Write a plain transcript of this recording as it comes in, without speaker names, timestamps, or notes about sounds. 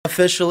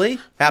Officially,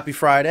 happy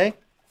Friday.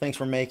 Thanks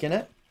for making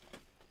it.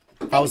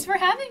 Thanks for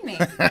having me.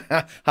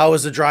 How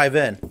was the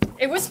drive-in?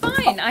 It was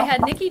fine. I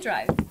had Nikki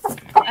drive.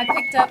 I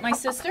picked up my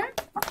sister,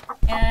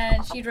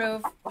 and she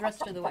drove the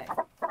rest of the way.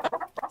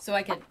 So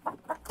I could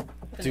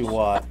Do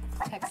what?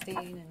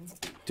 texting and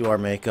Do our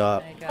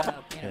makeup.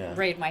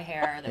 braid my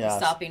hair that was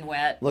stopping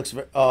wet. Looks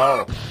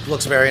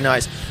very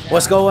nice. Yeah.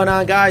 What's going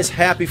on, guys?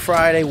 Happy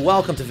Friday.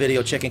 Welcome to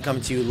Video Chicken,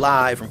 coming to you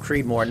live from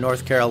Creedmoor,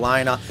 North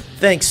Carolina.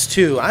 Thanks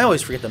to, I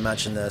always forget to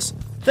mention this,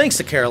 thanks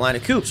to Carolina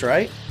Coops,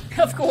 right?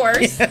 Of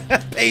course.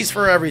 Pays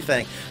for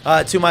everything.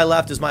 To my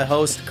left is my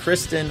host,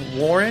 Kristen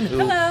Warren,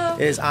 who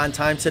is on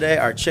time today,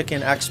 our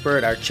chicken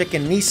expert, our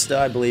chickenista,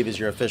 I believe is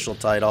your official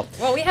title.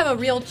 Well, we have a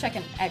real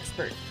chicken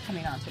expert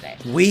coming on today.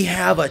 We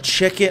have a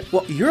chicken,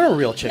 well, you're a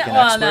real chicken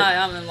expert. No,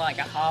 I'm like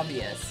a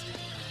hobbyist.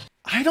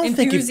 I don't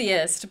think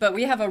enthusiast, but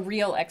we have a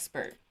real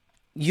expert.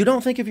 You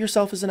don't think of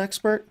yourself as an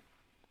expert?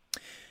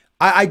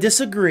 I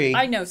disagree.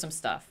 I know some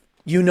stuff.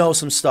 You know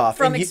some stuff.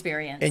 From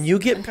experience. And you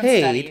get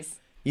paid.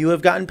 You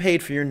have gotten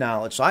paid for your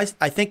knowledge. So I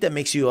think that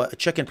makes you a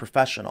chicken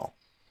professional.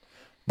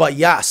 But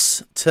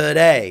yes,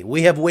 today,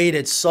 we have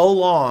waited so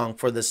long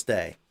for this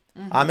day.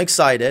 Mm-hmm. I'm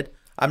excited.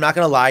 I'm not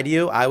going to lie to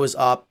you. I was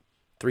up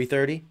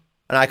 3:30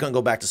 and I couldn't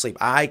go back to sleep.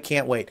 I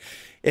can't wait.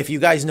 If you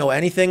guys know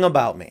anything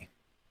about me,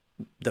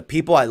 the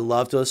people I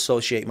love to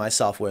associate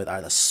myself with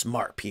are the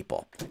smart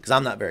people, because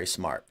I'm not very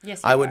smart.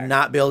 Yes, I would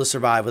not be able to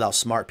survive without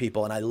smart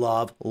people, and I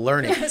love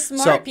learning.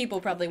 Smart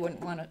people probably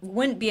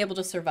wouldn't be able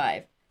to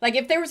survive. Like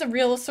if there was a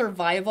real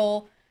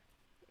survival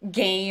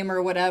game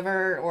or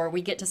whatever, or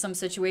we get to some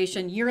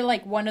situation, you're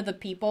like one of the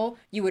people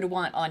you would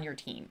want on your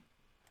team.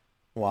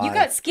 Why? You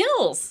got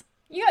skills.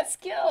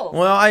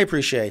 Well, I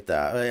appreciate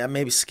that.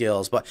 Maybe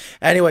skills. But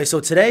anyway,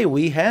 so today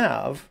we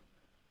have...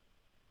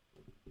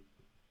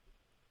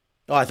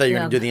 Oh, I thought you were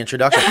going to do the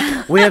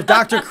introduction. We have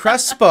Dr.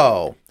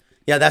 Crespo.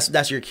 Yeah,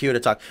 that's your cue to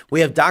talk. We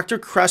have Dr.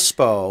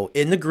 Crespo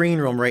in the green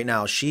room right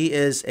now. She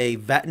is a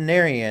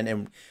veterinarian,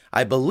 and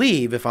I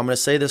believe, if I'm going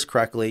to say this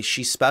correctly,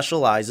 she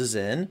specializes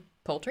in...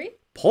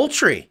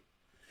 Poultry.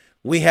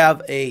 We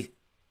have a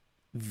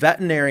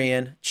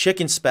veterinarian,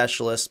 chicken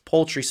specialist,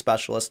 poultry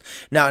specialist.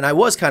 Now, and I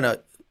was kind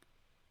of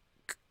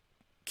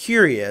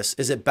curious,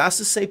 is it best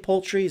to say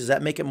poultry? Does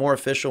that make it more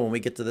official when we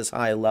get to this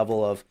high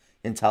level of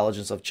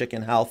intelligence of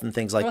chicken health and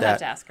things like that? We'll have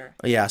to ask her.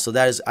 Yeah, so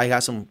that is, I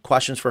got some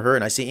questions for her,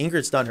 and I see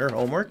Ingrid's done her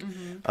homework.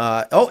 Mm-hmm.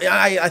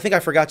 I think I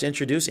forgot to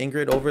introduce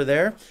Ingrid over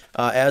there.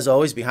 As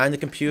always, behind the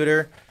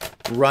computer,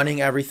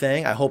 running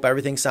everything. I hope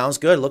everything sounds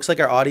good. It looks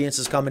like our audience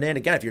is coming in.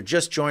 Again, if you're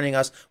just joining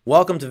us,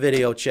 welcome to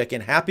Video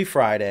Chicken. Happy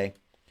Friday.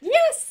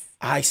 Yes!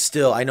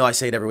 I know I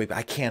say it every week, but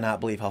I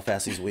cannot believe how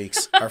fast these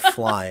weeks are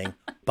flying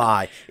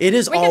by. It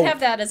is. We can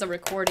have that as a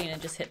recording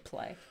and just hit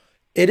play.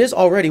 It is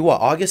already, what,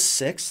 August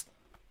 6th?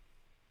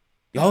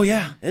 Oh,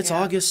 yeah, it's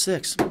August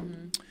 6th.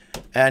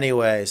 Mm-hmm.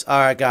 Anyways, all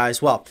right,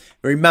 guys. Well,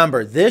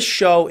 remember, this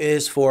show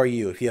is for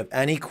you. If you have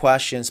any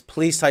questions,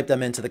 please type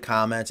them into the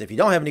comments. If you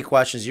don't have any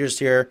questions, you're just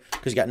here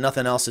because you got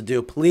nothing else to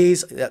do,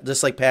 please,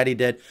 just like Patty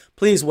did,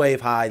 please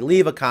wave hi,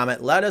 leave a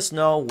comment. Let us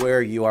know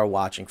where you are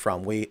watching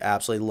from. We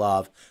absolutely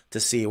love to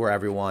see where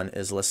everyone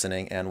is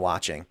listening and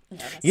watching.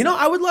 Yeah,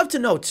 I would love to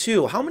know,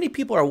 too, how many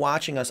people are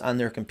watching us on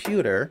their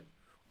computer,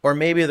 or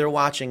maybe they're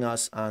watching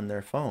us on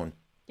their phone.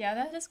 Yeah,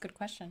 that is a good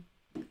question.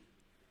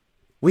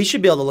 We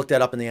should be able to look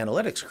that up in the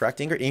analytics, correct,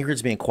 Ingrid?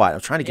 Ingrid's being quiet.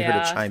 I'm trying to get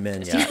her to chime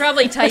in. She's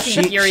probably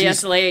typing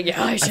furiously.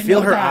 I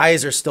feel her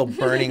eyes are still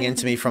burning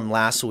into me from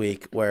last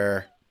week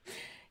where...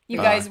 You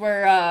guys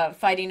were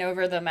fighting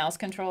over the mouse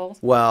controls?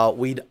 Well,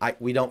 we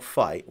don't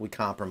fight. We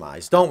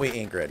compromise. Don't we,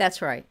 Ingrid?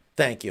 That's right.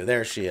 Thank you.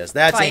 There she is.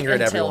 That's fight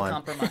Ingrid, until everyone.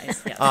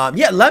 Compromise.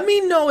 Yes. Let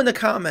me know in the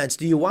comments.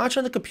 Do you watch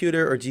on the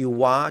computer or do you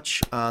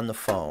watch on the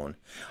phone?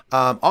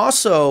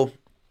 Also,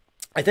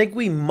 I think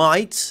we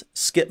might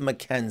skip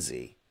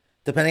Mackenzie,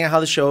 depending on how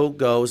the show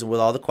goes and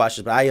with all the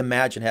questions. But I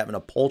imagine having a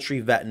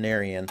poultry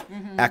veterinarian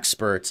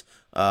expert,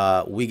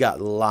 we got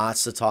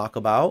lots to talk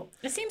about.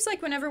 It seems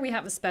like whenever we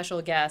have a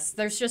special guest,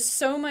 there's just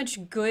so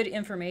much good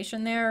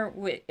information there.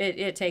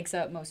 It takes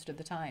up most of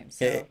the time.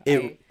 So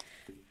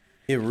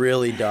it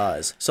really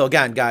does. So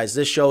again, guys,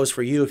 this show is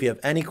for you. If you have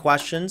any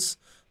questions,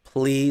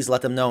 please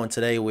let them know. And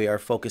today we are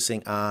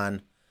focusing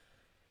on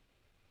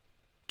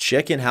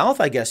chicken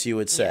health, I guess you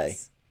would say.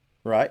 Yes.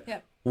 Right?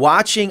 Yep.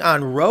 Watching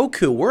on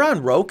Roku. We're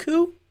on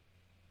Roku?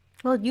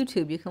 Well,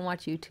 YouTube. You can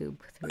watch YouTube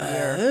through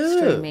your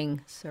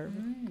streaming service.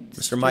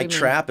 Mr. Mike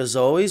Trapp, as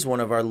always, one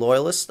of our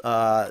loyalists.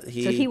 So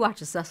he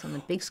watches us on the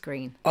big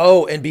screen.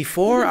 Oh, and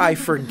before I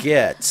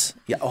forget,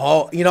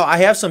 I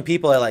have some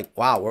people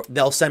that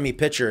they'll send me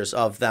pictures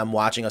of them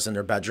watching us in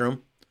their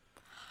bedroom.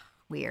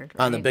 Weird,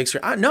 right? On the big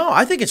screen. No,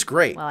 I think it's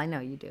great. Well, I know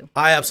you do.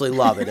 I absolutely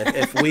love it.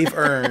 If we've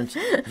earned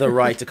the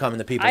right to come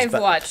into people's I've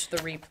watched the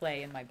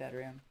replay in my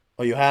bedroom.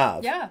 Oh, you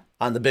have? Yeah.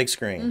 On the big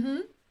screen. Mm-hmm.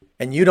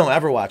 And you don't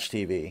ever watch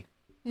TV?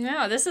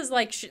 No, this is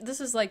like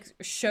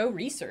show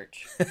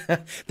research.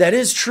 That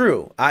is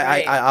true.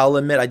 Right. I'll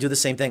admit I do the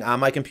same thing on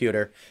my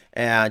computer,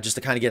 and just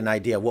to kind of get an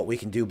idea of what we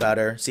can do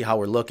better, see how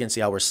we're looking,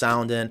 see how we're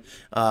sounding.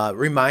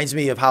 Reminds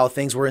me of how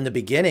things were in the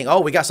beginning. Oh,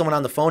 we got someone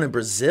on the phone in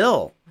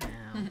Brazil.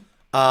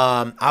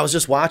 I was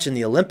just watching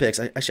the Olympics.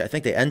 Actually, I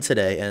think they end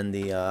today, and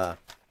the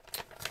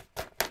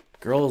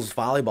girls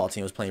volleyball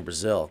team was playing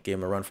Brazil. Gave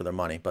them a run for their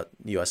money, but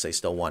USA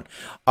still won.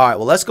 All right,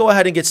 well, let's go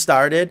ahead and get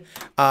started.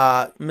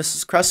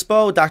 Mrs.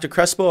 Crespo, Dr.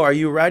 Crespo, are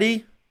you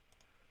ready?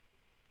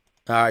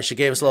 All right, she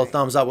gave us a little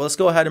thumbs up. Well, let's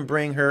go ahead and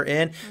bring her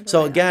in.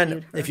 So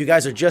again, if you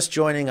guys are just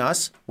joining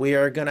us, we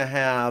are going to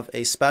have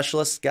a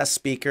specialist guest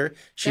speaker.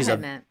 She's ahead,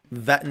 a Matt.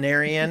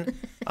 veterinarian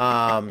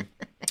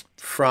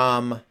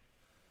from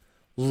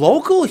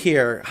local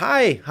here.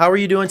 Hi, how are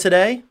you doing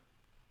today?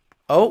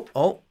 Oh,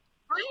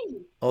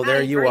 Hi. there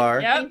Hi, you great.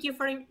 are. Yep.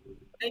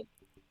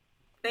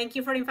 Thank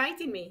you for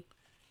inviting me.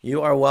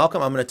 You are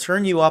welcome. I'm going to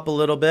turn you up a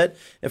little bit.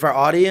 If our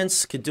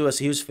audience could do us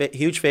a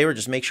huge favor,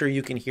 just make sure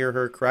you can hear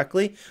her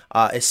correctly.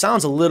 It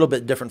sounds a little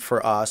bit different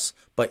for us,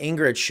 but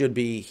Ingrid should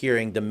be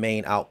hearing the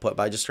main output,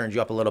 but I just turned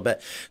you up a little bit.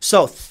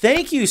 So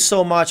thank you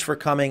so much for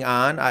coming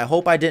on. I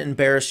hope I didn't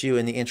embarrass you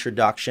in the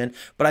introduction,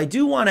 but I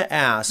do want to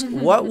ask,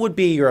 what would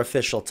be your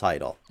official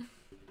title?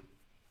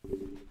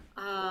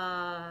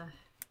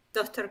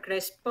 Dr.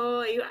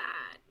 Crespo,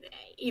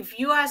 if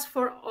you ask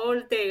for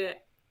all the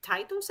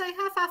titles I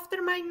have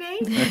after my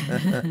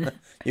name,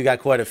 You got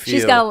quite a few.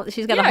 She's got a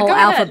Yeah, whole go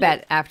ahead.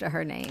 alphabet after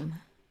her name.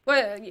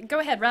 Well, go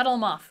ahead, rattle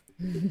them off.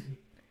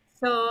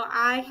 so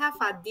I have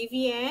a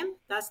DVM,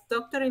 that's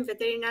Doctor in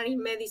Veterinary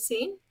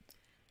Medicine.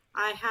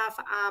 I have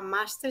a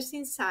Master's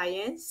in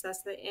Science,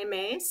 that's the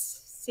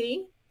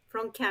MSc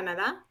from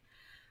Canada.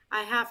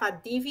 I have a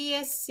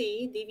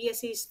DVSC.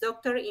 DVSC is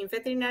Doctor in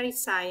Veterinary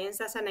Science.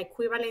 That's an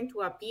equivalent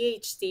to a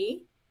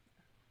PhD.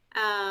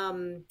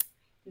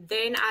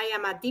 Then I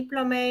am a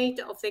diplomate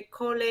of the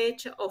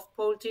College of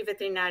Poultry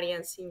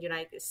Veterinarians in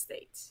United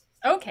States.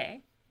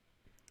 Okay.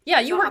 Yeah,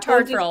 you So worked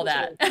hard for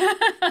apologies all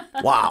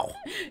that. Wow.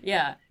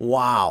 Yeah.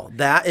 Wow.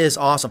 That is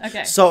awesome.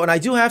 Okay. So, and I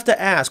do have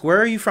to ask, where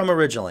are you from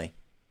originally?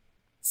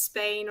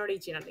 Spain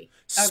originally.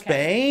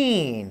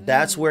 Spain.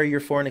 That's where your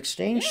foreign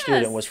exchange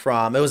student Yes. was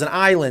from. It was an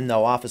island,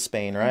 though, off of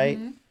Spain, right?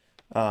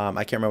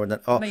 I can't remember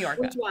the. Oh,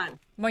 Mallorca. Which one?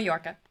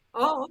 Mallorca.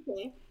 Oh,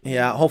 okay.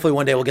 yeah. Hopefully,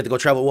 one day we'll get to go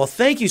travel. Well,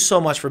 thank you so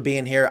much for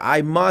being here.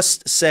 I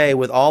must say,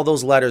 with all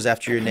those letters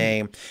after your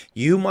name,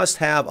 you must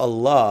have a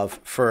love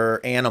for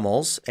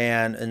animals,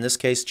 and in this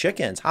case,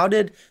 chickens. How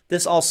did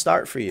this all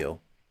start for you?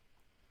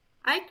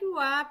 I grew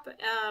up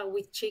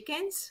with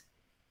chickens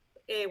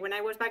when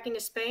I was back in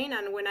Spain,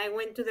 and when I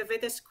went to the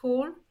vet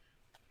school,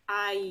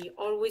 I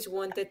always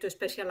wanted to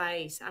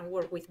specialize and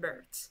work with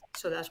birds.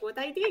 So that's what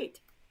I did.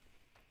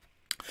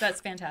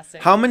 That's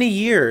fantastic. How many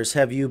years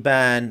have you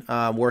been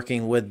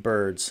working with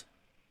birds?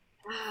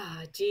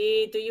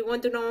 Gee, do you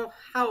want to know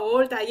how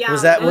old I am?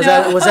 Was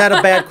that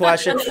a bad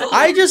question?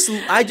 I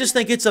just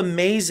think it's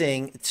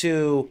amazing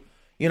to,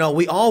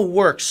 we all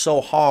work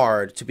so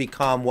hard to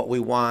become what we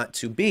want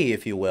to be,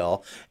 if you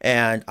will.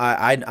 And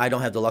I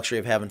don't have the luxury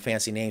of having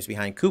fancy names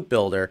behind Coop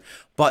Builder,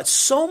 but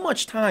so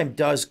much time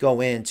does go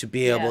in to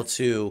be able Yes.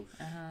 to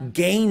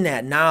gain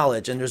that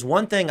knowledge. And there's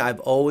one thing I've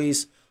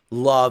always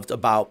loved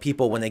about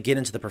people when they get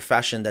into the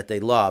profession that they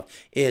love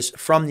is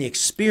from the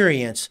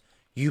experience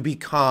you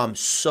become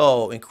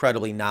so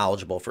incredibly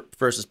knowledgeable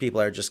versus people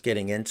that are just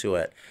getting into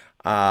it.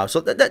 So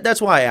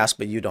that's why I asked,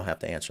 but you don't have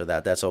to answer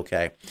that. That's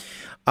okay.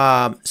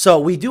 So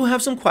we do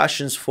have some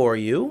questions for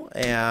you,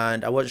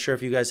 and I wasn't sure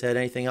if you guys had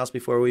anything else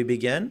before we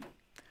begin.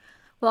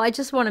 Well, I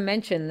just want to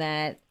mention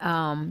that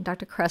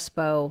Dr.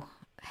 Crespo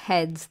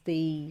heads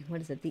the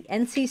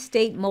NC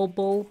State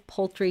Mobile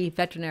Poultry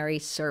Veterinary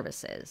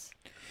Services,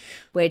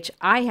 which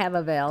I have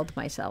availed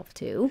myself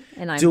to,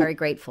 and I'm very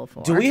grateful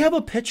for. Do we have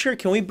a picture?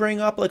 Can we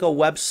bring up like a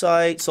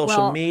website,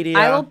 social media?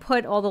 I will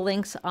put all the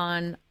links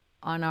on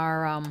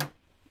our on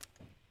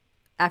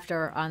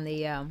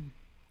the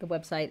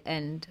website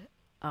and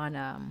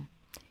on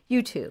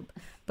YouTube.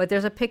 But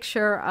there's a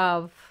picture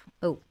of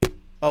Oh,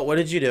 what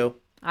did you do?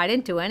 I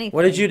didn't do anything.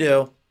 What did you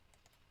do?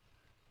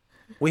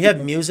 We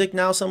have music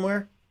now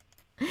somewhere?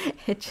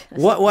 It just,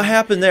 What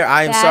happened there?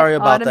 I am that sorry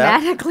about that.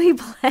 automatically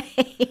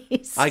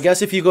plays. I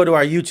guess if you go to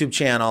our YouTube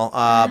channel,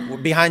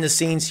 behind the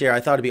scenes here, I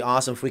thought it'd be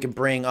awesome if we could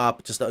bring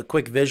up just a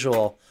quick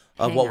visual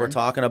of Hang what we're on.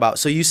 talking about.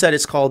 So you said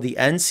it's called the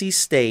NC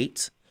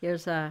State.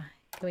 Here's a.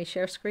 Can we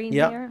share screen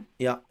Yeah, here?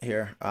 yeah.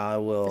 Here, I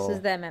will. This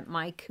is them at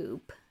my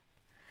coop.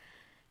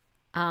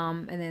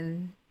 And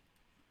then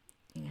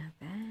you got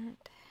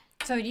that.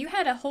 So you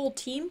had a whole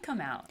team come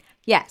out.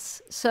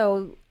 Yes.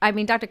 So, I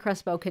mean, Dr.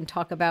 Crespo can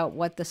talk about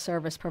what the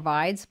service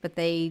provides, but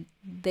they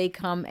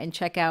come and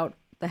check out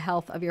the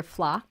health of your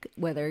flock,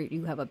 whether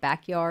you have a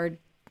backyard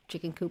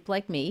chicken coop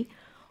like me,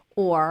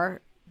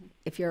 or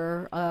if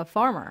you're a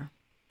farmer.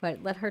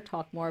 But let her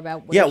talk more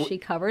about what she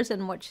covers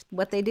and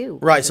what they do.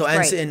 Right. So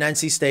It's great.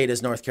 NC State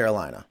is North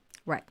Carolina.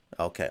 Right.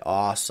 Okay.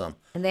 Awesome.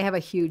 And they have a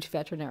huge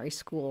veterinary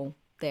school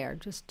there.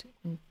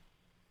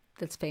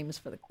 that's famous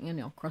for the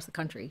across the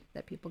country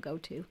that people go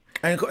to.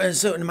 And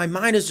so my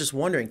mind is just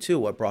wondering too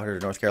what brought her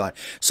to North Carolina.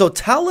 So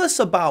tell us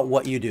about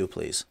what you do,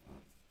 please.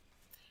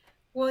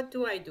 What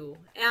do I do?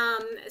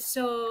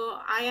 So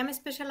I am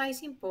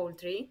specialized in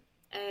poultry.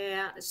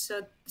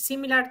 So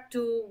similar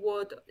to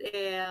what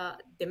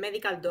the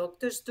medical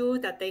doctors do,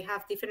 that they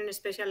have different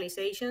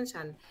specializations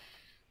and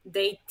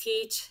they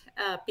teach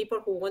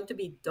people who want to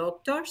be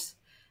doctors.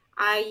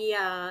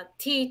 I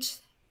teach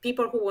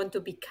people who want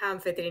to become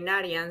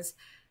veterinarians,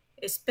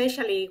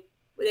 especially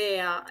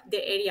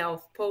the area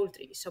of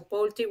poultry. So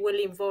poultry will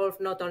involve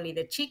not only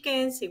the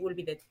chickens, it will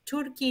be the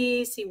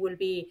turkeys, it will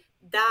be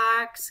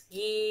ducks,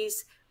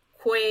 geese,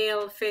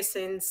 quail,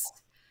 pheasants.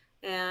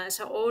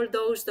 So all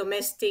those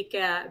domestic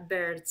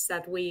birds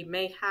that we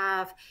may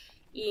have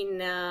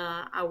in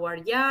our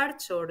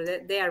yards or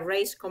they are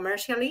raised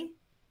commercially.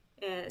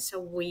 So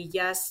we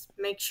just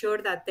make sure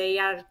that they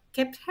are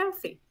kept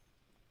healthy.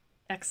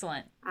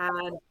 Excellent.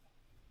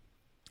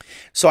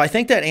 So I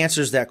think that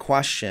answers that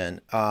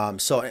question.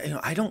 So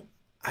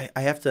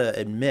I have to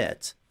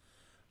admit,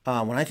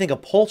 when I think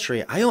of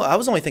poultry, I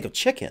was only think of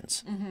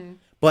chickens,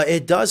 but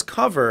it does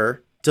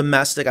cover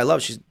domestic. I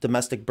love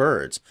domestic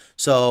birds.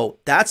 So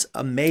that's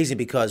amazing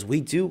because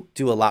we do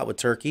a lot with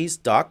turkeys,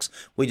 ducks.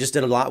 We just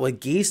did a lot with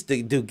geese.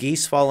 Do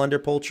geese fall under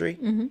poultry?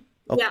 Okay.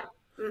 Yeah.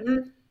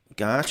 Mm-hmm.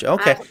 Gotcha.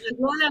 Okay. As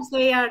long as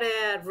they are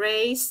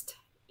raised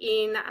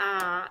in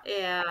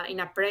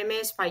a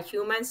premise by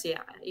humans,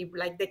 yeah.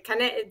 Like the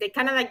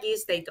Canada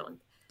geese, they don't.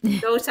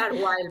 Those are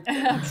wild.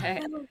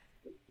 Okay.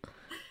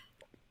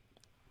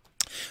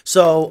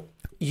 So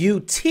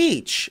you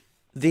teach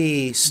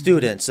the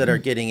students that are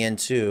getting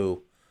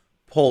into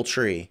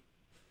poultry.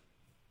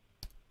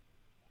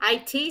 I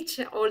teach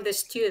all the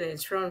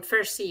students from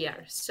first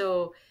year.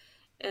 So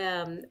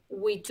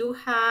we do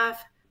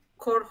have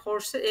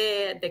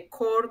the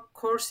core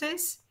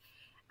courses,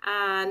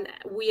 and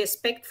we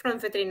expect from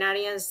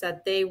veterinarians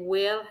that they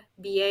will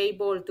be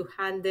able to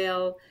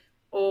handle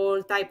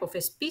all type of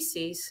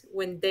species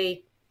when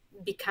they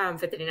become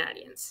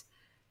veterinarians.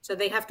 So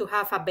they have to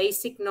have a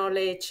basic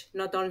knowledge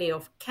not only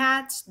of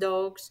cats,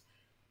 dogs,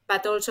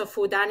 but also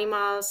food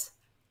animals.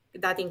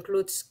 That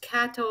includes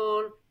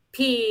cattle,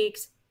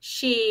 pigs,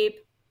 sheep,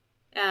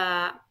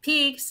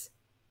 pigs,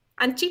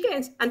 and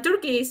chickens, and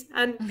turkeys,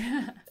 and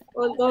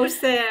all those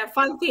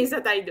fun things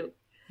that I do.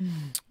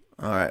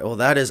 All right. Well,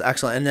 that is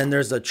excellent. And then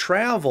there's a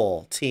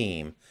travel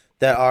team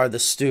that are the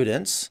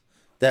students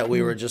that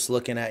we were just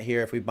looking at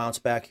here. If we bounce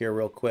back here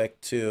real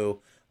quick to,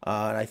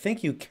 and I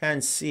think you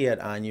can see it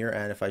on your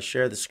end if I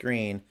share the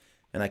screen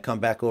and I come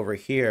back over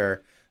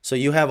here. So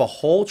you have a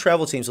whole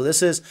travel team. So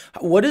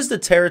what is the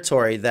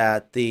territory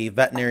that the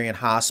veterinarian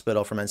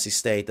hospital from NC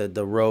State,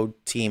 the road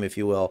team, if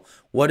you will,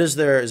 is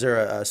there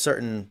a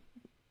certain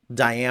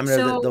diameter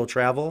that they'll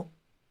travel?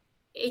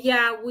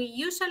 Yeah, we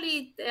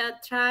usually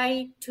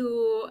try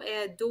to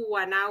do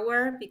 1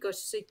 hour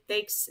because it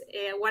takes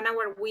 1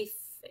 hour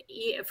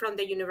from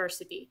the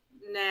university,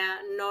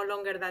 no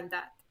longer than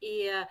that.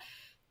 It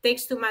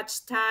takes too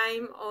much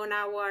time on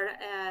our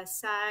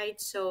side,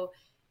 so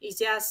it's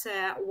just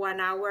 1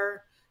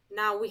 hour.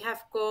 Now we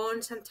have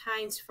gone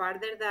sometimes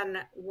farther than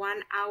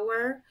 1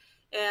 hour.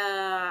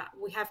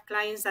 We have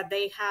clients that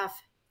they have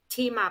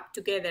team up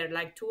together,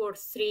 like 2 or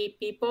 3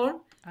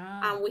 people,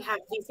 and we have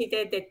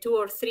visited the 2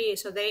 or 3.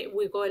 So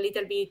we go a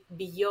little bit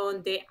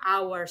beyond the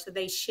hour. So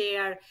they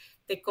share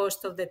the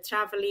cost of the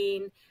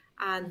traveling,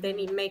 and then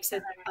it makes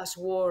it as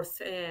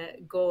worth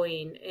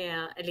going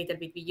a little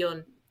bit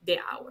beyond the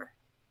hour.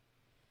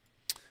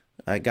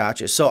 I got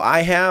you. So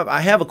I have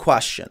a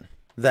question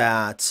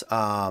that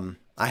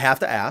I have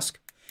to ask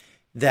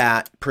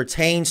that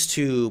pertains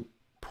to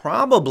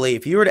probably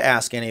if you were to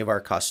ask any of our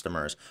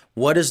customers,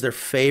 what is their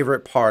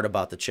favorite part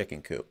about the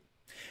chicken coop?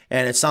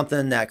 And it's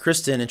something that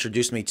Kristen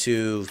introduced me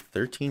to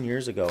 13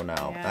 years ago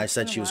now. Yeah, I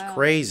said she was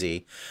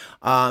crazy.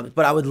 But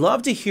I would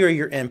love to hear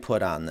your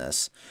input on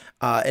this.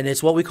 And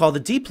it's what we call the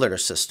deep litter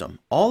system.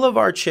 All of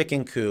our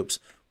chicken coops,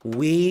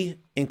 we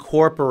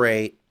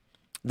incorporate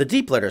the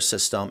deep litter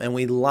system, and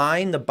we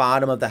line the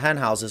bottom of the hen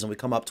houses, and we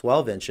come up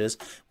 12 inches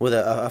with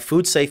a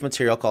food safe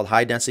material called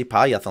high density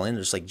polyethylene.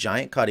 There's like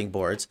giant cutting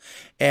boards.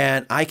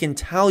 And I can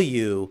tell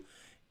you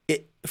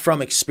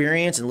from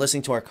experience and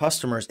listening to our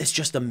customers, it's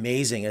just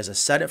amazing as a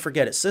set it,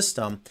 forget it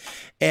system.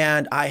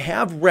 And I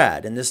have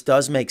read, and this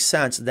does make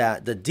sense,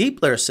 that the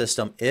deep litter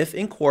system, if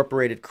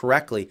incorporated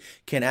correctly,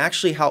 can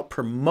actually help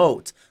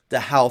promote the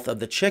health of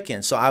the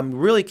chicken. So I'm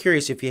really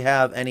curious if you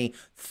have any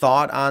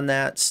thought on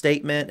that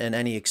statement and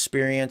any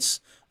experience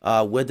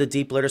with the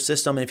deep litter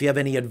system, and if you have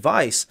any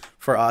advice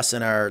for us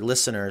and our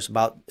listeners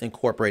about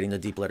incorporating the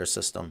deep litter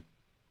system.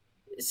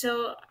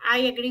 So I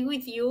agree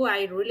with you.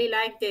 I really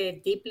like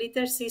the deep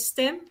litter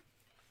system,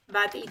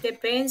 but it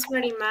depends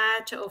very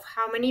much of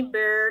how many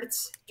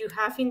birds you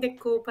have in the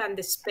coop and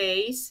the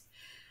space,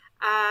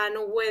 and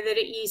whether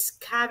it is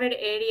covered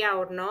area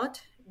or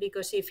not.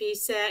 Because if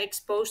it's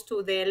exposed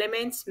to the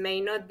elements,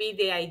 may not be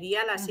the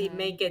ideal, as it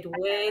may get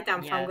wet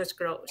and fungus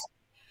grows.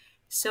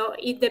 So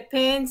it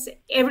depends.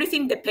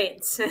 Everything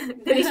depends.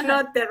 There is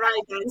not the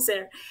right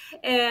answer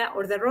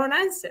or the wrong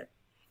answer.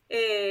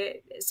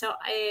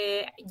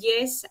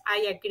 Yes,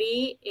 I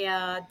agree.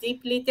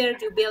 Deep litter,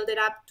 you build it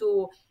up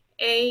to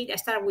 8.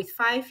 Start with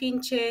 5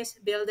 inches.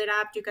 Build it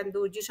up. You can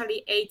do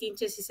usually 8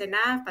 inches is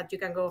enough, but you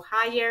can go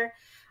higher,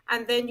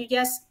 and then you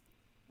just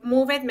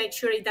move it. Make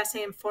sure it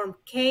doesn't form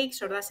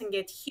cakes or doesn't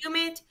get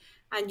humid,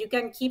 and you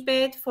can keep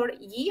it for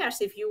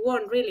years if you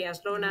want. Really, as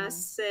long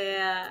as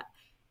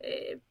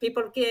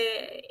people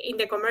in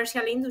the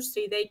commercial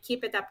industry, they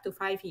keep it up to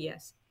 5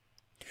 years,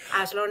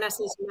 as long as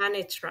it's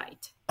managed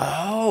right.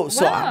 Oh,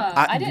 so Wow,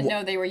 I didn't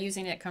know they were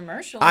using it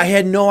commercially. I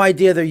had no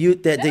idea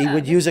that they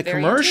would use it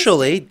very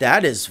commercially.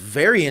 That is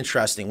very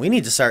interesting. We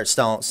need to start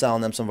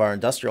selling them some of our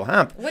industrial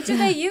hemp. What do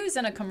they use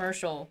in a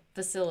commercial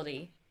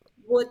facility?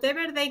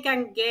 Whatever they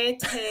can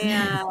get.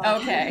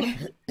 Okay.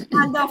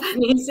 And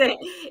often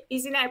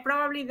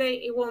probably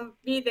it won't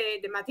be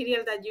the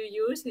material that you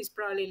use. Is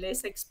probably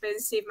less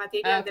expensive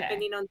material Okay.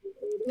 depending on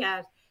the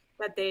area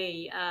that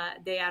they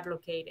are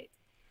located.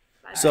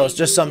 But So it's they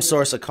just some usually-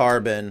 source of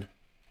carbon.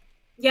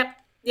 Yep.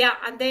 Yeah,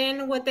 and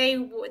then what they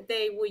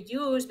would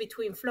use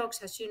between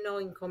flocks, as you know,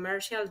 in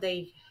commercial,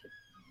 the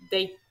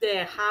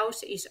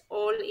house is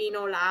all in,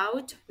 all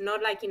out,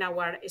 not like in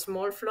our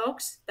small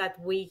flocks that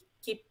we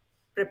keep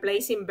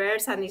replacing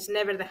birds and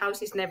the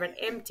house is never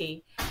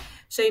empty.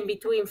 So in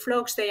between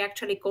flocks, they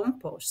actually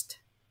compost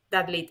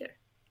that litter.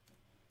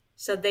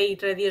 So they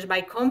reduce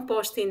by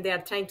composting. They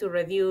are trying to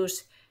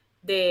reduce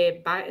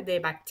the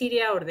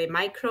bacteria or the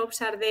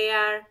microbes are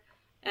there.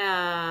 They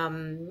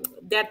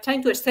are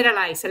trying to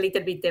sterilize a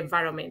little bit the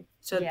environment.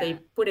 So they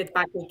put it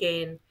back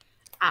again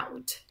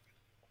out.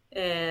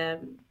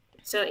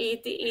 So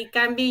it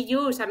can be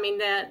used. I mean,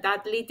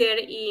 that litter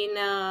in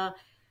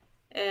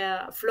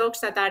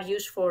flocks that are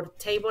used for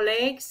table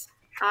eggs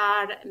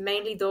are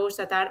mainly those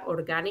that are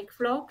organic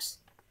flocks,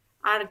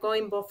 are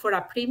going for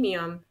a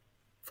premium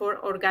for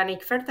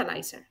organic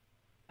fertilizer.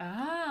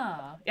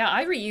 Ah, yeah,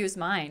 I reuse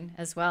mine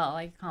as well.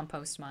 I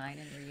compost mine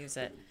and reuse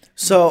it.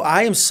 So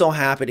I am so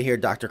happy to hear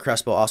Dr.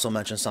 Crespo also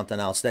mention something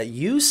else that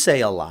you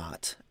say a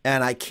lot,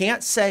 and I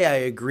can't say I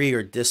agree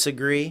or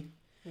disagree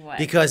What?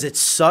 because it's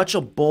such a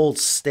bold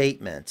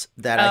statement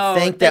that I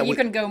think that you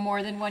can go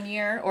more than 1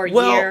 year or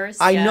well, years.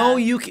 I yeah. know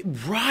you can,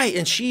 right,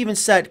 and she even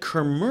said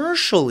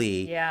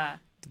commercially Yeah.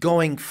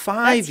 going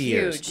 5 That's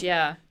years. huge.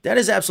 Yeah. That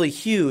is absolutely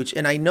huge.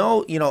 And I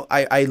know,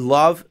 I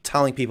love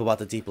telling people about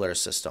the deep litter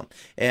system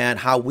and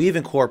how we've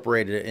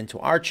incorporated it into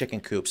our chicken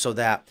coop so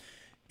that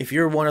if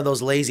you're one of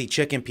those lazy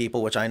chicken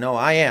people, which I know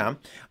I am,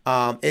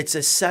 it's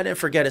a set and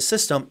forget it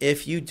system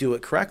if you do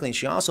it correctly. And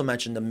she also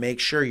mentioned to make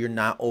sure you're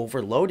not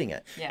overloading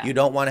it. Yeah. You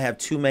don't want to have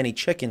too many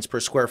chickens per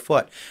square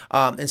foot.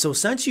 And so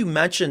since you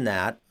mentioned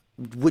that,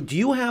 do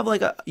you have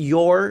like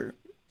your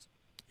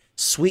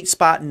sweet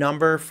spot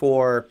number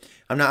for,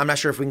 I'm not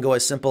sure if we can go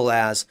as simple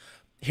as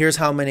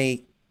how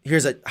many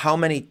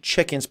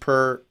chickens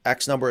per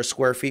X number of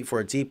square feet for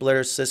a deep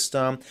litter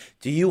system.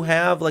 Do you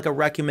have like a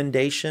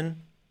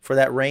recommendation for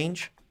that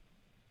range?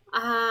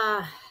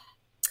 I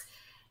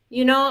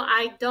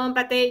don't,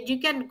 but you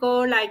can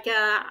go like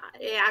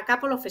a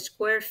couple of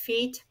square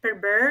feet per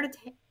bird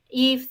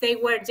if they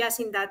were just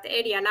in that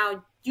area.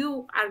 Now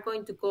you are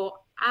going to go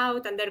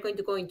out and they're going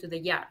to go into the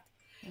yard.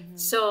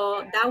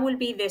 So that will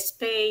be the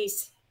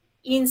space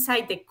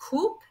inside the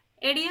coop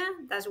area.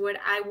 That's where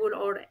I would,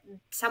 or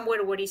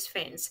somewhere where is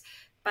fence.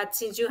 But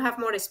since you have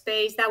more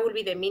space, that will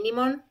be the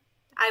minimum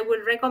I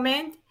will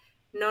recommend.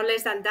 No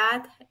less than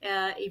that.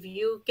 If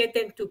you get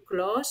them too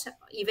close,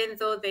 even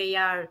though they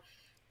are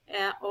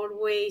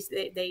always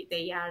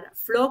they are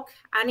flock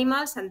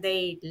animals and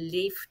they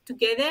live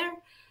together,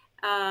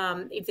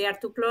 if they are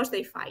too close,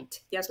 they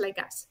fight, just like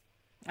us.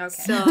 Okay.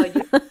 So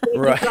you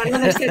Right. are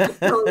not set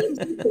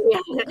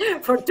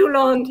for too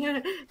long,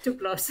 too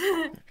close.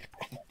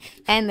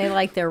 And they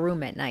like their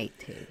room at night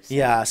too. So.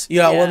 Yes.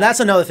 Yeah. Well, Yeah. that's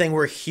another thing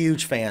we're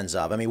huge fans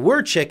of. I mean,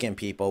 we're chicken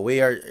people.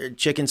 We are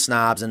chicken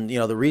snobs. And,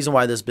 the reason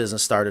why this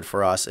business started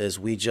for us is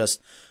we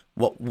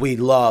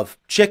love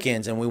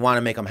chickens and we want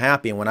to make them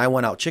happy. And when I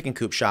went out chicken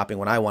coop shopping,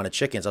 when I wanted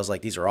chickens, I was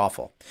like, these are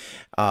awful.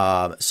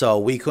 So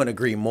we couldn't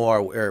agree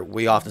more.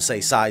 We often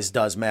say size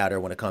does matter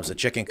when it comes to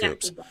chicken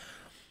coops.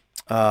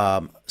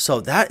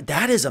 So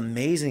that is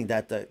amazing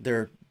that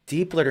they're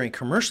deep littering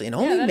commercially. It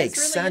only that is makes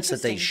really sense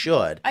that they interesting.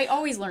 should. I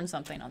always learn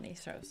something on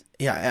these shows.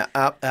 Yeah,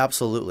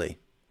 absolutely.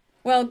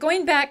 Well,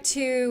 going back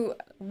to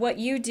what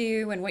you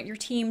do and what your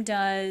team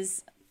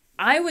does,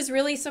 I was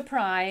really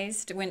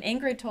surprised when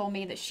Ingrid told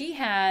me that she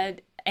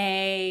had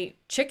a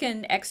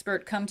chicken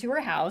expert come to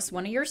her house,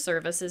 one of your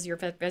services, your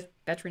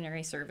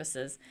veterinary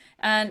services.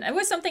 And it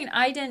was something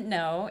I didn't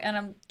know, and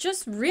I'm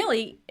just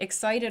really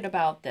excited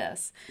about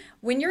this.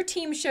 When your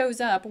team shows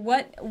up,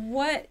 what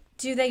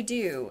do they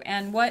do,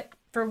 and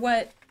for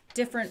what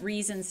different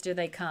reasons do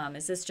they come?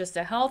 Is this just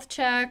a health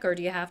check, or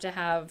do you have to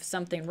have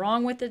something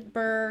wrong with the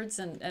birds?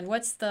 And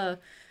what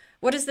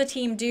does the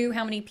team do?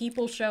 How many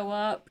people show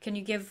up? Can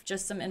you give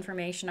just some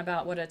information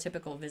about what a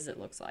typical visit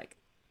looks like?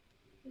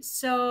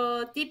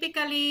 So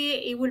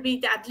typically it will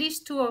be at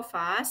least two of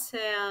us.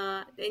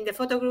 In the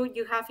photo group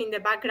you have in the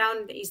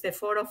background is the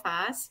four of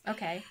us.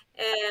 Okay.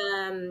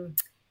 Um,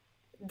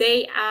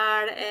 they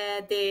are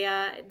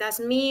that's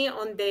me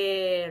on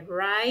the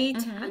right,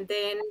 and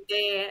then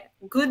the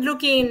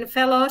good-looking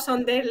fellows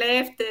on the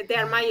left. They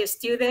are my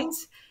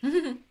students.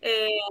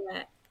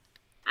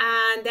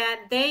 And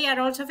that they are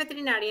also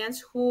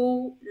veterinarians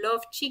who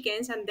love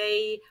chickens and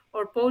they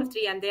or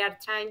poultry, and they are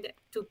trying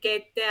to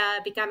get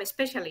become a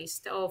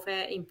specialist of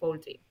in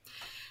poultry.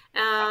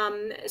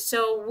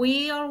 So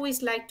we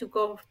always like to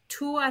go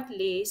two at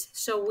least,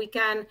 so we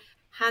can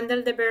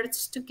handle the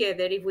birds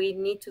together. If we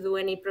need to do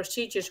any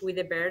procedures with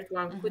the bird,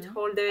 one could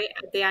hold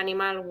the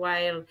animal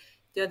while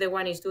the other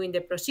one is doing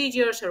the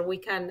procedures, or we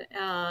can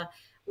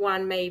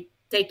one may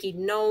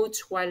taking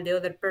notes while the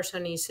other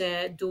person is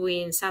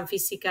doing some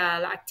physical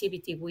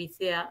activity with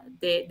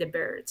the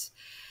birds.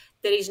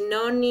 There is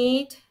no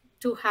need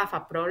to have a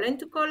problem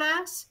to call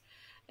us.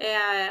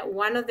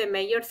 One of the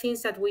major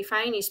things that we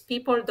find is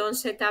people don't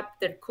set up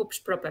their coops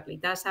properly.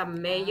 That's a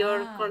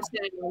major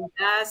concern. And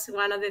that's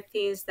one of the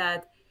things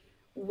that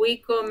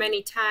we go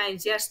many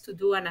times just to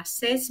do an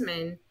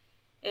assessment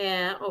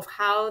of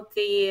how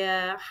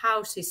the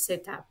house is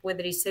set up,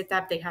 whether it's set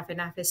up, they have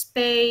enough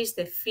space,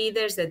 the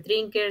feeders, the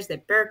drinkers, the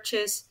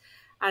perches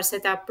are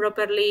set up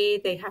properly,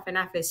 they have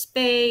enough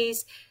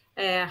space,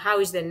 how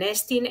is the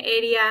nesting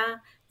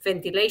area,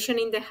 ventilation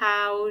in the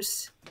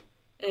house,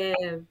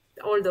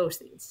 all those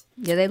things.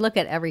 Yeah, they look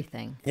at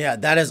everything. Yeah,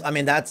 that is. I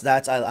mean,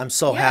 I'm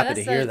so happy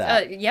to hear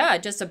that. Yeah,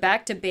 just a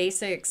back to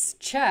basics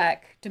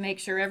check to make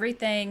sure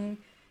everything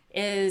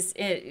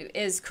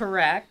is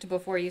correct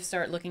before you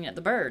start looking at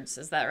the birds.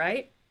 Is that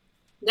right?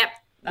 Yep.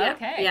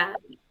 Okay. Yeah.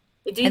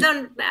 There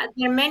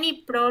are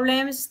many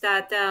problems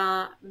that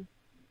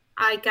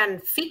I can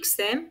fix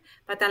them,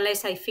 but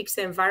unless I fix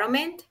the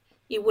environment,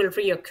 it will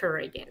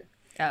reoccur again.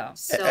 Oh.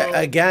 So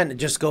Again, it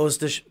just goes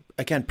to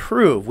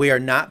prove we are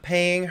not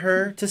paying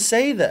her to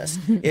say this.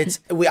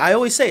 I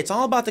always say it's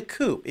all about the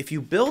coop. If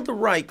you build the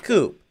right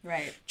coop,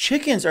 right.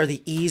 Chickens are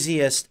the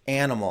easiest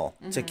animal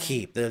to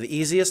keep. They're the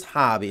easiest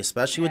hobby,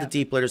 especially with the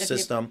deep litter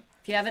system.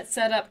 If you have it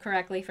set up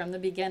correctly from the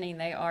beginning,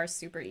 they are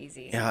super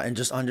easy. Yeah, and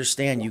just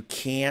understand you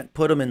can't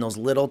put them in those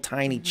little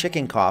tiny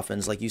chicken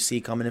coffins like you see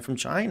coming in from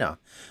China.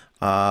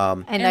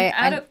 I'm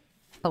ahead.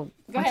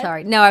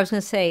 sorry. No, I was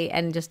going to say,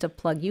 and just to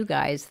plug you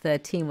guys, the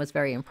team was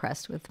very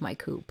impressed with my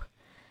coop.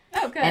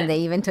 Oh, good. And they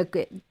even took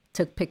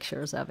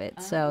pictures of it.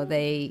 So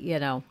they,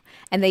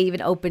 and they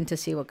even opened to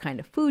see what kind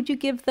of food you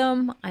give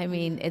them. I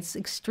mean, it's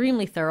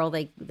extremely thorough.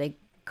 They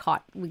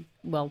caught,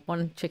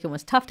 one chicken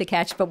was tough to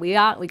catch, but we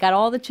got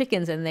all the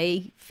chickens, and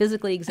they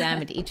physically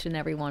examined each and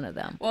every one of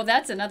them. Well,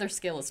 that's another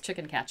skill, is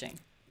chicken catching.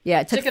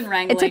 Yeah, chicken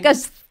wrangling.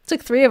 It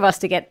took three of us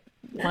to get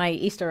my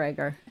Easter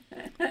egger.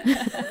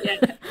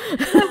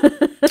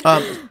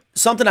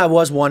 Something I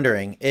was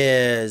wondering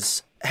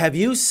is, have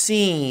you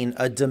seen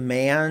a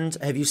demand?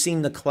 Have you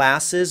seen the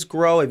classes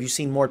grow? Have you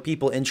seen more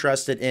people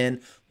interested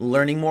in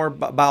learning more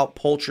about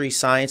poultry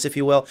science, if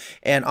you will?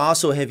 And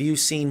also, have you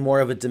seen more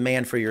of a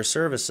demand for your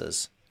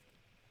services?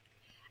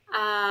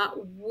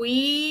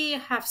 We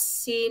have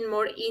seen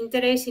more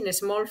interest in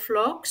small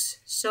flocks.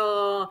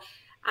 So,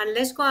 and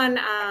let's go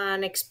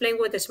and explain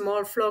what a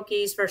small flock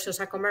is versus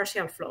a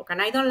commercial flock.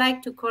 And I don't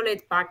like to call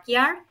it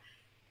backyard,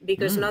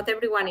 because not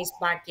everyone is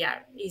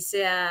backyard.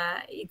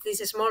 It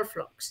is small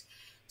flocks.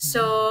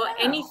 So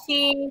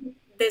anything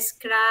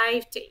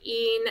described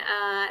in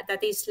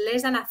that is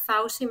less than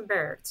 1,000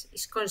 birds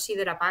is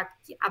considered a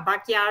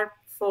backyard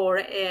for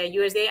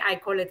USDA. I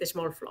call it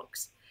small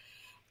flocks.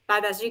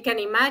 But as you can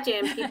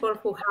imagine, people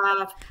who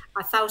have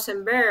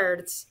 1,000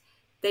 birds,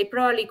 they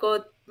probably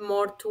go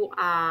more to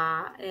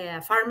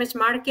a farmer's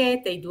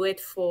market. They do it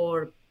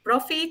for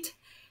profit,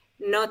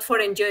 not for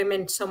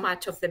enjoyment so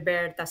much of the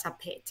bird as a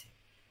pet.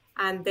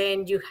 And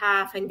then you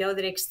have, in the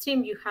other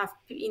extreme, you have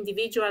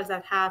individuals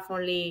that have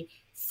only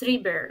 3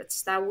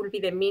 birds. That will be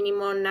the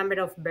minimum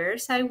number of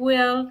birds I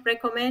will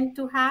recommend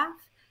to have,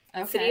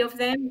 3 of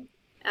them.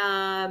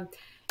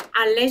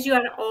 Unless you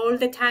are all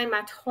the time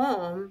at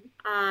home,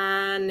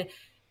 and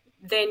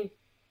then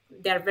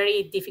they're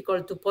very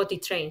difficult to potty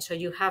train. So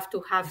you have to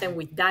have them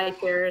with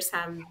diapers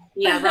and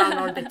be around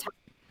all the time.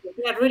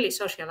 They are really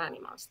social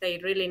animals. They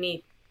really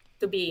need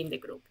to be in the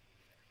group.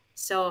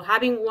 So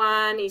having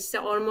one is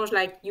almost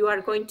like you are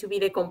going to be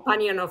the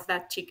companion of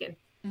that chicken.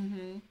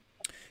 Mm-hmm.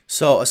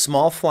 So a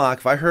small flock,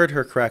 if I heard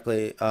her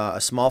correctly, a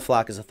small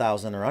flock is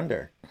 1,000 or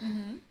under.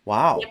 Mm-hmm.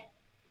 Wow. Yep.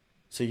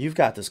 So you've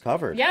got this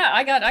covered. Yeah,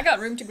 I got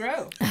room to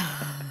grow.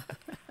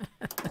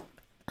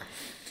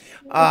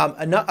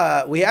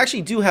 We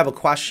actually do have a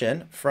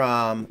question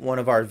from one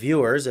of our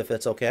viewers, if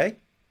it's okay.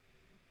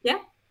 Yeah.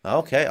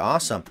 Okay,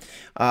 awesome.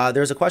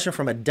 There's a question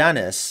from a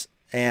Dennis.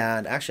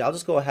 And actually, I'll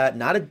just go ahead,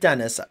 not a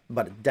Dennis,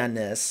 but a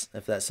Dennis,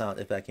 if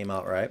that came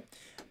out right.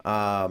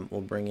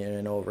 We'll bring it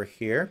in over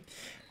here.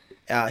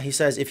 He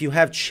says, if you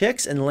have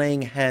chicks and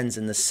laying hens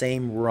in the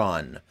same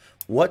run,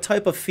 what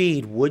type of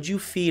feed would you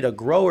feed a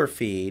grower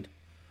feed?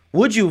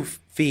 Would you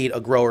feed,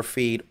 a grower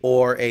feed,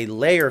 or a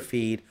layer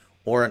feed,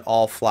 or an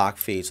all flock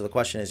feed. So the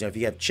question is, if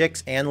you have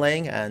chicks and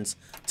laying hens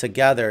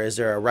together, is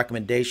there a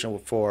recommendation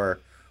for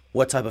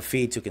what type of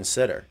feed to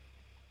consider?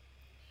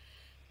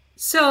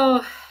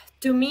 So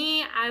to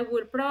me, I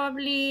would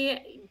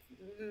probably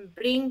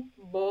bring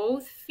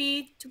both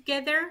feed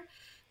together,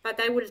 but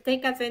I will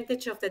take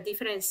advantage of the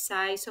different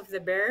size of the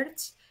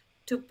birds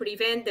to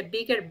prevent the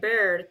bigger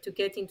bird to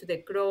get into the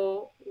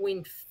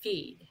growing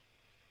feed,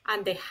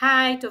 and the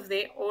height of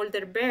the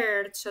older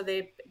bird so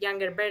the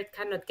younger bird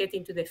cannot get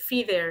into the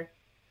feeder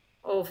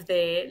of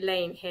the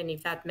laying hen,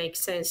 if that makes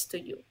sense to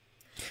you.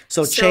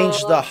 So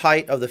change the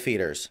height of the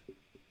feeders.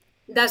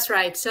 That's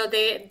right. So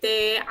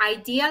the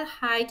ideal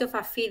height of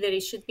a feeder,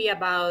 it should be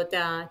about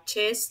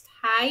chest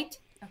height.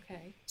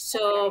 Okay.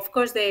 So of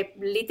course the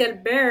little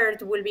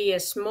bird will be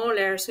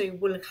smaller, so it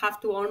will have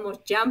to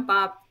almost jump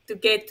up to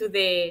get to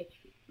the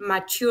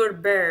mature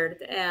bird.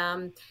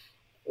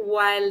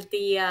 While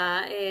the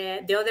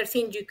other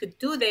thing you could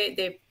do,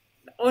 the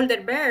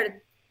older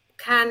bird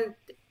can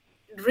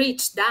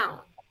reach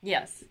down.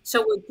 Yes.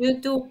 So what you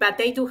do, but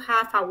they do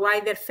have a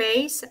wider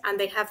face and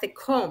they have the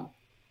comb.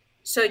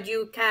 So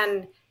you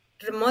can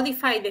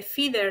modify the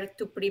feeder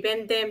to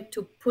prevent them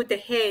to put the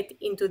head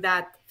into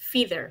that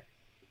feeder.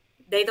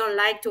 They don't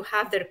like to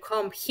have their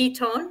comb hit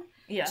on,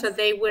 Yes. so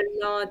they will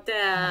not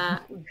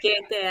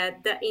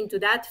get into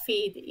that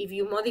feed if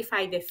you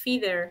modify the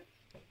feeder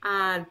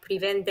and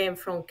prevent them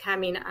from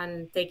coming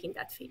and taking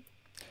that feed.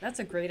 That's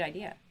a great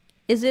idea.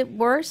 Is it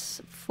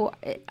worse for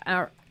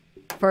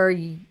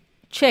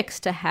chicks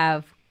to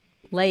have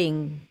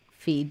laying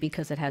feed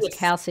because it has Yes.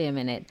 calcium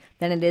in it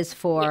than it is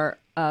for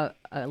a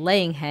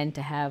laying hen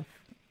to have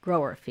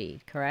grower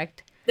feed,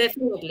 correct?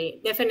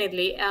 Definitely.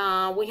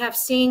 We have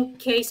seen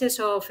cases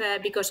of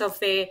because of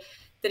there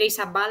is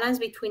a balance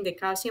between the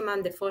calcium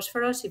and the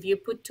phosphorus. If you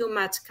put too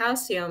much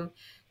calcium,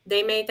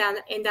 they may then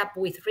end up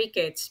with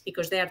rickets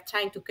because they are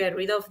trying to get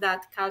rid of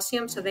that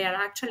calcium. So they are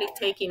actually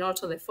taking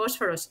also the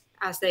phosphorus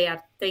as they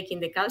are taking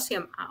the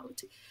calcium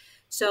out.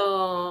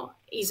 So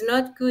it's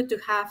not good to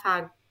have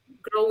a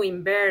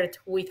growing bird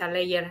with a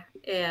layer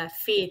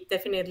feed.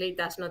 Definitely,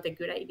 that's not a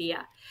good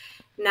idea.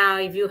 Now,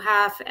 if you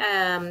have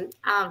a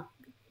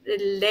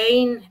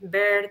laying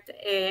bird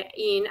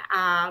in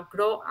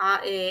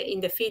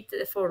the feed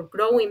for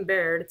growing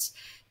birds,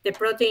 the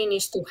protein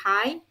is too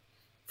high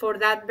for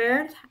that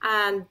bird,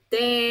 and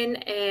then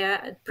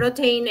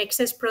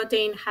excess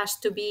protein has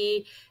to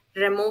be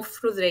removed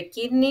through the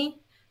kidney,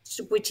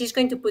 which is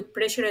going to put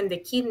pressure on the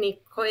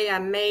kidney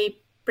and may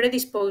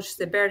predispose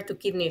the bird to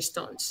kidney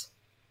stones.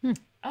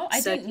 Oh,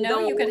 I So didn't you know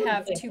don't you could want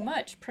have it. too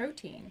much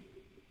protein.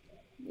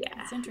 Yeah.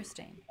 That's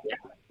interesting.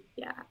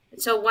 Yeah.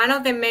 So one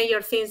of the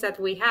major things that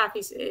we have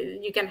is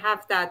you can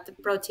have that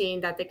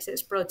protein, that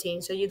excess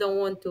protein. So you don't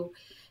want to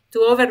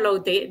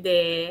overload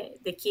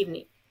the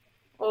kidney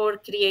or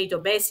create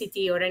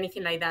obesity or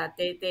anything like that.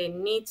 The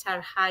needs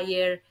are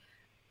higher.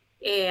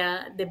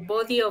 The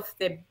body of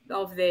the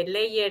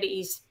layer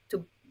is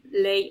to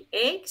lay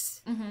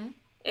eggs,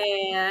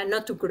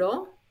 not to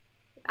grow.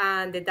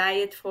 And the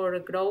diet for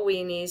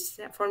growing is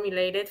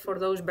formulated for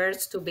those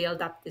birds to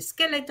build up the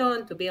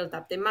skeleton, to build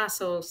up the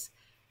muscles,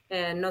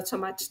 not so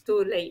much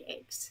to lay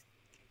eggs.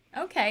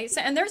 Okay,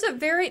 so and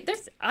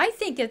I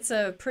think it's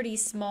a pretty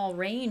small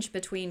range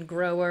between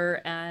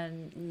grower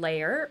and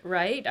layer,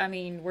 right? I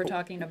mean, we're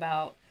talking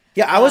about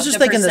Yeah, I was just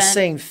the thinking the percent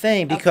same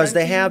thing of because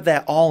they protein. have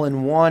that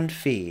all-in-one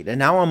feed, and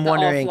now I'm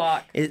wondering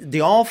all-flock.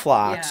 the all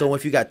flock. Yeah. So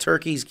if you got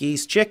turkeys,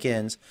 geese,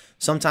 chickens,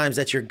 sometimes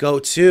that's your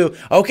go-to.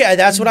 Okay,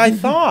 that's what I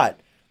thought.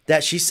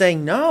 That she's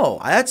saying no.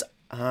 That's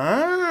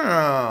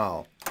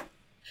No,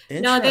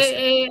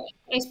 interesting.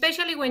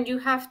 especially when you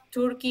have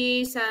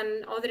turkeys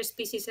and other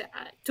species,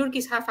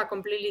 turkeys have a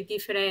completely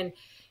different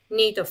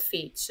need of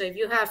feed. So if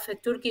you have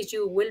turkeys,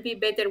 you will be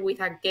better with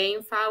a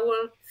game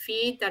fowl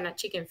feed than a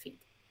chicken feed.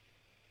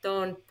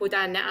 Don't put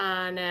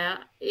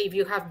if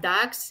you have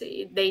ducks,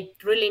 they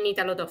really need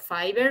a lot of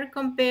fiber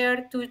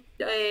compared to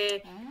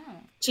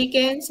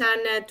chickens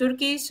and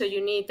turkeys. So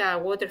you need a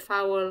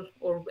waterfowl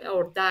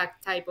or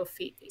duck type of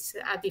feed. It's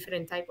a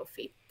different type of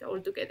feed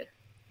altogether.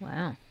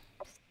 Wow.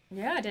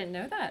 Yeah, I didn't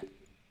know that.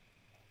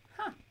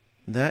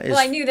 That is Well,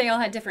 I knew they all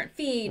had different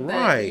feed, but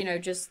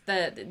Right. just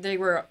that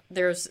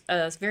there's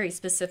a very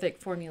specific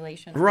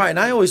formulation. right. And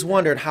I always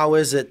wondered, how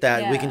is it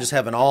that we can Yeah. just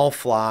have an all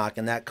flock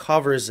and that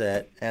covers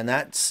it, and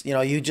that's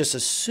you just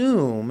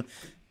assume,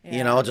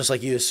 just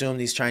like you assume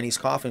these Chinese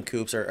coffin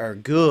coops are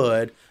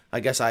good. I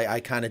guess I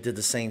kind of did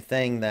the same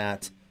thing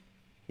that.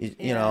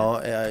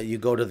 You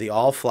go to the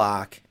all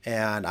flock,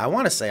 and I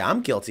want to say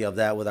I'm guilty of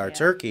that with our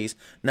turkeys.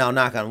 Now,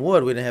 knock on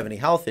wood, we didn't have any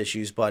health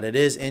issues, but it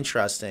is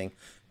interesting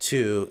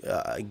to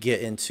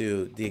get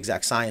into the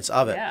exact science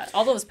of it. Yeah,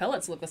 all those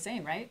pellets look the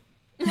same, right?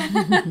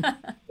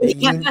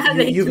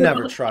 You've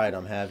never tried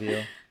them, have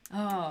you?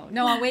 Oh,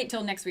 no, I'll wait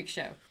till next week's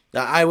show.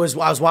 I was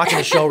watching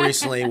a show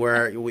recently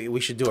where we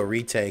should do a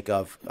retake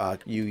of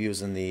you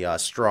using the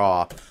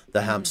straw,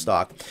 the hemp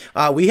stalk.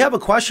 We have a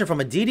question from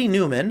Aditi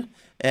Newman,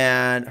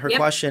 and her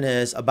question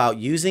is about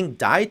using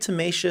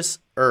diatomaceous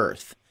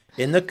earth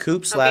in the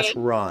coop /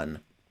 run.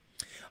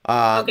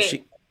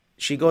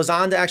 She goes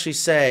on to actually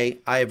say,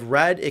 I have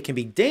read it can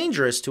be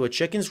dangerous to a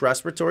chicken's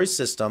respiratory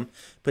system,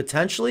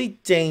 potentially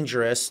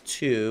dangerous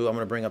to, I'm going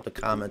to bring up the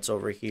comments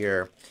over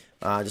here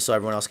just so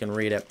everyone else can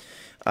read it.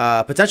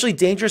 Potentially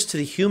dangerous to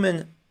the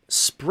human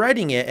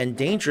spreading it and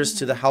dangerous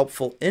to the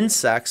helpful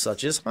insects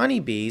such as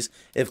honeybees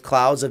if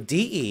clouds of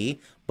DE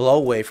blow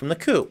away from the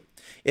coop,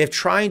 if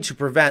trying to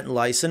prevent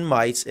lice and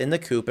mites in the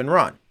coop and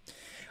run.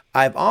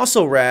 I've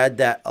also read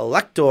that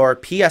Elector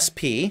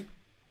PSP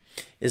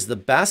is the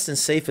best and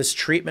safest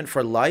treatment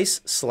for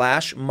lice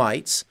 /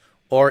 mites,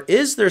 or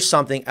is there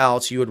something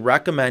else you would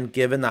recommend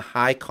given the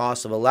high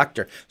cost of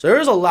Elector? So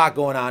there's a lot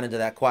going on into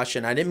that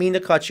question. I didn't mean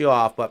to cut you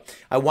off, but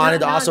I wanted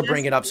to also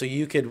bring it up so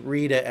you could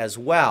read it as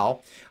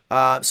well.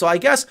 So I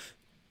guess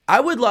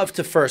I would love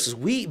to first, is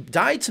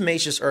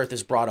diatomaceous earth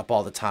is brought up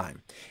all the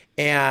time.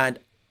 And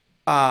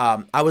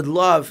I would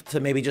love to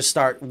maybe just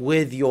start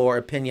with your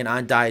opinion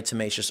on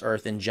diatomaceous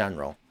earth in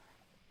general.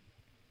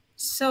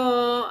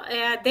 So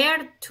there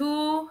are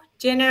two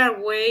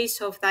general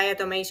ways of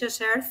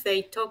diatomaceous earth.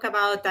 They talk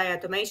about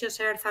diatomaceous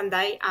earth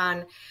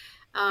and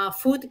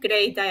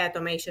food-grade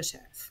diatomaceous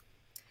earth.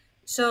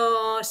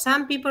 So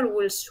some people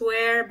will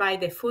swear by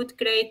the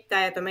food-grade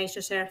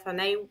diatomaceous earth,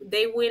 and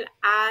they will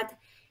add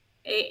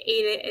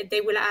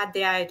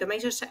the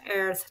diatomaceous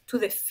earth to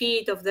the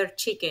feed of their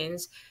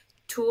chickens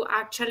to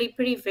actually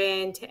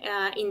prevent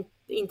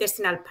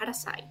intestinal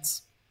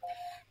parasites.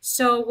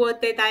 So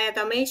what the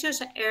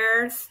diatomaceous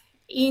earth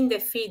in the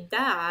feed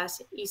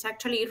does is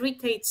actually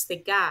irritates the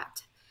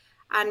gut,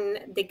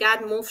 and the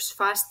gut moves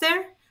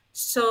faster,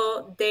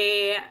 so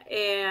the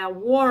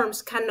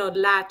worms cannot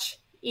latch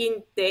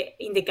in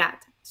the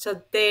gut.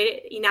 So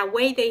in a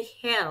way they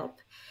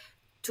help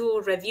to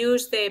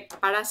reduce the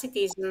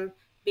parasitism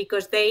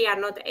because they are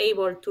not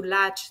able to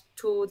latch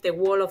to the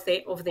wall of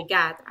the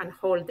gut and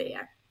hold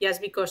there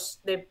just because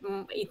it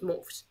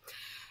moves.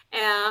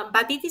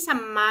 But it is a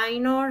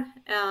minor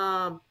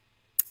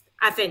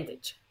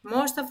advantage.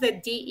 Most of the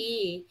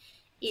DE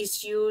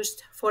is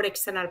used for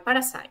external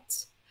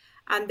parasites.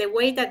 And the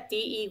way that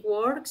DE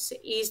works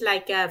is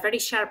like very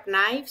sharp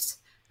knives,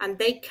 and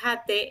they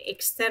cut the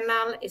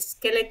external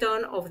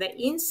skeleton of the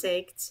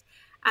insects.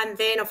 And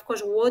then, of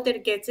course, water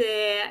gets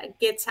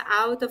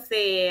out of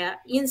the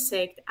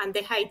insect and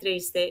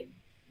dehydrates the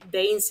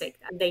insect,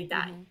 and they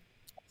die. Mm-hmm.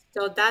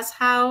 So that's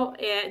how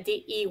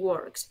DE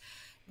works.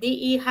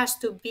 DE has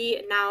to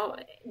be, now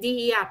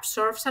DE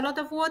absorbs a lot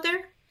of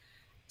water.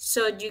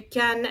 So you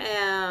can,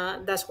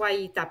 that's why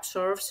it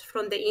absorbs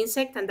from the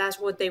insect, and that's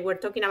what they were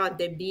talking about,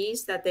 the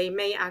bees, that they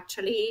may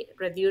actually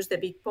reduce the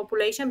bee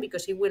population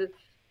because it will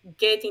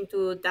get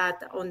into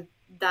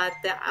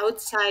the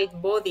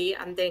outside body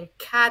and then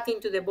cut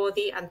into the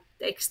body and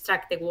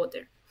extract the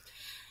water.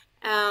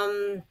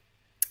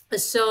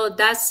 So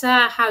that's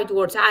how it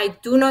works. I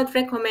do not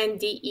recommend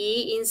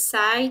DE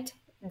inside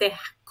the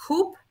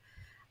coop.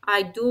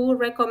 I do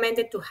recommend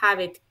it to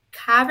have it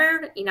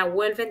covered in a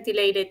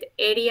well-ventilated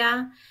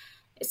area,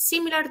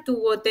 similar to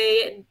what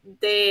the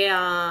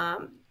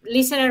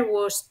listener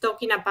was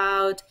talking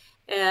about.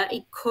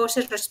 It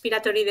causes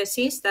respiratory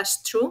disease.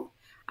 That's true.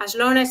 As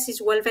long as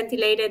it's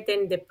well-ventilated,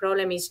 then the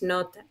problem is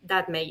not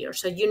that major.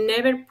 So you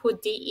never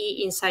put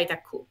DE inside a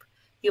coop.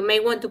 You may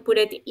want to put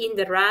it in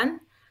the run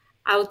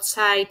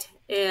outside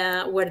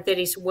where there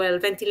is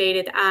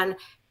well-ventilated and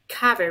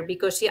covered,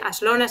 because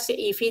as long as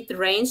if it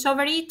rains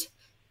over it,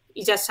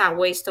 it's just a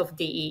waste of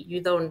DE.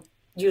 You don't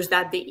use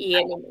that DE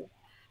anymore.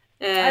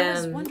 I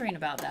was wondering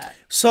about that.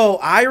 So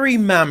I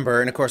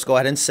remember, and of course, go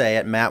ahead and say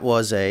it. Matt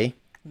was a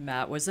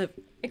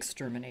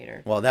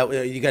exterminator. Well,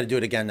 that you got to do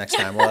it again next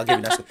time. Well, I'll give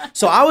you next one.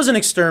 So I was an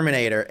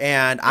exterminator,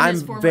 and I'm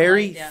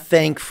very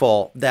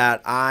thankful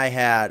that I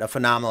had a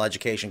phenomenal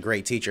education,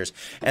 great teachers,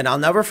 and I'll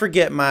never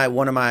forget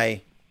one of my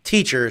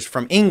teachers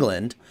from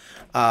England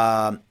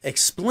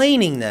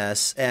explaining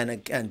this,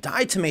 and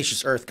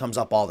diatomaceous earth comes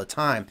up all the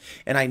time,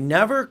 and I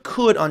never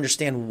could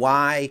understand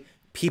why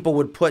people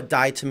would put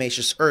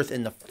diatomaceous earth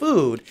in the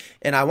food,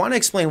 and I want to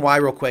explain why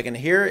real quick, and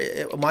here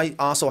it might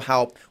also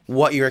help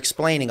what you're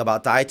explaining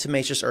about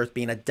diatomaceous earth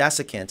being a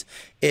desiccant.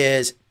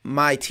 Is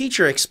my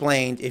teacher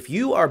explained, if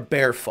you are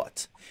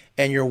barefoot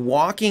and you're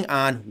walking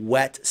on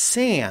wet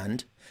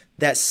sand,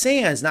 that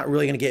sand's not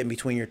really going to get in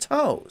between your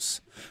toes.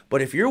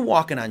 But if you're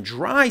walking on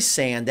dry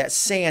sand, that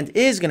sand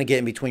is going to get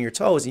in between your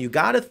toes. And you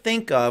got to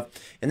think of,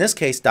 in this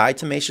case,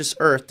 diatomaceous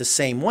earth the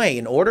same way.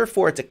 In order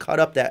for it to cut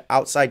up that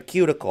outside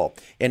cuticle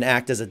and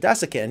act as a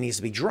desiccant, it needs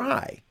to be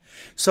dry.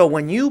 So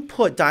when you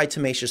put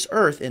diatomaceous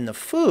earth in the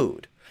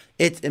food,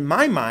 in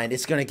my mind,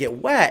 it's going to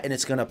get wet and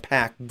it's going to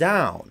pack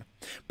down.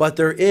 But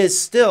there is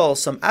still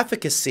some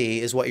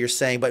efficacy, is what you're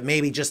saying, but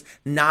maybe just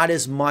not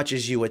as much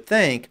as you would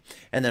think.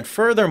 And then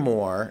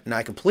furthermore, and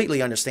I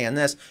completely understand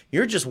this,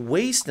 you're just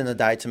wasting the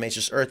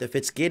diatomaceous earth if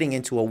it's getting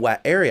into a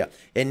wet area.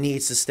 It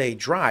needs to stay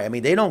dry. I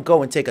mean, they don't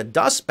go and take a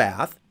dust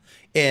bath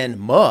in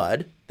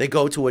mud. They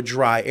go to a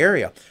dry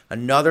area.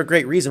 Another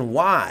great reason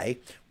why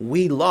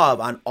we love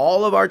on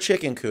all of our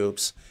chicken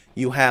coops,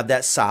 you have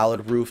that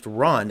solid roofed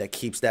run that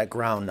keeps that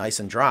ground nice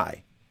and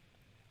dry.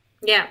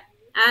 Yeah.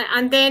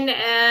 And then,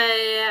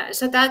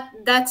 so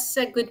that's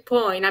a good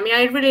point. I mean,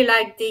 I really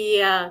like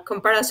the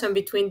comparison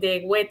between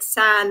the wet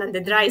sand and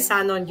the dry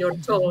sand on your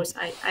toes.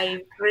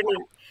 I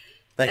really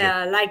Thank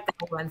you. like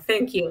that one.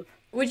 Thank you.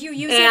 Would you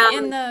use it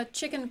in the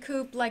chicken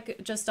coop,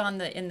 like just in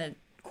the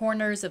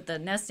corners of the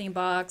nesting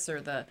box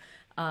or the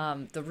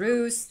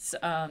roosts,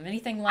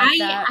 anything like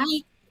that?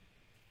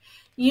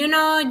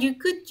 You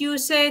could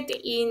use it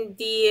in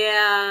the.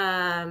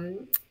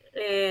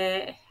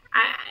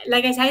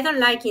 Like I said, I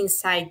don't like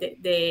inside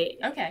the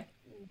Okay.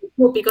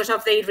 coop because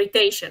of the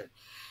irritation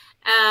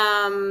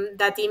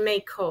that it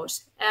may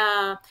cause.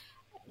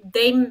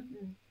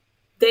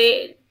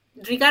 They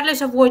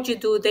regardless of what you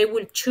do, they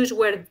will choose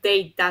where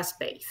they dust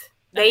bathe.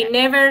 They Okay.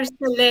 never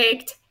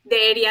select the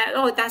area.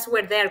 Oh, that's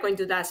where they are going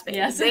to dust bathe.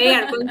 Yes. They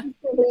are going to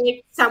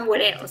select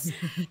somewhere else.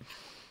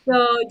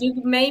 So you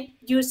may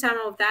use some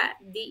of that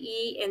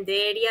DE in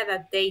the area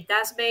that they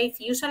dust bathe.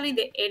 Usually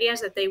the areas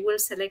that they will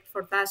select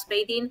for dust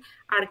bathing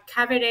are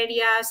covered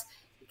areas,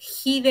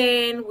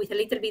 hidden with a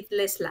little bit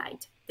less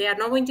light. They are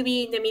not going to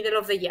be in the middle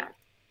of the yard.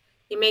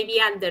 It may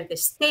be under the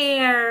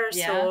stairs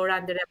Yeah. or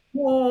under a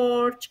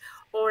porch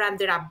or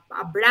under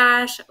a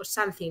brush or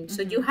something.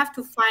 So you have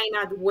to find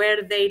out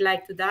where they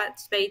like to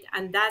dust bathe,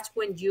 and that's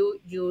when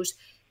you use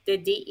the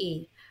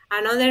DE.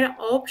 Another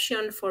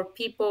option for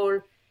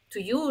people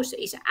to use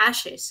is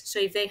ashes. So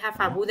if they have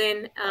a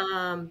wooden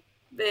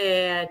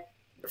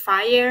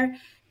fire,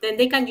 then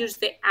they can use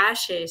the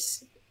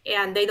ashes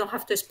and they don't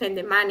have to spend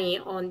the money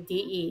on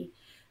DE.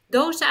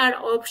 Those are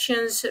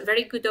options,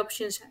 very good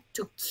options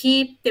to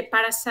keep the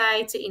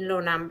parasites in low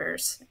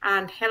numbers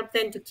and help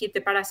them to keep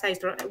the parasites.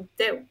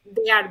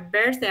 They are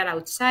birds, they are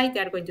outside,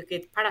 they are going to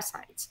get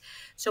parasites.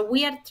 So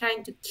we are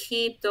trying to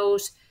keep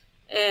those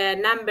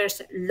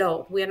numbers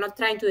low. We are not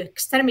trying to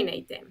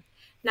exterminate them.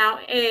 Now,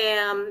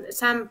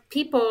 some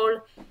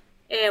people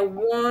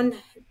want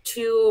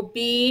to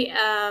be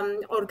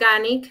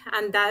organic,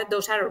 and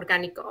those are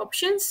organic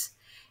options.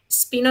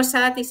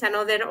 Spinosad is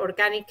another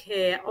organic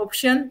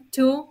option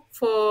too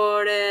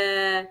for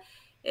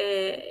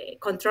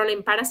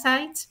controlling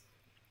parasites.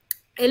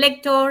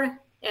 Elector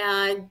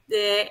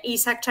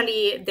is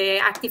actually the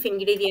active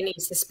ingredient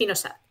is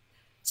spinosad.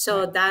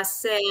 So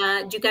that's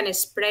you can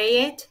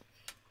spray it.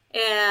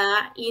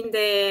 In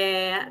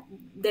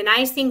the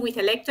nice thing with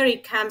Elector,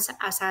 it comes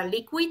as a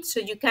liquid,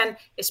 so you can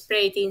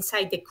spray it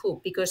inside the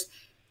coop because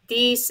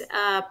these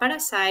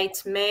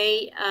parasites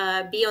may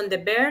be on the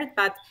bird,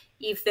 but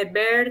if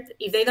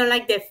they don't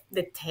like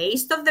the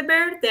taste of the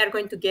bird, they are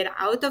going to get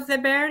out of the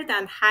bird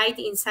and hide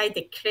inside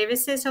the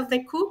crevices of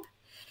the coop.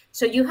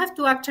 So you have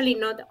to actually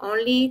not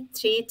only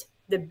treat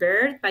the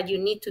bird, but you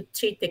need to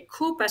treat the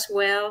coop as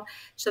well,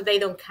 so they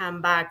don't come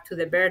back to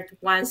the bird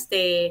once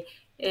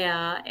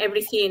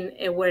everything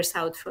wears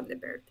out from the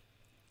bird.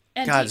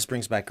 And God, this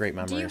brings back great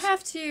do you memories.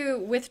 have to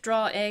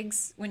withdraw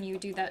eggs when you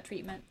do that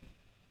treatment?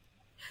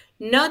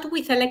 Not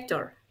with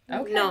Elector.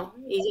 Okay. No,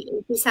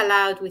 it is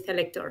allowed with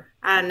Elector.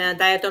 And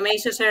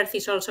diatomaceous earth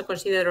is also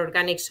considered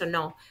organic, so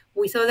no.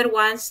 With other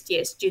ones,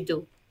 yes, you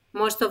do.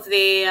 Most of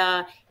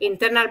the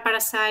internal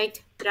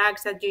parasite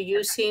drugs that you're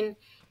using,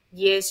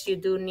 yes, you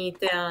do need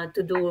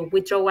to do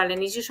withdrawal.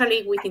 And it's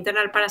usually with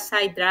internal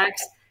parasite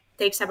drugs,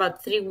 takes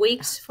about 3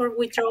 weeks for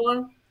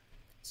withdrawal.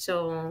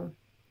 So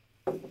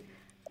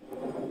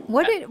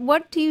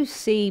What do you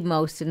see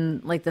most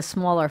in like the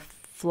smaller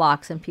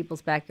flocks in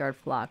people's backyard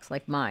flocks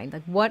like mine?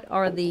 Like what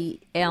are the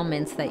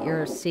ailments that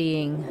you're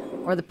seeing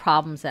or the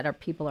problems that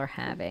people are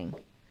having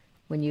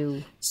when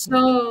you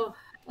So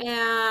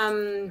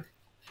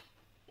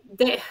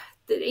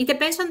it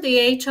depends on the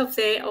age of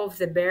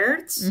the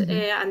birds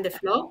and the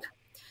flock.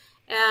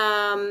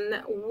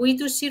 We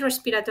do see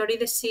respiratory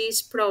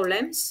disease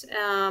problems,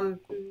 and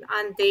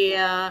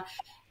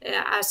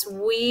as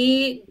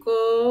we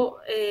go,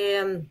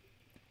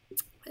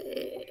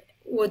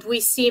 what we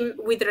see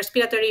with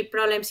respiratory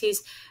problems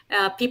is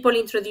people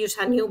introduce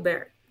a new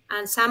bird,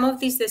 and some of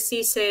these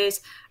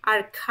diseases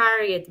are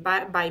carried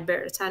by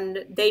birds,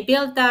 and they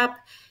build up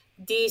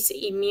this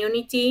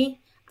immunity,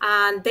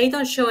 and they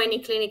don't show any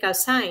clinical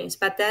signs,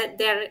 but that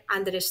they're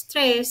under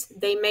stress,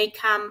 they may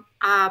come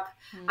up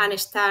and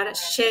start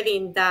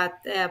shedding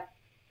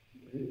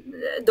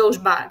those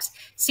bugs.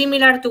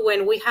 Similar to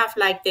when we have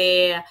like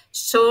the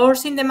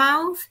sores in the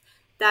mouth,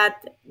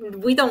 that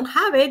we don't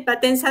have it,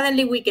 but then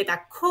suddenly we get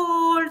a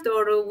cold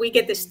or we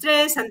get the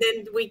stress, and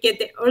then we get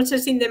the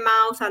ulcers in the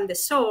mouth and the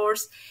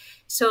sores.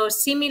 So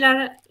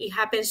similar, it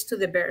happens to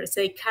the birds.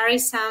 They carry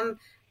some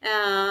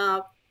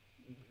the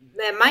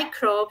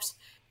microbes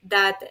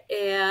that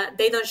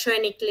they don't show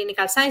any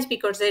clinical signs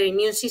because their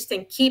immune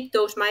system keep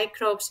those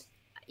microbes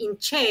in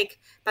check.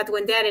 But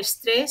when they are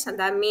stressed, and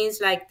that means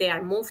like they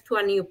are moved to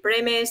a new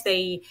premise,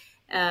 they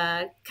they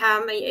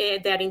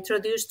are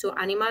introduced to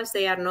animals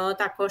they are not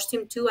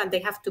accustomed to, and they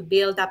have to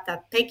build up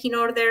that pecking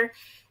order,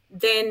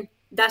 then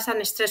that's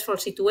a stressful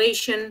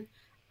situation.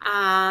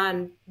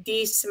 And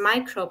these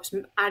microbes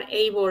are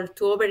able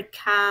to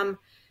overcome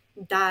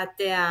that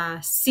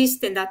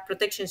system, that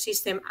protection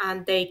system,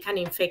 and they can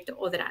infect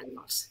other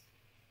animals.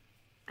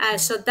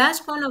 So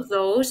that's one of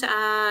those.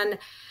 And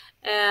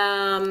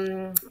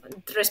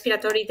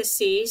respiratory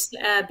disease,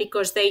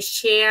 because they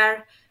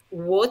share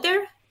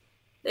water.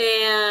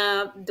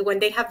 When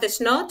they have the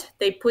snot,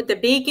 they put the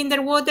beak in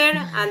their water,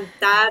 and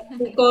that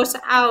goes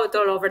out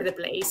all over the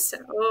place.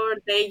 Or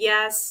they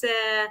just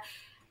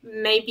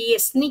maybe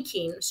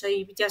sneaking, so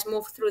you just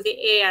move through the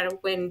air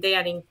when they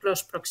are in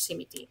close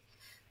proximity.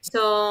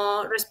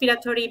 So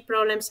respiratory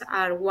problems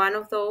are one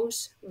of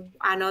those.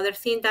 Another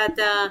thing that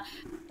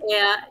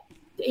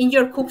in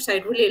your coops, I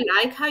really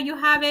like how you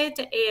have it.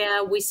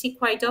 We see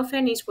quite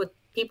often is what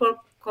people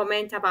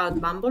comment about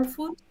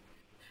bumblefoot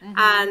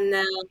and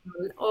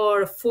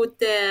or food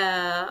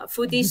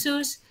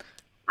issues,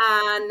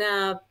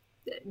 and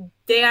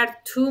there are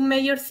two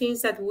major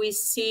things that we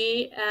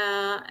see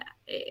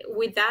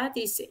with that.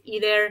 Is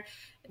either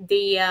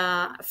the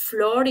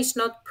floor is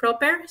not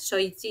proper, so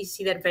it is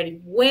either very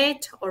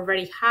wet or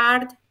very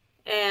hard,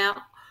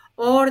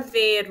 or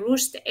the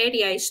roost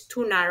area is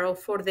too narrow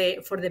for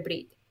the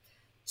breed.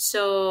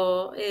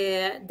 So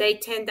they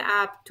tend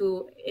up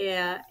to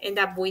end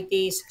up with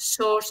these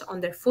sores on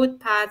their foot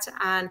pads,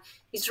 and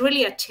it's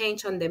really a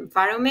change on the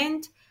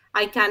environment.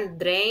 I can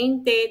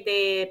drain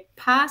the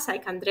pads, I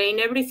can drain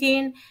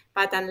everything,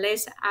 but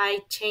unless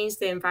I change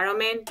the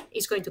environment,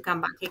 it's going to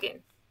come back again.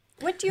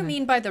 What do you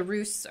mean by the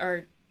roosts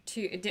are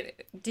too?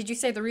 Did you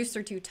say the roosts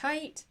are too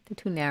tight? They're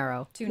too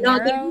narrow. Too No,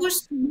 narrow?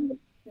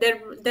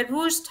 the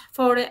roost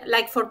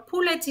for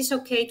pullets is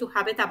okay to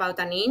have it about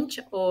an inch,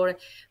 or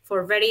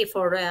for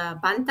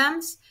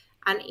bantams,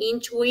 an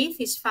inch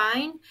width is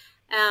fine.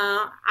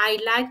 I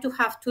like to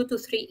have 2 to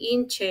 3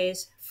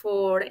 inches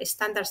for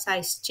standard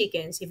size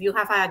chickens. If you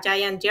have a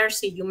giant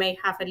Jersey, you may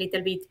have a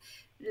little bit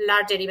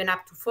larger, even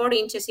up to 4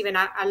 inches. Even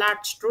a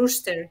large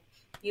rooster,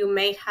 you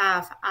may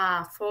have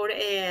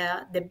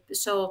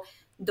so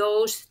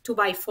those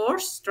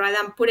 2x4s, rather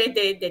than put it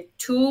the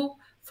 2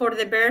 for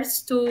the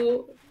birds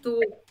to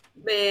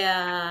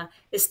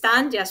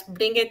stand, just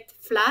bring it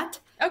flat.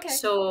 Okay.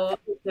 So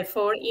the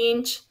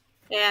 4-inch,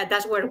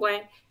 that's where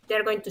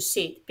they're going to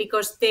sit,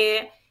 because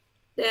the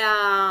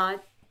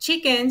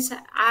chickens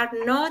are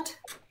not.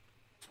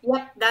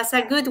 Yep, that's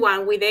a good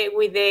one with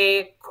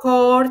the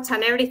cords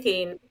and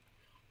everything.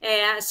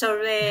 And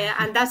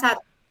that's a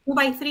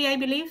 2x3, I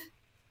believe.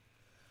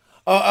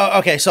 Oh,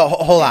 okay. So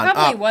hold on.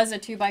 Probably was a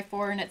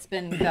 2x4 and it's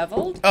been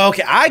beveled.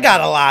 Okay, I got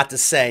a lot to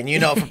say,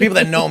 and for people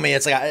that know me,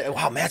 it's like,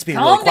 wow, Matt's being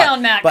really Calm quiet.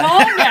 down, Matt. But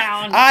Calm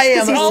down. I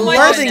am Oh my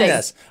learning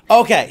goodness. this.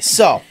 Okay,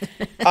 so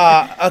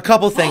a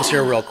couple things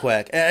here, real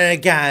quick, and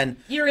again,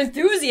 Your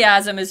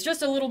enthusiasm is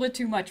just a little bit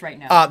too much right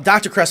now.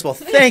 Dr. Crespo,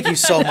 thank you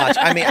so much.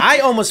 I mean, I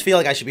almost feel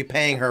like I should be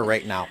paying her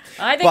right now.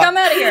 I think I'm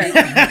out of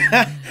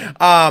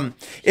here.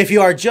 If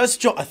you are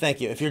just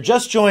thank you. If you're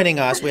just joining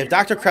us, we have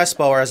Dr.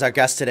 Crespo as our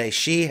guest today.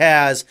 She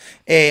has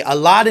a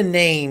lot of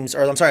names,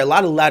 or I'm sorry, a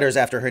lot of letters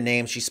after her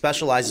name. She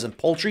specializes in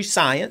poultry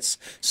science,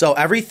 so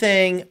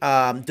everything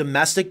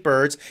domestic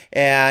birds.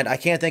 And I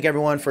can't thank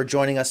everyone for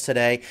joining us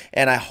today.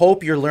 And I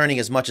hope you're learning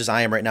as much as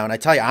I am right now. And I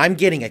tell you, I'm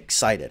getting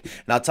excited.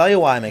 And I'll tell you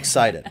why I'm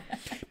excited,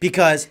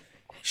 because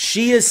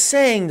she is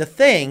saying the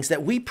things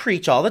that we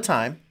preach all the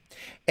time.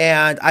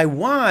 And I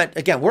want,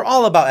 again, we're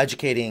all about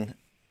educating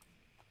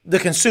the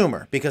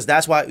consumer, because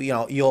that's why,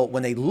 you'll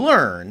when they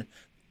learn,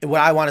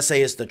 what I want to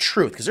say is the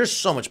truth, because there's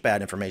so much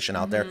bad information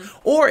out there,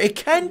 or it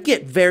can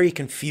get very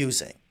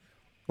confusing.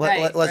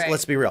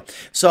 Let's be real.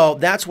 So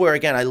that's where,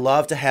 again, I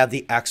love to have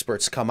the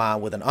experts come on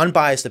with an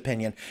unbiased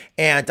opinion.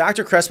 And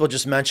Dr. Crespo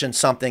just mentioned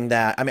something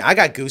that, I mean, I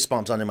got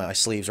goosebumps under my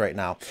sleeves right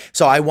now.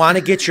 So I want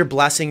to get your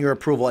blessing, your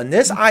approval. And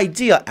this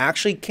idea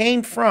actually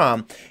came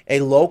from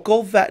a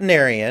local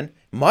veterinarian.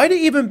 Might have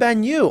even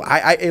been you.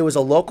 It was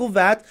a local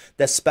vet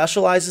that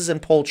specializes in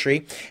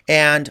poultry.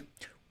 And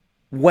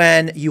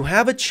when you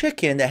have a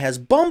chicken that has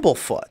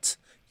bumblefoot,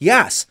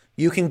 yes,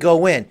 you can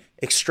go in,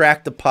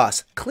 extract the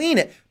pus, clean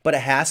it, but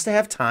it has to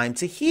have time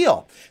to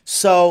heal.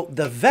 So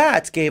the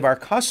vet gave our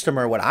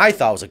customer what I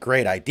thought was a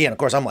great idea. And of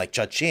course, I'm like,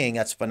 cha-ching,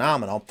 that's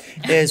phenomenal,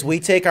 is we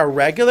take our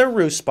regular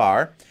roost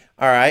bar.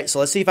 All right, so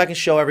let's see if I can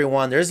show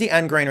everyone. There's the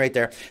end grain right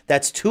there.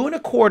 That's 2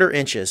 1/4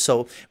 inches.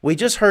 So we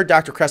just heard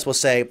Dr. Crespo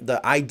say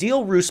the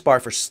ideal roost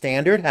bar for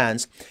standard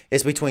hens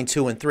is between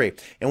 2 and 3.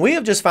 And we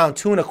have just found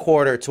 2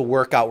 1/4 to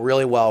work out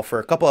really well for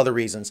a couple other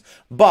reasons.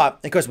 But,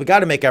 of course, we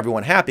got to make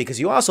everyone happy, because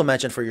you also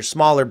mentioned for your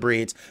smaller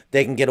breeds,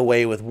 they can get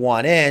away with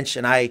 1 inch.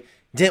 And I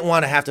didn't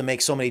want to have to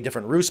make so many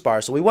different roost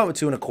bars. So we went with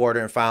 2 1/4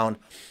 and found,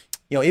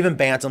 even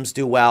bantams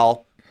do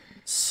well.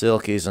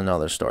 Silky's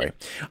another story.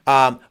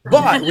 But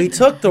we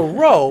took the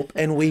rope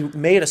and we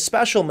made a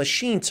special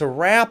machine to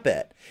wrap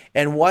it.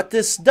 And what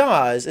this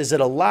does is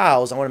it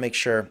allows, I want to make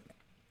sure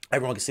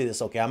everyone can see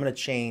this okay. I'm going to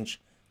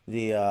change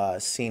the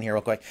scene here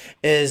real quick,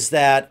 is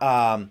that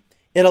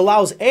it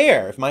allows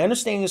air. If my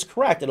understanding is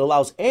correct, it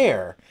allows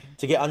air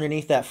to get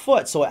underneath that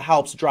foot, so it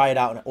helps dry it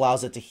out and it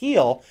allows it to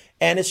heal.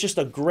 And it's just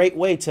a great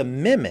way to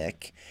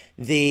mimic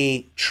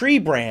the tree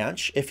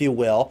branch, if you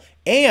will.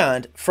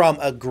 And from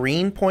a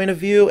green point of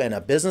view and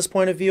a business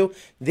point of view,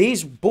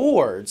 these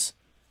boards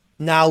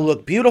now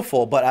look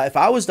beautiful. But if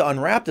I was to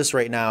unwrap this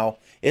right now,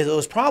 it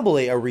was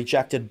probably a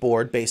rejected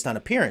board based on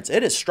appearance.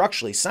 It is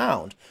structurally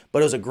sound,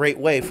 but it was a great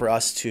way for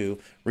us to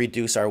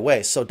reduce our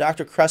waste. So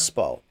Dr.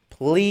 Crespo,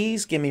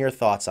 please give me your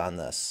thoughts on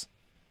this.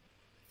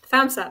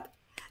 Thumbs up.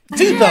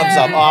 2 thumbs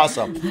up.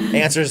 Awesome.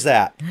 Answers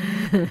that.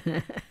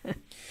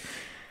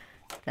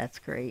 That's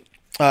great.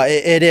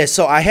 It is.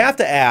 So I have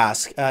to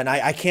ask, and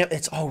I can't,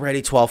 it's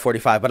already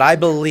 12:45, but I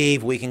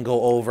believe we can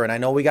go over, and I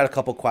know we got a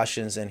couple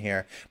questions in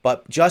here,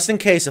 but just in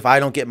case if I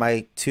don't get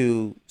my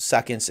 2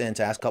 seconds in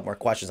to ask a couple more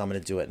questions, I'm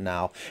going to do it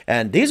now.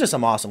 And these are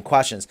some awesome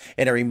questions.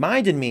 And it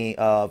reminded me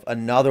of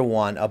another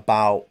one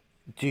about,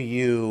 do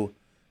you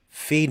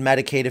feed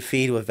medicated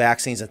feed with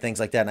vaccines and things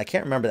like that? And I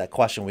can't remember that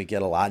question we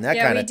get a lot. And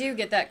that we do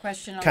get that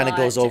question a lot. kind of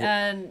goes over.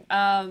 And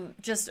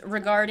just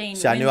regarding.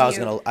 See, I knew I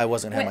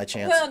wasn't gonna have my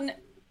chance. Well,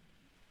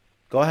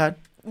 go ahead.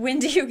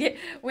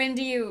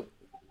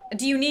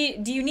 do you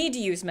need to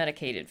use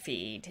medicated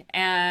feed?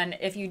 And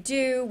if you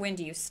do, when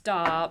do you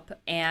stop?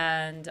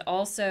 And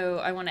also,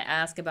 I want to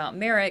ask about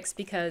Merrick's,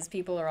 because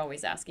people are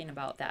always asking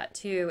about that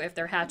too. If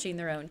they're hatching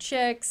their own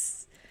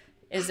chicks,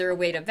 is there a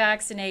way to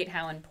vaccinate?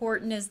 How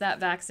important is that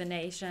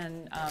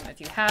vaccination? If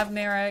you have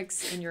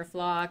Merrick's in your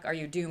flock, are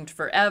you doomed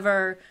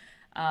forever?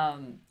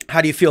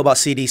 How do you feel about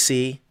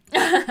CDC?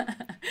 The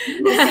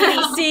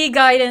CDC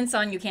guidance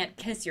on you can't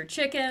kiss your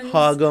chickens.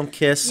 Hug them,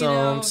 kiss You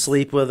know, them,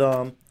 sleep with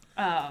them.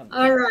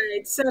 All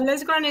right, so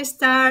let's go and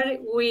start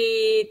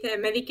with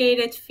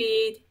medicated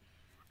feed.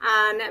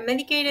 And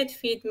medicated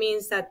feed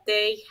means that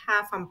they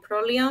have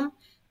amprolium.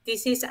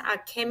 This is a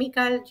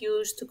chemical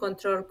used to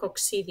control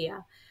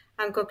coccidia.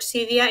 And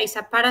coccidia is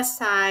a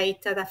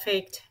parasite that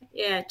affects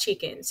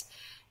chickens.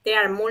 There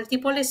are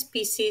multiple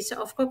species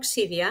of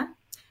coccidia.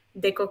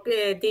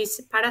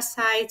 These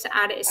parasites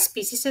are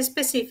species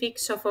specific.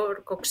 So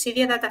for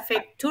coccidia that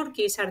affect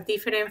turkeys are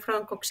different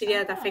from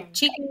coccidia that affect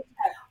chickens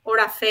or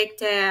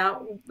affect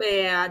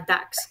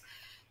ducks.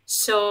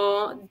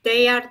 So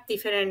they are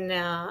different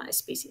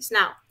species.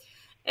 Now,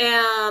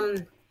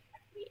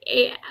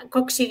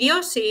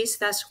 coccidiosis,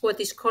 that's what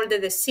is called the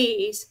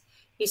disease,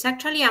 is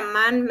actually a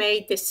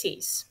man-made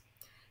disease.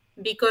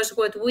 Because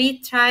what we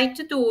try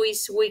to do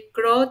is we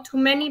grow too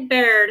many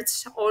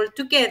birds all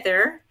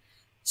together,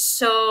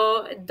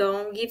 so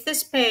don't give the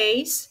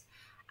space,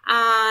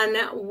 and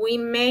we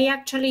may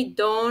actually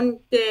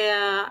don't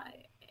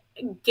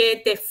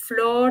get the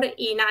floor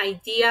in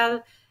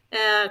ideal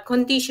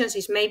conditions.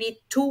 It's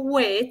maybe too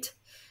wet,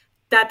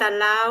 that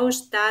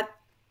allows that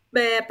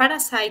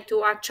parasite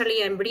to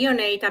actually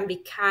embryonate and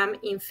become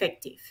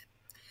infective.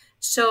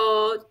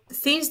 So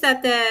things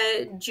that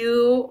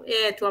you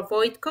to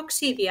avoid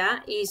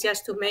coccidia is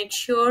just to make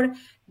sure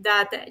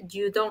that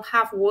you don't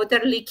have water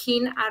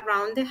leaking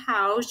around the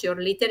house, your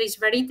litter is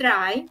very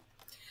dry,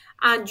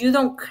 and you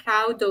don't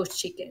crowd those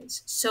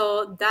chickens.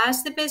 So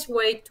that's the best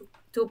way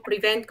to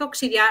prevent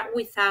coccidia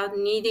without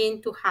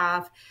needing to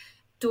have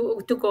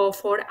to go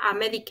for a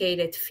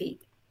medicated feed.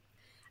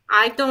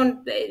 I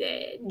don't,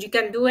 you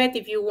can do it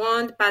if you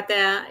want, but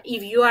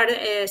if you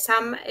are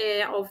some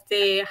of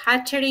the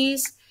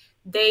hatcheries,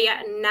 they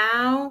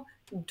now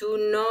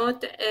do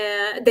not,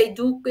 they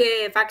do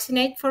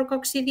vaccinate for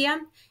coccidia.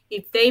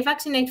 If they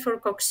vaccinate for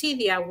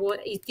coccidia,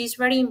 it is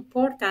very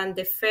important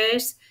the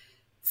first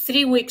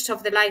 3 weeks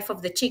of the life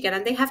of the chicken,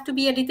 and they have to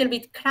be a little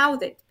bit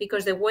crowded,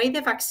 because the way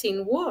the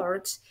vaccine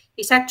works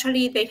is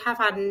actually they have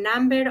a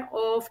number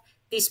of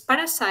these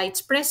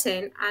parasites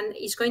present, and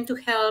it's going to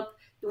help.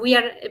 We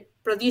are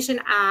producing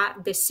a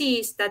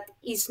disease that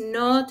is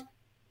not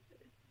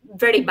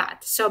very bad.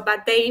 So,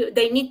 but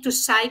they need to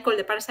cycle,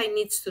 the parasite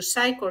needs to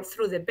cycle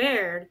through the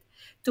bird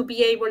to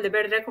be able, the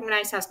bird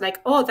recognize as like,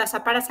 oh, that's a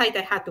parasite,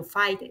 I had to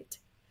fight it.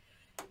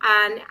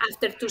 And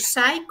after 2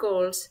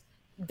 cycles,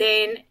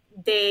 then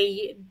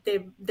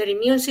their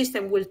immune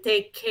system will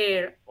take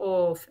care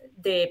of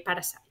the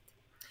parasite.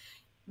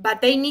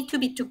 But they need to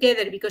be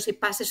together because it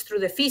passes through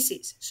the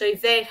feces. So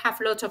if they have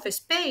lots of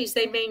space,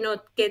 they may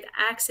not get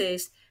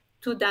access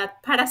to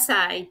that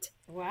parasite.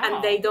 Wow.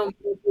 And they don't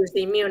produce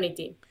the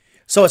immunity.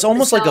 So it's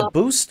almost like a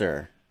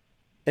booster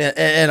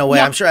in a way.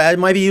 Yeah. I'm sure I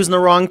might be using the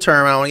wrong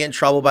term. I don't want to get in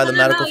trouble by the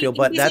medical field,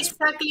 but that's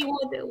exactly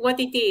what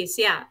it is.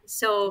 Yeah.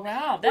 So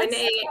Wow, that's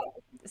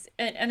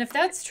and if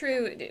that's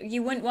true,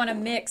 you wouldn't want to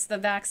mix the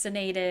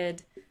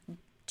vaccinated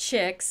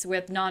chicks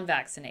with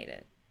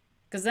non-vaccinated,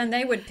 because then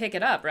they would pick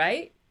it up,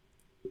 right?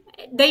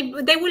 they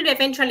will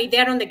eventually,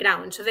 they're on the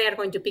ground, so they are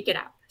going to pick it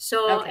up.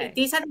 So Okay.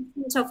 these are the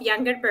things of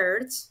younger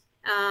birds,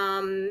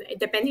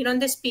 depending on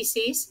the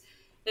species.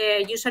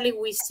 Usually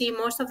we see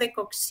most of the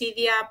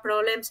coccidia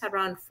problems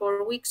around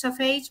 4 weeks of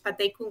age, but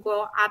they could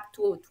go up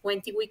to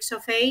 20 weeks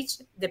of age,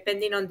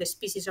 depending on the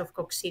species of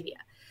coccidia.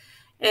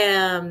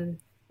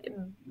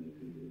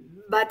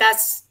 But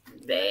that's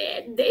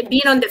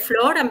being on the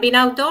floor and being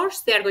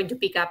outdoors, they are going to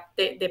pick up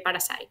the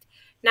parasite.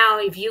 Now,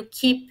 if you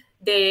keep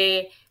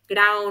the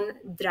ground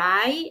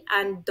dry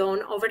and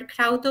don't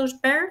overcrowd those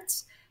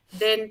birds,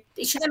 then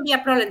it shouldn't be a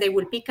problem. They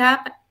will pick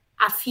up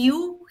a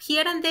few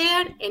here and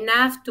there,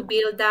 enough to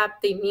build up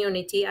the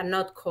immunity and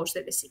not cause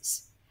the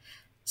disease.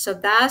 So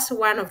that's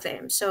one of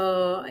them.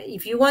 So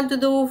if you want to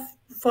do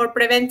for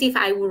preventive,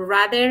 I would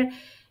rather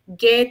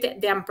get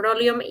the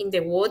Amprolium in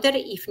the water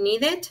if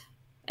needed,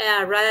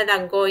 rather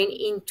than going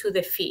into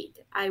the feed.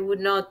 I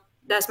would not,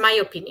 that's my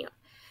opinion.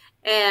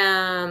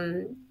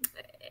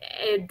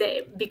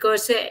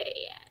 Because,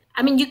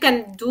 I mean, you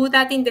can do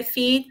that in the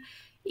feed.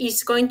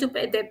 Is going to,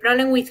 the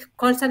problem with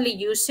constantly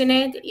using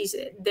it is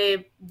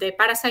the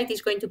parasite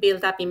is going to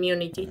build up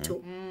immunity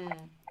too. And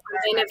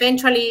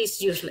eventually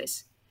it's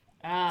useless.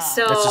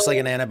 So That's just like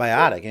an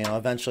antibiotic,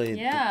 eventually.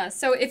 Yeah.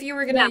 So if you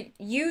were going to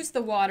use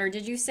the water,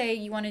 did you say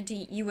you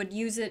would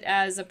use it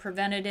as a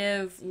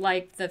preventative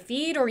like the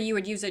feed, or you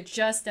would use it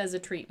just as a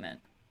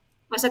treatment?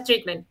 As a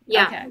treatment,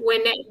 yeah. Okay.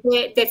 When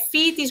the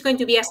feed is going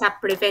to be as a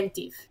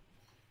preventive,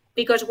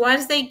 because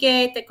once they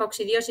get the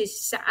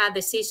coccidiosis, a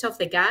disease of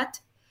the gut,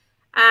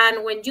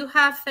 and when you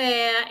have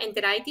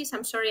enteritis,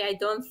 I'm sorry, I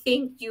don't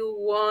think you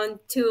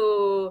want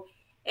to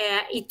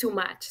eat too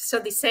much. So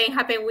the same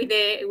happened with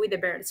the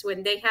birds.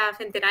 When they have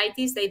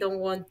enteritis, they don't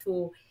want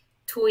to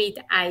eat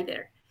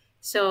either.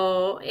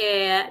 So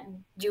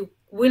you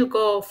will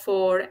go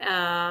for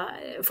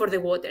the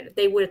water.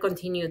 They will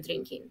continue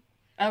drinking.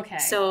 Okay.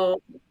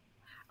 So,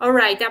 all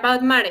right,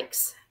 about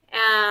Marek's.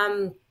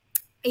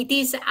 It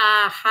is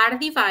a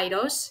hardy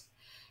virus.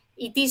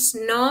 It is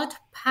not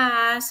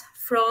passed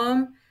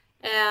from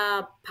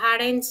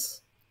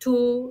parents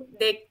to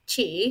the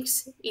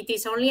chicks. It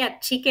is only a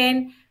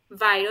chicken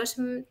virus.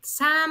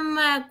 Some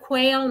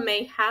quail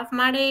may have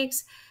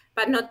Marek's,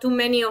 but not too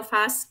many of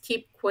us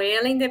keep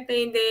quail in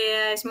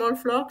the small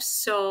flocks,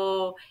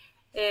 so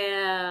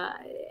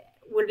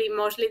will be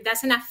mostly,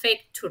 doesn't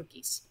affect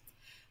turkeys.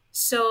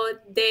 So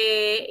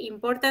the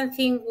important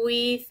thing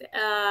with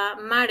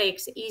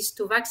Marek's is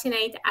to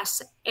vaccinate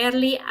as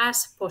early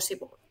as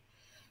possible.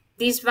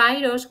 This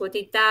virus, what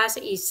it does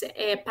is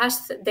they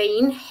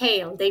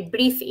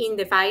breathe in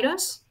the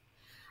virus,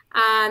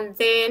 and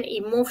then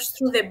it moves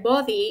through the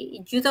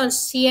body. You don't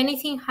see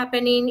anything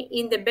happening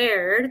in the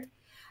bird,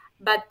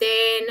 but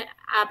then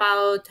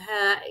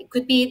it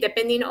could be,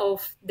 depending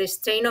of the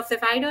strain of the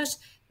virus,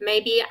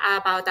 maybe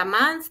about a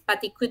month,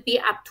 but it could be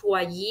up to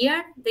a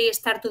year, they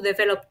start to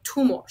develop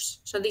tumors.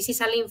 So this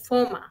is a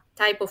lymphoma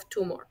type of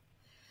tumor.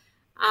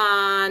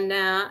 And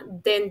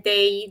then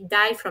they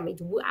die from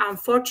it.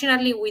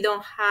 Unfortunately, we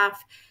don't have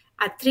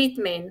a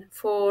treatment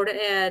for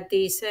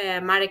this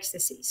Marek's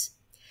disease.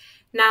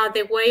 Now,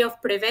 the way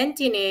of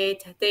preventing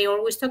it, they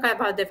always talk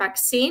about the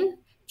vaccine.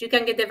 You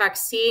can get the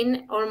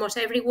vaccine almost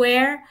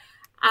everywhere.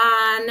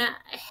 And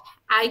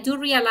I do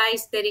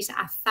realize there is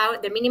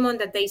the minimum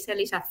that they sell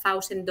is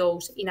 1,000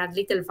 doses in a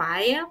little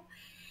vial.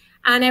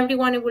 And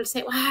everyone will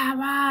say, wow,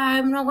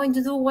 I'm not going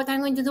to do what I'm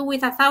going to do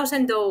with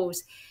 1,000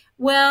 doses.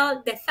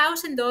 Well, the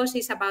 1,000 doses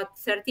is about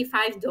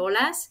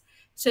 $35.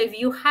 So if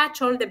you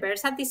hatch all the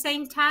birds at the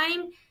same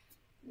time,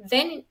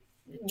 then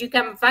you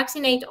can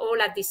vaccinate all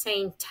at the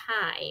same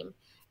time.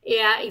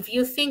 Yeah, if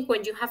you think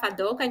when you have a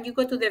dog and you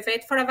go to the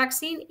vet for a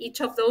vaccine, each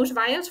of those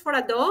vials for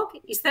a dog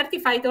is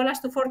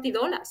 $35 to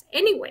 $40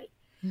 anyway.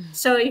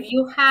 So if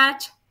you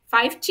hatch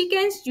 5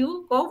 chickens,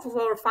 you go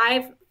for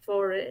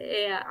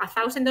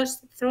 1,000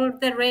 doses, throw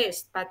the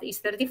rest, but it's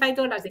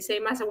 $35, the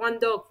same as one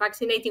dog,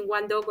 vaccinating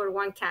one dog or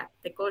one cat.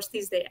 The cost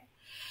is there.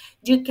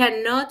 You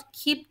cannot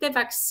keep the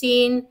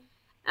vaccine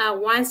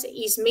once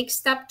it's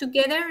mixed up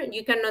together.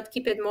 You cannot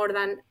keep it more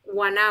than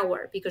 1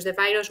 hour because the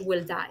virus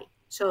will die.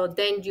 So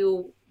then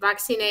you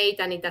vaccinate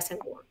and it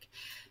doesn't work.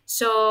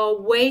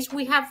 So ways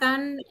we have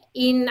done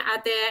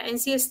at the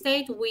NC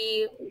State,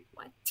 we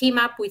team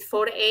up with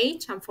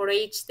 4-H, and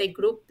 4-H, they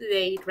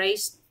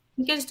raise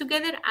chickens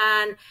together,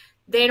 and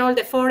then all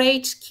the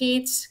 4-H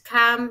kids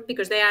come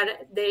because they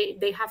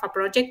have a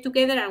project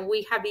together, and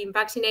we have been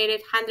vaccinated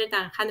 100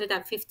 and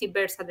 150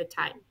 birds at a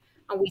time,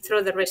 and we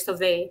throw the rest of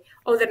the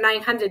other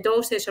 900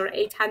 doses or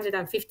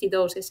 850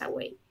 doses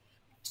away.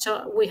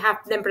 So we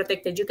have them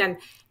protected. You can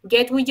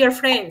get with your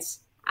friends,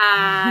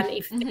 and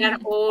if they are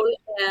all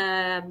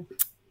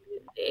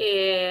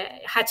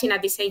hatching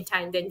at the same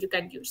time, then you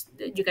can use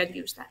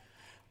that.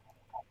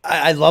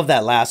 I love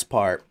that last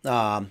part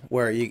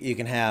where you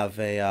can have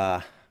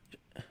a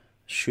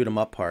shoot 'em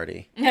up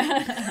party. Is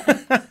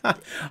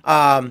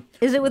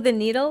it with the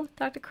needle,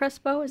 Dr.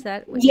 Crespo? Is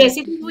that? Yes,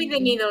 it is with the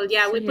needle.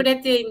 Yeah, so we put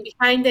it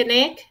behind the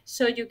neck,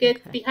 so you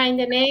get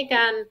behind the neck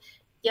and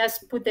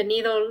just put the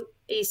needle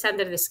is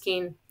under the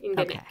skin in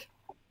the neck.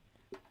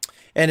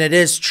 And it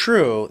is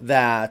true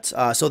that,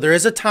 so there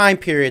is a time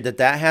period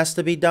that has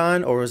to be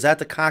done, or was that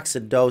the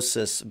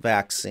coccidosis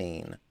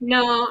vaccine?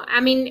 No,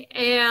 I mean,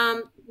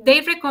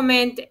 they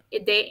recommend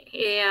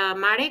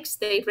Marex,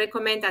 they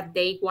recommend at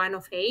day 1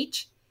 of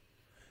age,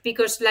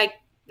 because like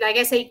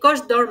I say, it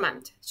goes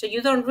dormant. So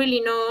you don't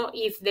really know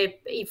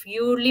if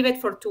you leave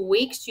it for 2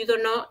 weeks, you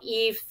don't know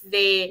if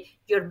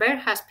your bird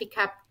has picked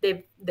up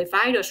the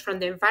virus from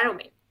the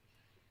environment.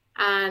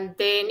 And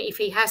then if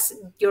it has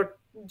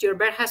your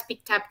bird has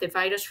picked up the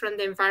virus from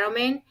the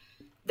environment,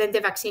 then the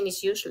vaccine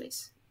is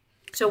useless.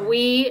 So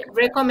we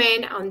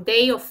recommend on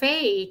day of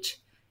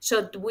age,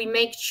 so we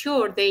make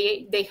sure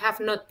they have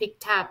not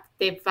picked up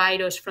the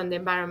virus from the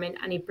environment,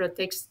 and it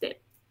protects them.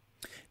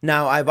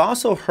 Now, I've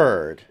also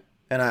heard,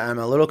 and I'm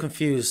a little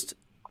confused,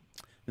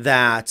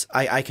 that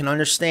I can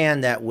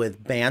understand that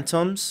with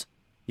bantams,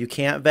 you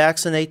can't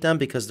vaccinate them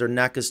because their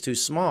neck is too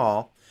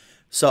small.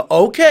 So,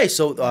 okay,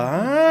 so,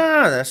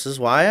 this is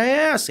why I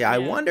asked. I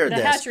wondered the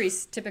this.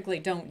 hatcheries typically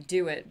don't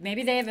do it.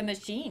 Maybe they have a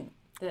machine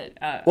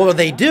that. Well,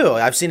 they do.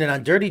 I've seen it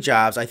on dirty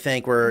jobs, I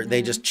think, where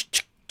they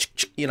just,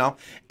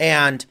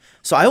 and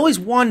so I always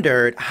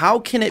wondered, how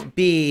can it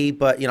be,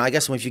 but, I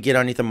guess if you get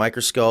underneath a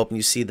microscope and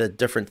you see the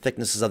different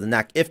thicknesses of the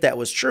neck, if that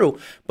was true,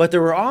 but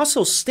there were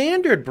also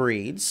standard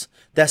breeds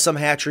that some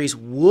hatcheries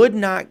would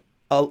not,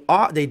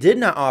 they did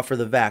not offer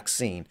the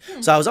vaccine.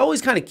 So I was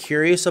always kind of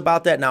curious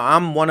about that. Now,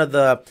 I'm one of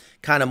the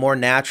kind of more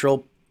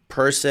natural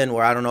person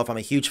where I don't know if I'm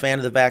a huge fan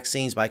of the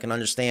vaccines, but I can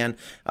understand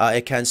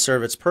it can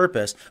serve its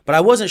purpose. But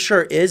I wasn't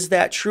sure, is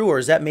that true, or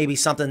is that maybe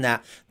something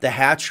that the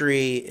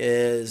hatchery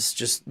is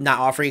just not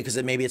offering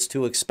because maybe it's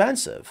too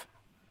expensive?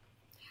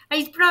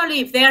 It's probably,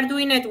 if they are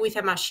doing it with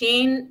a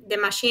machine, the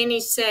machine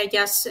is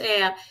just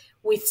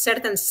with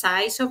certain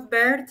size of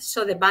bird.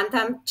 So the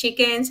bantam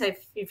chickens,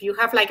 if you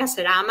have like a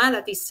cerama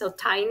that is so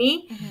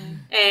tiny,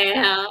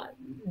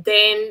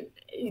 then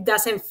it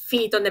doesn't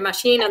fit on the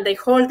machine, and they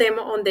hold them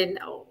on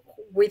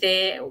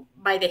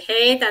by the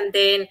head, and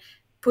then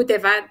put the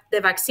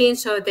vaccine,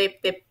 so the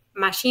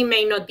machine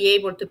may not be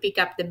able to pick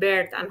up the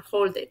bird and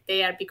hold it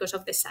there because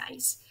of the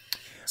size.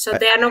 So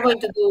they are not going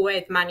to do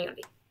it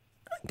manually.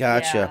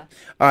 Gotcha. Yeah.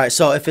 All right.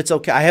 So if it's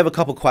okay, I have a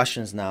couple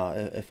questions now,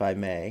 if I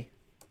may.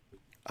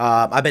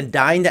 I've been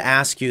dying to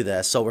ask you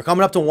this. So we're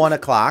coming up to 1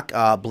 o'clock.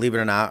 Believe it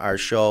or not, our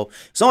show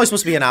is only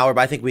supposed to be an hour,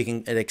 but I think we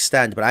can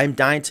extend. But I'm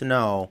dying to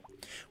know,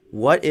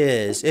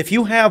 if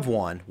you have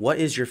one, what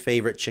is your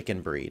favorite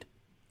chicken breed?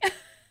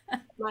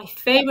 My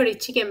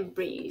favorite chicken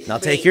breed. Now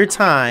take your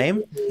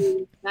time.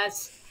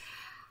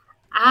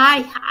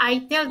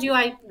 I tell you,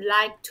 I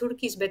like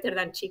turkeys better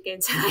than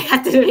chickens. I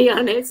have to be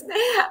honest.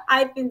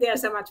 I think they are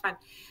so much fun.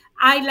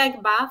 I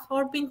like Buff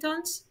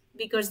Orpingtons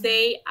because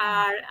they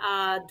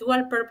are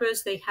dual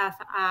purpose. They have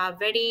a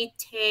very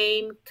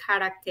tame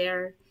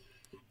character.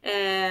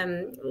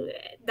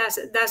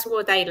 That's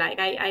what I like.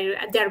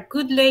 They're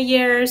good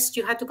layers.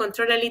 You have to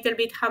control a little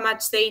bit how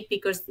much they eat,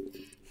 because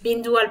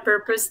being dual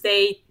purpose,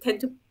 they tend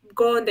to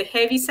go on the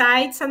heavy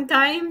side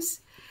sometimes.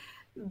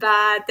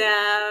 But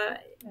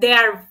they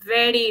are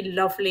very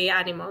lovely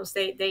animals.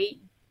 Their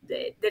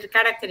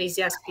character is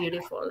just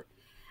beautiful.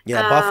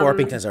 Yeah, Buff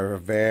Orpingtons are a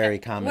very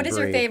common What is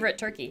breed. your favorite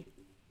turkey?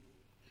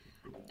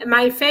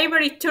 My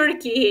favorite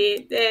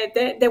turkey,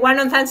 the one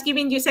on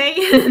Thanksgiving, you say?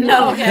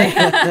 No, okay.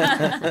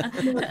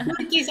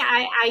 Turkeys,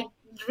 I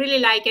really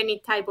like any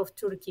type of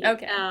turkey.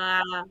 Okay.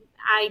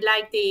 I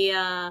like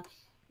the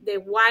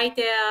white,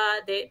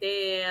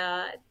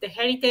 the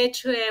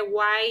heritage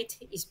white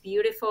is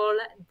beautiful.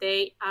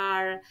 They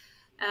are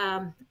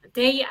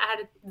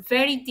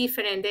very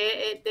different.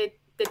 The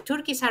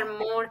turkeys are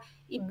more,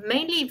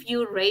 mainly if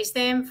you raise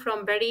them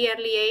from very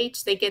early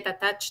age, they get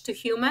attached to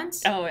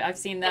humans. Oh, I've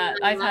seen that.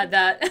 I've had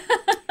that.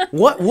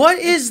 What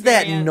is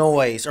that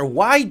noise, or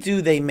why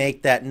do they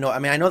make that noise? I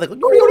mean, I know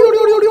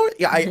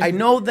yeah, I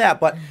know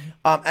that, but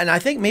and I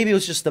think maybe it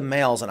was just the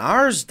males, and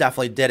ours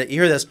definitely did it.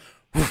 You hear this,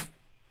 woof,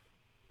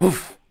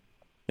 woof.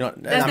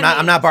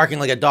 I'm not barking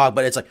like a dog,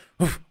 but it's like,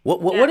 woof.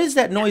 What is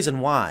that noise,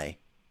 and why?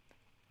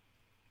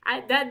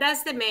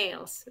 That's the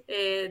males.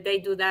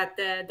 They do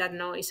that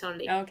noise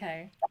only.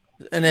 Okay.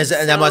 And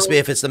that must be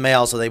if it's the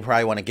male, so they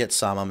probably want to get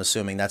some. I'm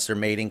assuming that's their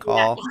mating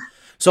call. Yeah.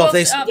 So if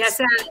they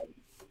yes.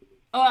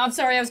 Oh, I'm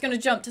sorry. I was going to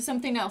jump to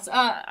something else.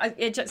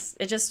 It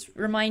just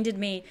reminded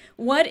me.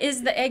 What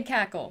is the egg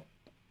cackle?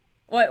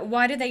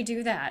 Why do they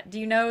do that? Do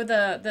you know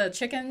the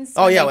chickens?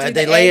 Oh yeah,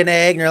 they lay an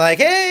egg and they're like,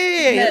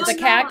 hey. The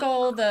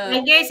cackle.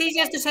 I guess it's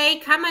just to say,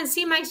 come and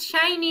see my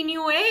shiny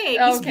new egg.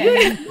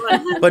 Okay.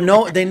 But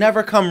no, they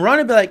never come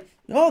running. Be like,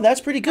 oh,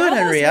 that's pretty good,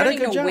 Henrietta.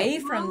 Good job. Away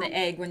from the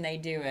egg when they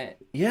do it.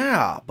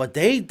 Yeah, but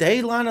they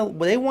want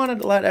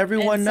to let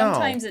everyone know.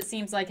 Sometimes it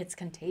seems like it's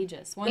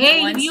contagious. Once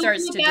hey, one if you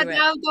starts to get do it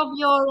out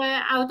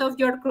of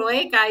your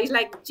cloaca, it's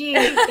like, gee,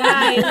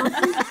 guys.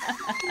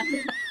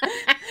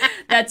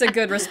 That's a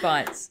good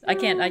response. I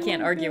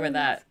can't argue with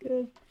that.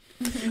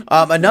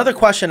 Another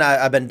question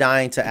I've been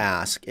dying to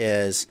ask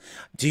is,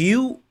 do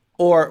you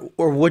or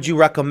would you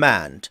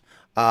recommend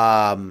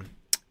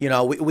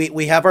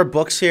we have our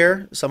books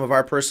here, some of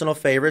our personal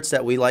favorites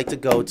that we like to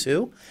go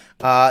to.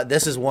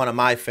 This is one of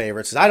my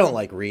favorites 'cause I don't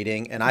like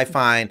reading, and I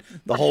find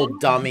the whole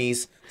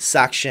dummies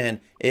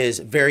section is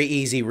very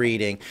easy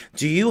reading.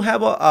 Do you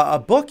have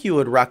a book you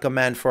would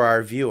recommend for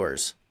our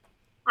viewers?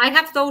 I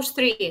have those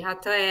three on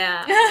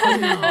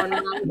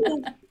my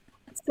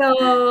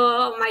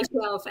so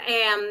myself.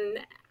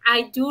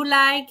 I do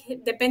like,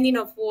 depending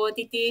of what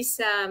it is,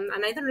 and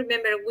I don't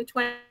remember which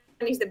one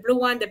is the blue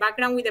one. The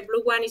background with the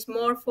blue one is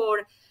more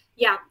for,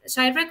 yeah.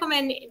 So I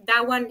recommend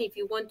that one if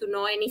you want to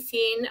know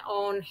anything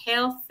on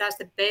health. That's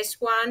the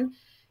best one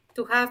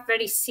to have,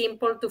 very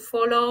simple to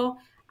follow.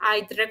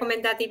 I'd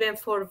recommend that even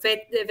for the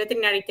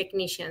veterinary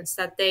technicians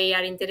that they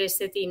are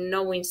interested in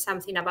knowing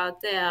something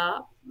about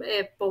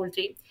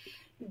poultry.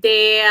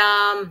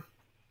 The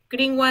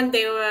green one,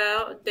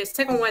 the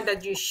second one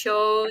that you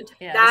showed,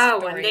 Yeah, that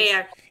the one stories.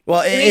 there.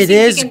 Well, it Basic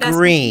is chicken, that's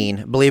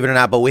green, believe it or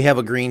not, but we have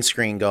a green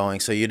screen going,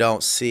 so you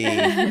don't see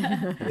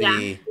yeah,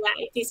 the.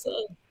 it is.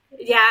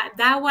 Yeah,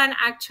 that one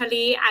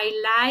actually, I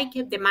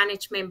like the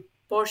management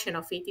portion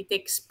of it. It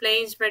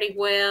explains very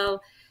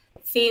well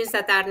things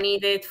that are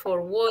needed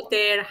for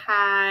water,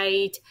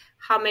 height,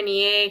 how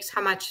many eggs,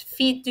 how much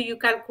feed do you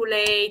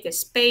calculate, the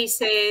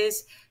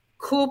spaces,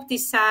 coop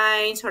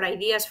designs or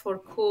ideas for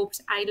coops.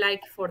 I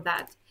like for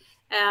that.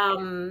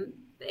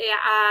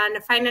 Yeah,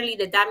 and finally,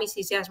 the dummies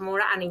is just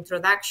more an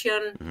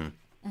introduction.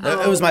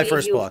 It was my If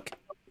first you, book.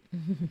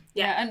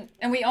 Yeah,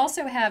 and we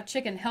also have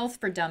Chicken Health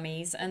for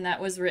Dummies, and that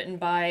was written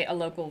by a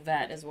local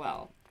vet as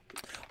well.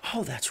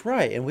 Oh, that's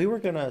right. And we were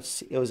gonna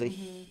see, it was a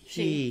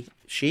She.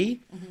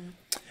 she.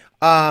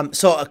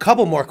 So a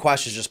couple more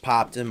questions just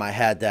popped in my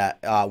head that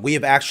we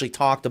have actually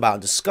talked about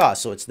and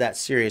discussed. So it's that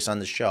serious on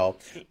the show.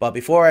 But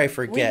before I We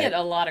forget, get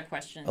a lot of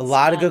questions. a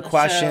lot of on good the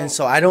questions. show.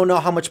 So I don't know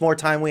how much more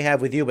time we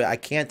have with you, but I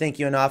can't thank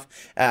you enough.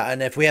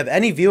 And if we have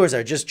any viewers that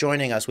are just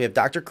joining us, we have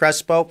Dr.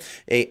 Crespo,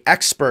 a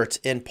expert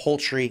in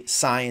poultry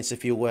science,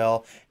 if you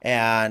will,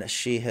 and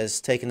she has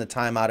taken the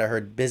time out of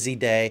her busy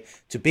day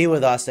to be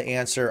with us to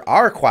answer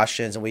our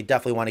questions, and we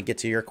definitely want to get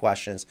to your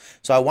questions.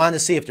 So I wanted to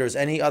see if there's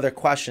any other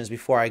questions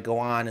before I go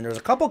on, and there's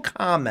a couple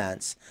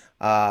comments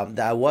that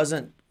I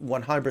wasn't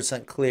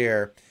 100%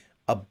 clear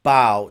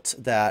about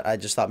that I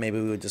just thought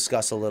maybe we would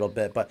discuss a little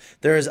bit. But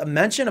there is a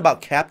mention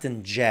about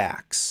Captain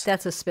Jack's.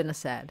 That's a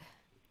spinosad.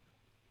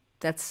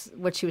 That's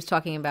what she was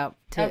talking about.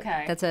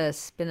 Okay. That's a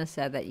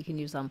spinosad that you can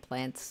use on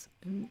plants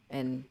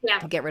and Yeah.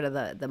 to get rid of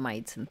the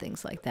mites and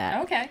things like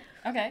that. Okay.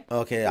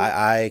 Okay,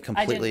 I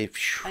completely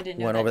I didn't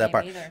know went that over that name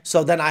part. either.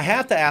 So then I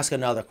have to ask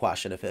another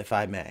question, if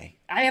I may.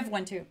 I have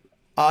one too.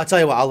 I'll tell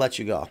you what, I'll let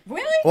you go.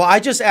 Really? Well, I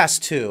just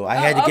asked two. I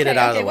had to get it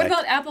out of the way. What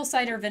about apple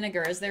cider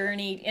vinegar? Is there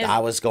any? I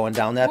was going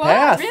down that What?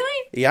 path.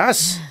 Really?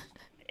 Yes.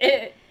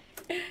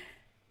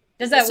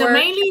 Does that So work?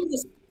 mainly,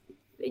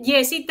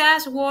 yes, it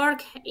does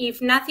work.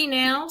 If nothing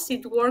else,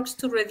 it works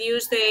to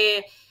reduce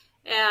the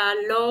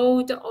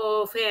load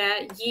of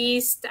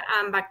yeast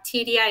and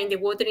bacteria in the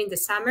water in the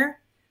summer.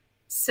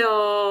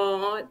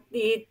 So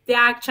it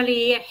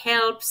actually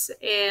helps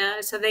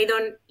so they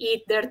don't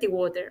eat dirty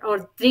water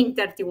or drink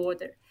dirty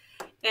water.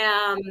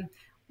 Um,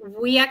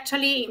 we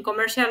actually, in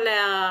commercial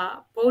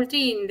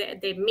poultry, in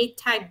the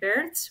meat-type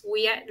birds,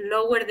 we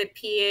lower the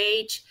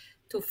pH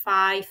to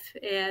five,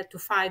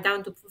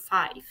 down to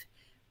 5,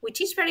 which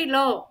is very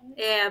low.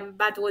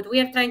 But what we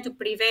are trying to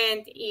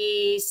prevent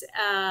is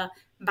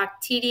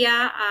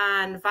bacteria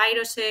and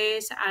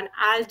viruses and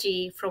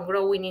algae from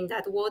growing in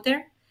that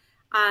water.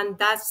 And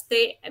that's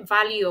the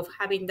value of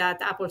having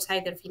that apple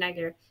cider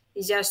vinegar,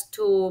 is just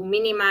to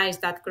minimize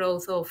that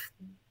growth of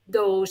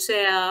those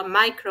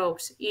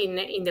microbes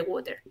in the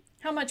water.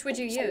 How much would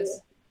you use?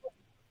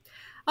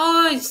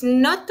 Oh, it's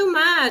not too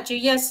much.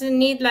 You just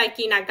need, like,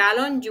 in a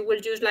gallon, you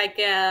will use like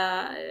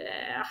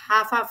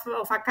half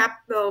of a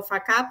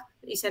cup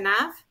is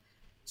enough.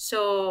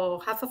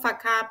 So half of a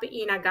cup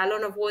in a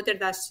gallon of water,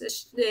 that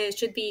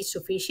should be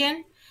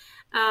sufficient.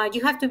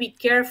 You have to be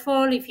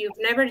careful if you've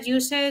never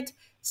used it.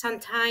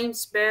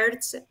 Sometimes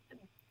birds,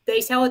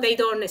 they say, oh, they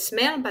don't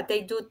smell, but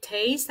they do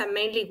taste, and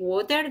mainly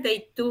water.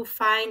 They do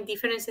find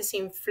differences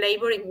in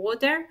flavor in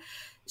water.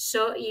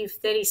 So if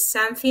there is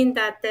something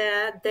that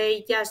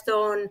they just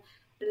don't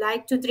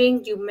like to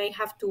drink, you may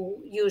have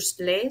to use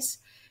less.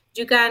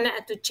 You can,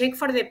 to check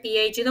for the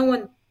pH, you don't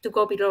want to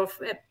go below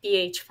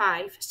pH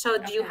 5. So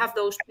you have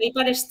those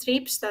paper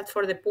strips that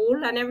for the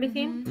pool and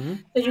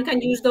everything. So you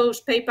can use those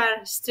paper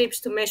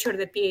strips to measure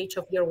the pH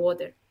of your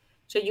water.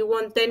 So you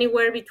want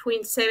anywhere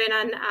between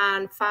 7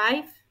 and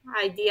 5,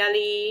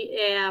 ideally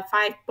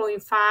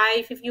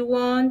 5.5 if you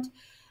want.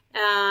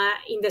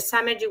 In the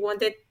summer, you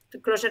want it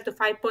closer to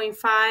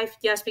 5.5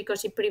 just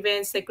because it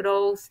prevents the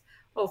growth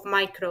of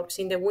microbes.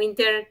 In the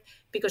winter,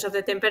 because of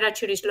the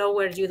temperature is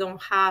lower, you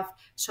don't have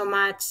so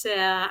much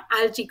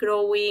algae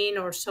growing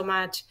or so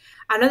much.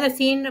 Another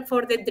thing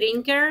for the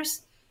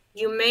drinkers,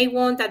 you may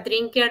want a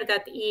drinker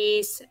that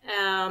is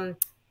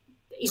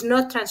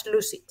not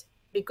translucent,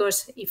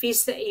 because if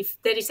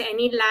there is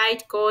any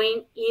light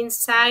going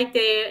inside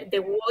the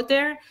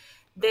water,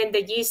 then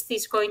the yeast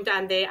is going to,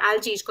 and the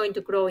algae is going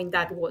to grow in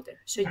that water.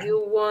 So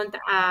you want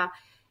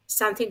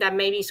something that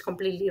maybe is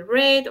completely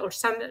red or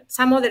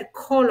some other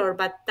color,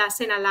 but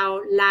doesn't allow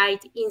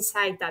light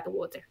inside that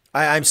water.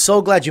 I'm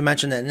so glad you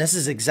mentioned that, and this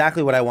is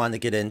exactly what I wanted to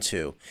get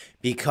into,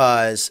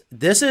 because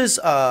this is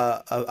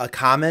a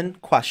common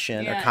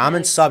question, Yeah, a it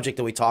common is. subject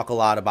that we talk a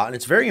lot about, and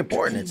it's very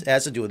important. It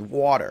has to do with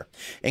water.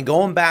 And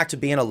going back to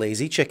being a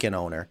lazy chicken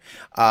owner,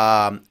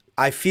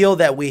 I feel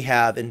that we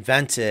have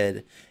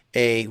invented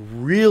a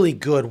really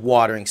good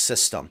watering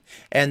system.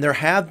 And there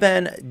have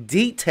been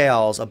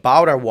details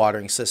about our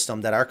watering system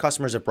that our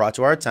customers have brought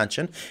to our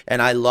attention.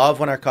 And I love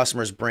when our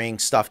customers bring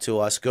stuff to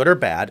us, good or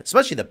bad,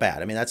 especially the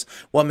bad. I mean, that's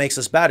what makes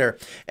us better.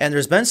 And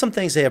there's been some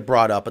things they have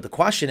brought up, but the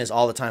question is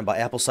all the time about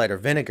apple cider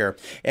vinegar.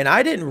 And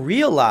I didn't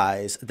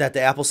realize that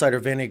the apple cider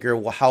vinegar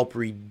will help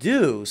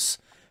reduce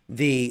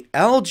the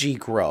algae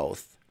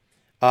growth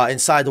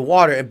inside the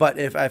water. But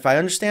if I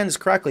understand this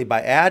correctly,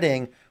 by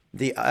adding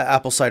the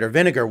apple cider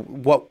vinegar,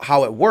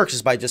 how it works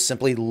is by just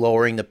simply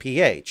lowering the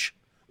pH.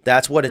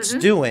 That's what it's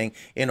doing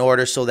in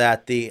order so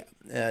that the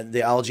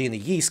algae and the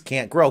yeast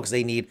can't grow, because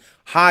they need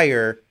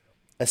higher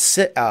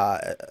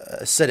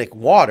acidic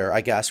water,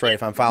 I guess, right?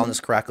 If I'm following this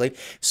correctly.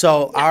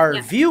 So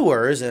our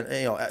viewers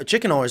and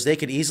chicken owners, they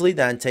could easily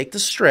then take the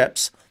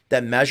strips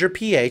that measure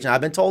pH, and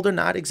I've been told they're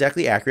not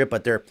exactly accurate,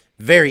 but they're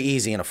very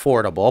easy and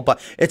affordable. But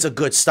it's a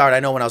good start. I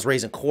know when I was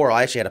raising coral,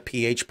 I actually had a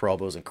pH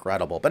probe. It was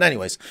incredible. But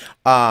anyways,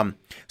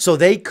 so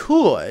they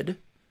could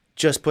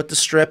just put the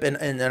strip, and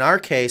in our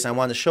case, I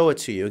wanted to show it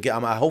to you.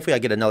 Hopefully I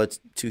get another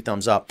 2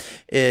 thumbs up,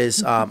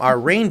 is our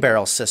rain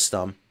barrel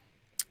system,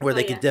 where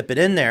they could dip it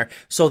in there.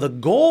 So the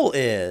goal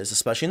is,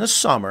 especially in the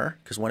summer,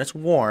 because when it's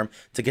warm,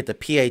 to get the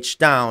pH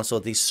down so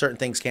these certain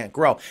things can't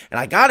grow. And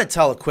I got to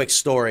tell a quick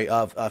story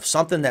of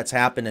something that's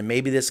happened, and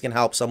maybe this can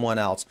help someone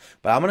else.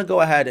 But I'm going to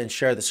go ahead and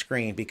share the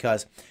screen,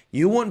 because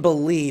you wouldn't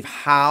believe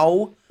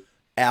how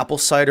apple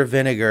cider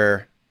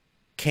vinegar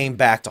came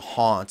back to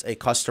haunt a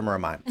customer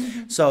of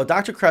mine. So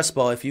Dr.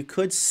 Crespo, if you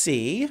could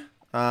see,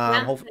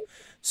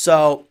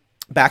 so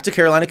back to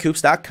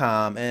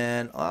carolinacoops.com,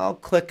 and I'll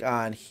click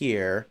on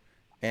here.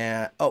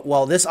 And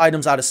this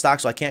item's out of stock,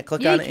 so I can't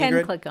click on it, Ingrid. You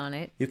can click on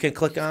it. You can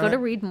click on Go it. to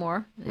read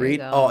more. There Read. you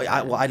go.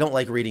 I don't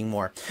like reading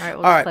more. All right,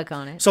 we'll click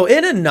on it. So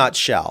in a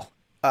nutshell,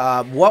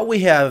 what we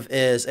have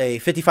is a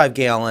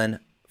 55-gallon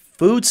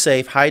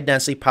food-safe,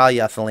 high-density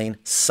polyethylene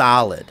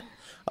solid.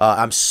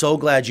 I'm so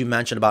glad you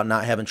mentioned about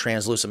not having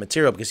translucent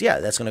material, because,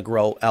 that's going to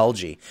grow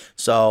algae.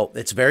 So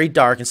it's very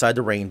dark inside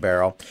the rain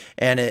barrel,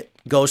 and it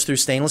goes through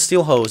stainless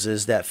steel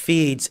hoses that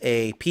feeds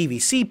a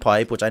PVC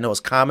pipe, which I know is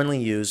commonly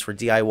used for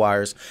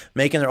DIYers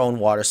making their own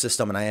water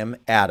system, and I am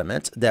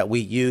adamant that we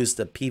use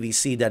the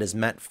PVC that is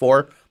meant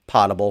for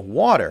potable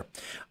water.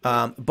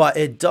 But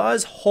it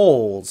does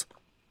hold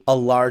a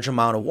large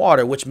amount of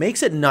water, which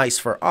makes it nice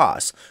for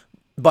us.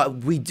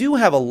 But we do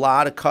have a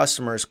lot of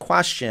customers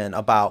question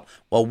about,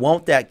 well,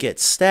 won't that get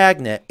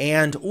stagnant,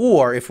 and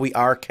or if we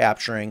are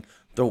capturing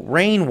the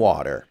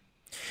rainwater?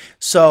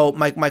 So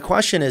my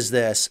question is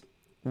this: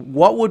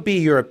 what would be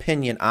your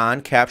opinion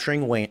on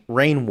capturing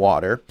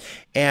rainwater?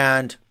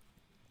 And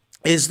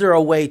is there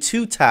a way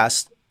to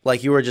test,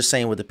 like you were just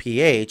saying with the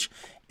pH,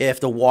 if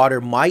the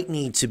water might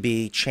need to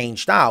be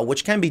changed out,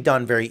 which can be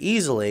done very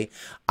easily?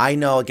 I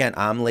know, again,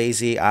 I'm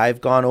lazy. I've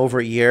gone over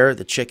a year,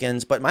 the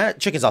chickens, but my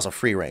chickens also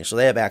free range, so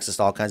they have access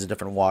to all kinds of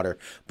different water.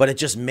 But it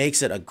just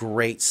makes it a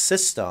great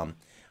system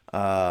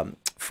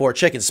for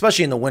chickens,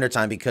 especially in the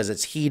wintertime, because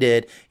it's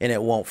heated and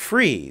it won't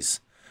freeze.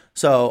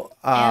 So,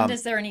 and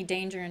is there any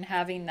danger in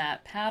having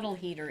that paddle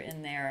heater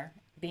in there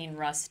being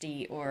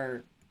rusty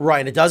or? Right,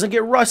 and it doesn't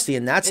get rusty,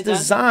 and that's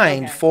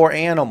designed for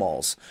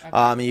animals.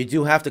 And you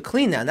do have to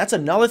clean that. And that's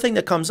another thing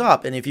that comes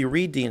up. And if you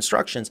read the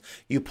instructions,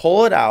 you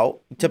pull it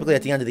out, typically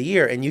at the end of the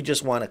year, and you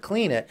just want to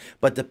clean it.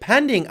 But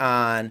depending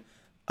on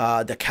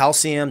the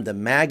calcium, the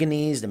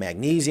manganese, the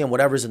magnesium,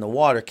 whatever's in the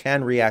water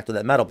can react with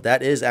that metal. But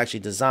that is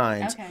actually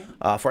designed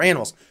for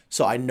animals.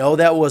 So I know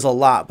that was a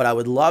lot, but I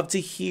would love to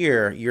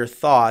hear your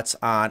thoughts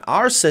on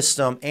our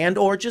system and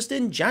or just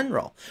in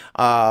general.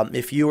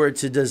 If you were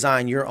to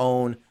design your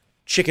own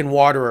chicken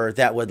waterer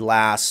that would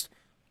last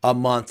a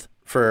month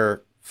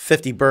for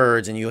 50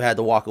 birds, and you had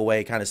to walk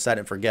away, kind of set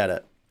it and forget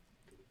it.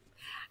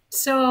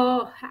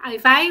 So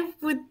if I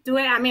would do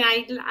it, I mean,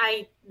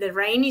 the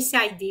rain is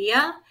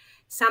ideal.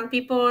 Some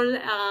people,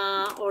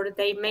 or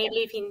they may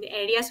live in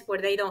areas where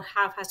they don't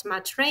have as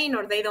much rain,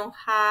 or they don't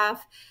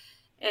have,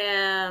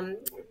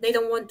 they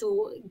don't want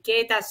to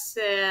get as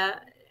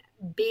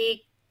big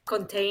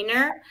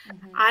container.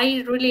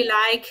 I really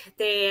like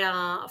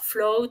the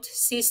float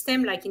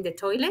system, like in the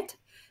toilet.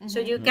 So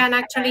you can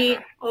actually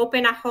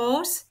open a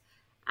hose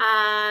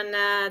and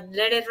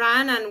let it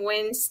run, and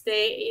once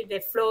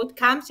the float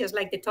comes, just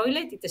like the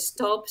toilet, it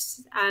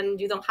stops,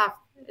 and you don't have,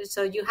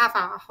 so you have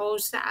a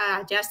hose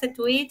adjusted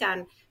to it,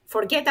 and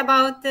forget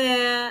about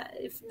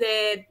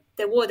the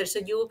water. So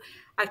you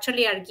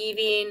actually are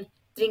giving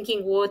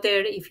drinking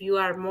water if you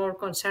are more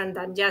concerned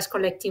than just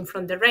collecting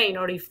from the rain,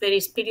 or if there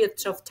is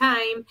periods of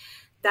time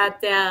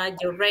that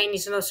your rain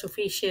is not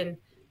sufficient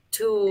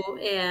to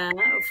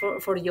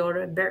for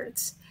your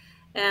birds.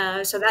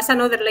 So that's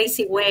another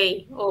lazy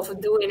way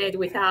of doing it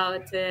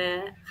without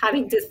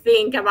having to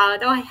think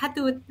about, oh, I had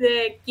to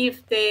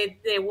give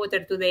the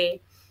water to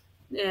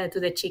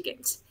the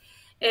chickens.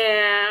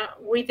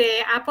 With the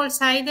apple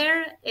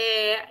cider,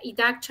 it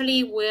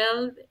actually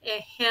will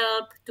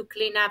help to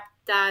clean up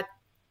that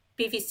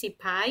PVC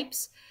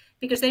pipes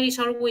because there is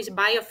always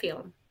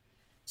biofilm.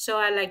 So,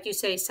 like you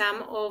say,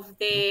 some of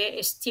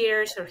the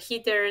steers or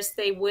heaters,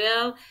 they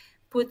will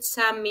put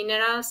some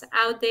minerals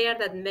out there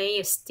that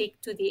may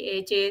stick to the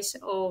edges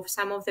of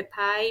some of the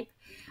pipe,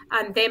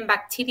 and then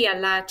bacteria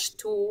latch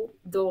to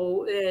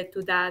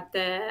that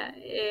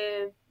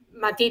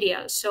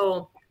material.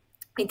 So,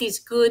 it is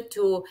good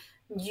to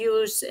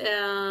use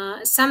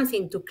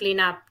something to clean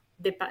up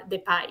the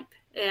pipe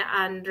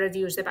and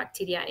reduce the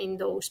bacteria in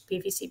those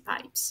PVC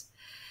pipes.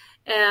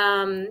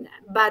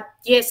 But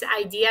yes,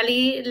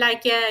 ideally,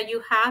 like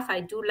you have,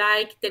 I do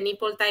like the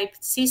nipple type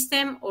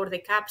system or the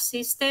cap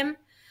system.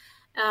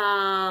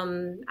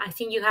 I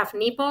think you have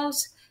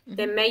nipples.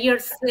 The major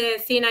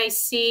thing I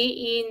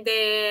see in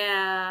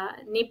the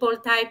nipple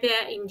type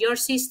in your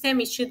system,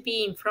 it should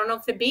be in front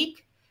of the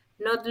beak,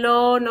 not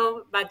low,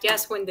 no, but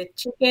just when the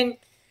chicken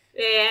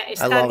I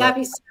stand love up,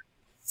 it. it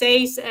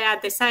says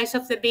at the size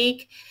of the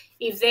beak.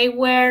 If they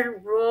were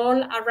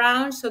roll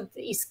around, so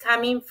it's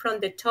coming from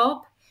the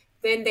top,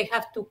 then they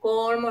have to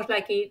go almost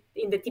like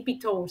in the tippy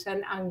toes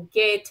and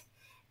get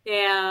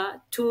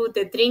to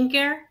the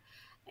drinker.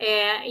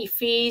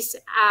 If it's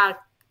a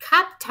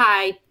cup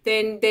type,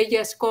 then they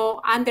just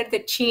go under the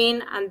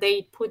chin and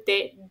they put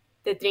the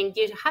drink.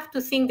 You have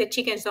to think the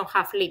chickens don't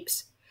have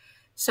lips.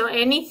 So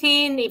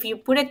anything, if you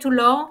put it too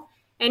low,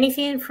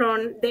 anything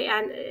from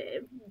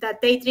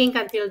that they drink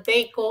until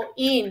they go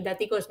in,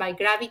 that it goes by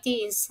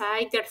gravity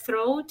inside their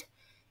throat,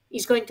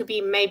 is going to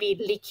be maybe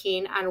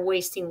leaking and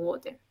wasting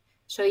water.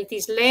 So it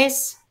is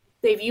less,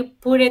 if you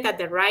put it at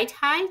the right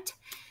height,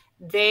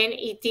 then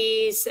it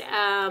is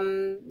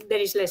there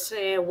is less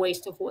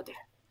waste of water.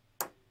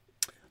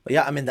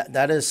 Yeah, I mean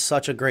that is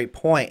such a great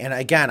point. And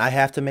again, I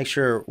have to make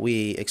sure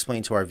we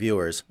explain to our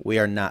viewers we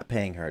are not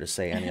paying her to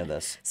say any of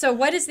this. So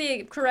what is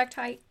the correct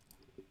height?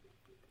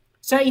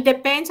 So it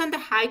depends on the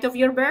height of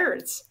your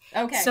birds.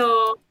 Okay.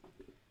 So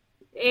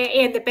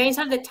it depends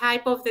on the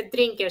type of the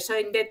drinker. So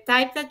in the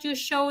type that you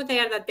show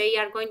there, that they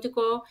are going to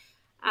go,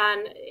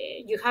 and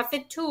you have the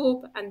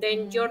tube, and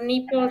then your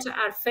nipples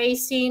are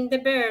facing the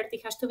bird.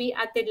 It has to be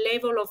at the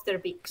level of their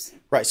beaks.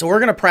 Right. So we're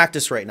going to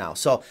practice right now.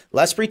 So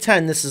let's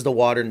pretend this is the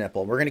water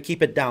nipple. We're going to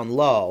keep it down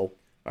low.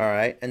 All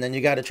right. And then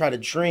you got to try to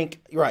drink.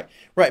 Right.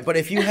 Right. But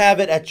if you have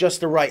it at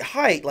just the right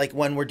height, like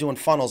when we're doing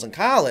funnels in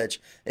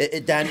college,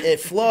 then it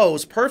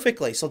flows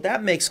perfectly. So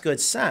that makes good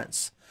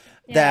sense.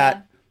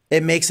 That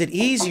it makes it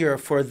easier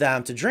for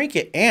them to drink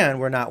it, and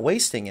we're not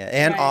wasting it,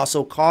 and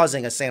also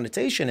causing a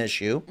sanitation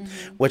issue,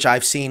 which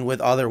I've seen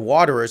with other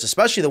waterers,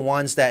 especially the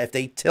ones that if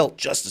they tilt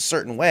just a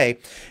certain way,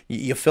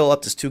 you fill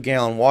up this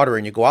 2-gallon water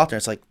and you go out there,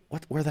 and it's like,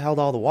 what? Where the hell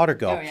did all the water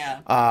go? Oh,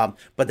 yeah.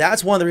 But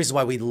that's one of the reasons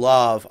why we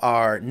love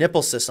our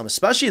nipple system,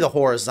 especially the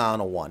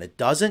horizontal one. It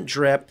doesn't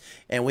drip,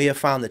 and we have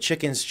found the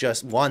chickens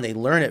just, one, they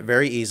learn it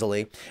very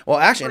easily. Well,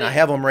 actually, and I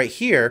have them right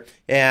here,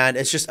 and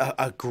it's just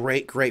a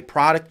great, great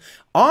product.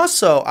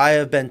 Also, I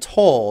have been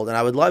told, and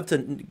I would love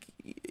to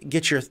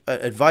get your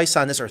advice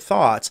on this or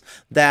thoughts,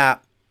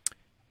 that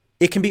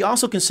it can be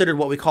also considered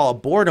what we call a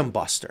boredom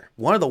buster.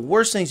 One of the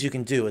worst things you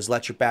can do is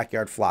let your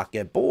backyard flock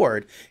get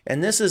bored,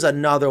 and this is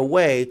another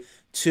way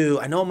to,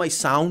 I know it might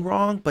sound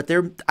wrong, but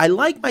I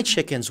like my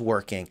chickens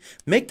working.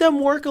 Make them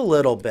work a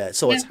little bit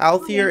so it's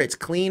healthier, it's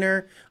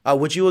cleaner.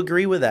 Would you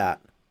agree with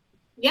that?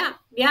 Yeah,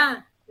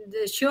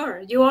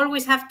 sure. You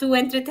always have to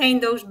entertain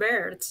those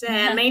birds.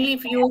 Mainly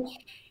if you,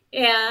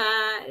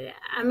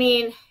 I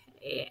mean,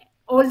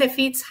 all the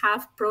feeds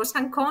have pros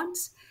and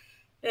cons.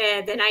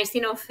 The nice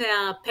thing of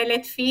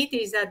pellet feed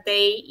is that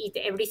they eat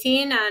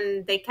everything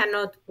and they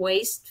cannot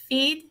waste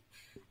feed.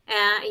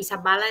 It's a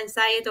balanced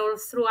diet all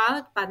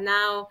throughout, but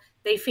now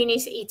they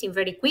finish eating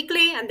very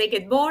quickly and they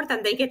get bored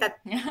and they get to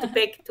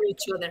peck to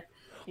each other.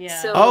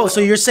 Yeah.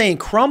 So you're saying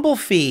crumble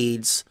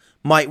feeds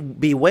might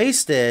be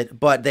wasted,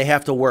 but they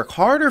have to work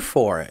harder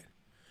for it.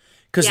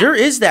 Because there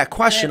is that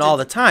question all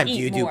the time. Do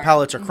you do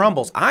pellets or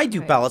crumbles? I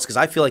do pellets because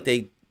I feel like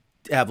they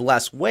have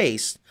less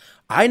waste.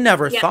 I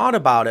never thought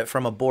about it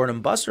from a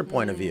boredom buster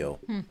point of view.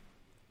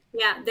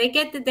 Yeah, they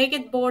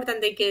get bored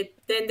and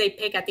then they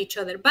peck at each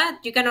other.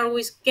 But you can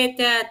always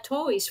get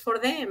toys for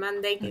them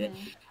and they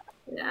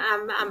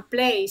and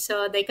play,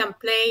 so they can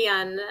play.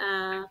 And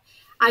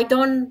I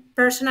don't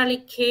personally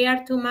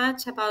care too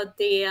much about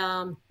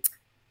the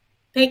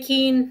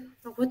pecking.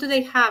 What do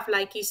they have?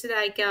 Like, is it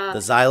like The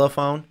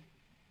xylophone?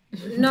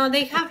 No,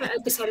 they have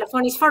the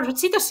xylophone. It's for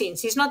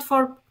citizens. It's not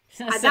for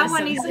that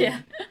one. Is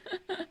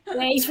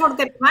it's for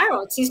the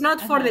parrots. It's not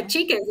for the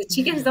chickens. The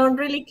chickens don't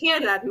really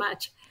care that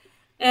much.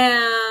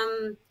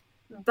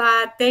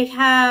 But they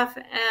have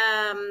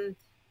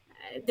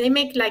they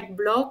make like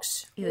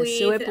blocks. The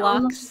suet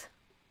blocks.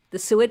 The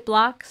suet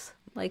blocks,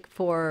 like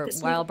for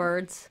wild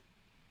birds.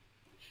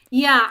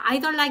 Yeah, I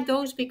don't like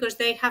those because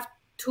they have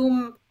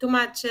too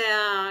much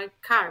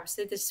carbs.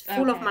 It is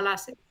full of Okay.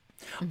 molasses.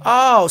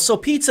 Oh, so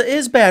pizza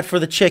is bad for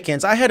the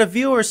chickens. I had a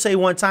viewer say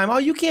one time, "Oh,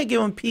 you can't give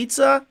them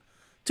pizza.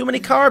 Too many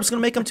carbs going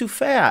to make them too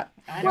fat."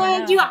 I don't Well,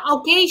 know. you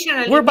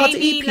occasionally, We're about to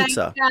maybe eat like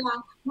pizza.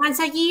 once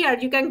a year,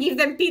 you can give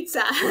them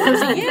pizza.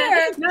 Once a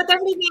year? Not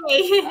every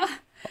day.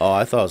 Oh,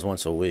 I thought it was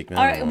once a week. Man.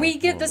 All right, we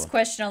get this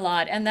question a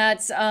lot, and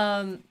that's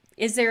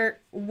is there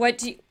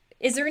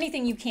is there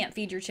anything you can't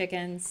feed your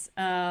chickens?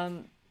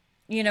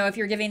 You know, if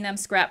you're giving them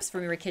scraps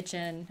from your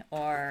kitchen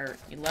or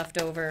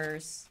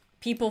leftovers,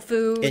 people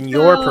food. In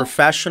your So-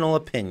 professional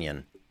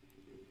opinion,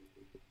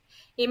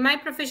 In my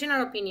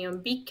professional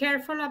opinion, be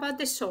careful about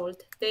the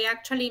salt. They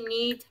actually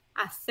need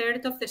a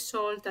third of the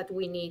salt that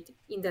we need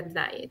in their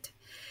diet.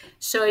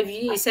 So if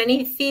it's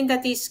anything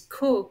that is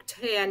cooked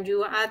and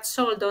you add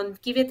salt,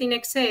 don't give it in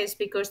excess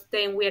because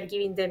then we are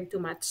giving them too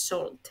much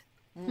salt.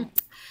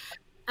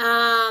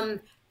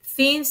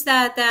 Things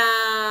that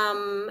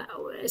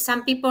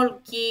some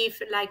people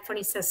give, like for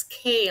instance,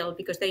 kale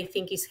because they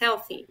think it's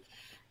healthy,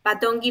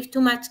 but don't give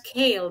too much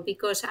kale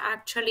because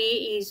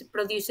actually it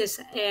produces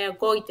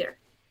goiter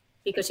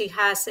because it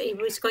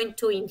is going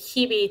to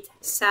inhibit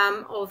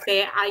some of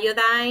the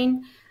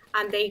iodine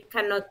and they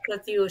cannot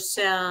produce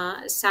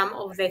some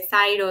of the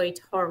thyroid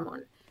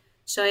hormone.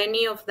 So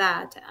any of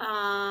that.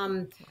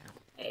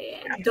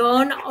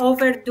 Don't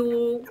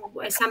overdo.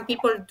 Some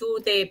people do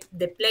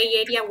the play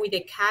area with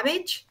the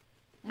cabbage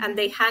and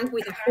they hang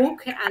with a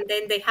hook and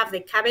then they have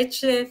the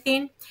cabbage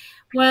thing.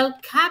 Well,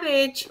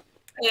 cabbage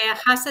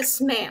has a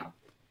smell.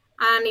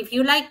 And if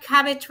you like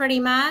cabbage very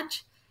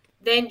much,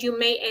 then you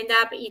may end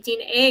up eating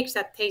eggs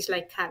that taste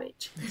like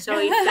cabbage. So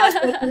if that's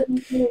what you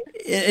do,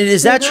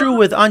 is that true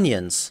with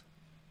onions?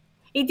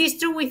 it is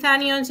true with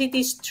onions. It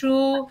is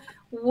true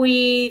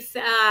with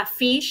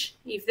fish.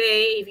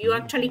 If you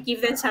actually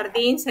give them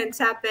sardines, ends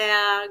up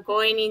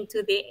going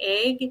into the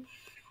egg.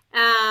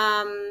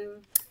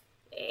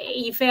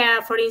 If,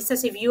 for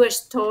instance, if you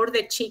store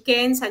the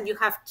chickens and you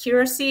have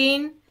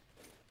kerosene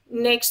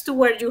next to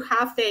where you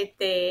have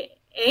the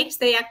eggs,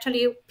 they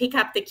actually pick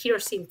up the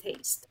kerosene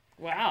taste.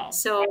 Wow.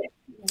 So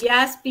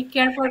just be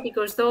careful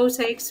because those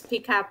eggs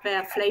pick up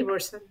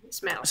flavors and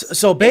smells.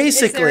 So Is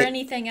basically, there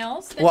anything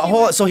else? That well, you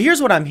hold on. So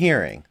here's what I'm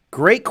hearing.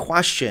 Great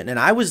question, and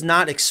I was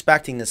not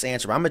expecting this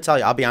answer. But I'm gonna tell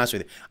you, I'll be honest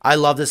with you. I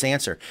love this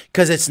answer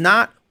because it's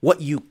not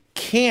what you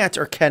can't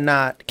or can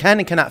and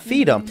cannot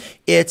feed them.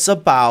 It's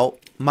about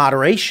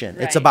moderation.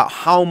 It's Right. about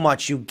how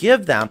much you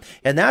give them,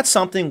 and that's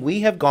something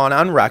we have gone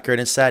on record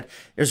and said.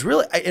 There's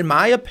really, in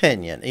my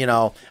opinion, you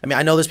know, I mean,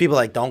 I know there's people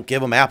like don't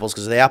give them apples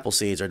because of the apple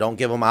seeds, or don't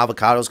give them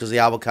avocados because of the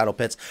avocado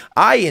pits.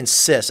 I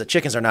insist that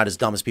chickens are not as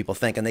dumb as people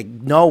think, and they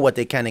know what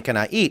they can and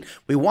cannot eat.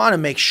 We want to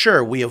make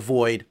sure we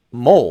avoid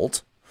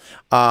mold.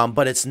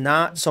 But it's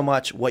not so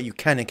much what you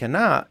can and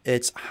cannot,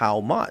 it's how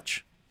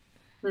much.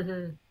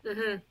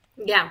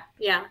 Yeah.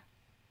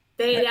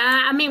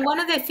 I mean, one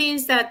of the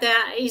things that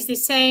is the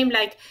same,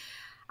 like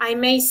I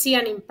may see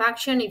an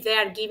impaction if they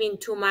are giving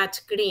too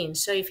much green.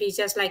 So if it's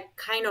just like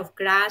kind of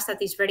grass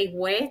that is very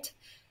wet,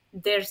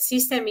 their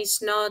system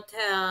is not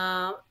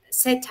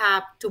set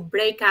up to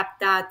break up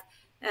that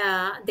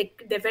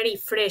the very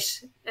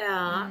fresh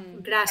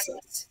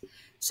grasses.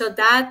 So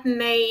that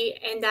may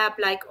end up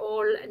like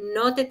all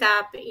knotted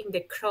up in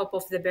the crop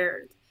of the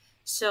bird.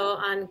 So,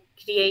 and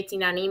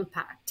creating an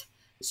impact.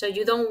 So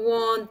you don't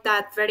want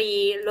that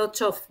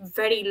lots of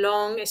very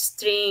long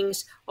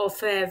strings of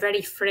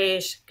very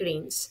fresh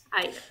greens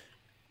either.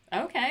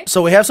 Okay.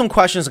 So we have some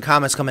questions and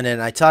comments coming in.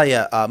 And I tell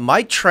you,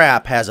 Mike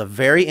Trapp has a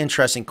very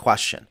interesting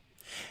question.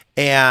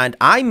 And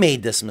I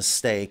made this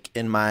mistake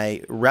in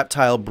my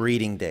reptile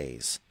breeding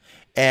days.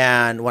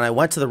 And when I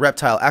went to the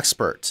reptile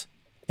expert,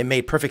 it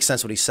made perfect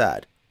sense what he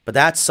said. But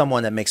that's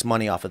someone that makes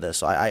money off of this.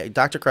 So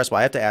Dr. Crespo,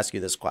 I have to ask you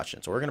this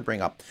question. So we're going to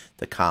bring up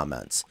the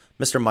comments.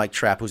 Mr. Mike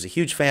Trapp, who's a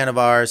huge fan of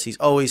ours. He's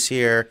always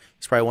here.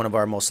 He's probably one of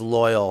our most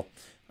loyal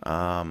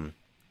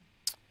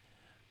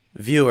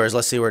viewers.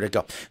 Let's see where to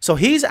go. So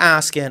he's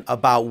asking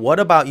about what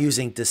about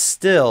using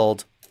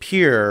distilled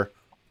pure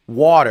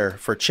water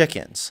for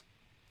chickens?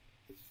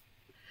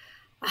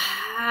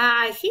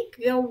 I think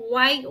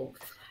why?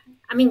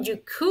 I mean, you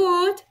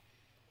could,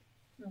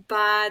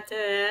 but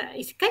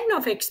it's kind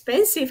of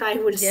expensive. I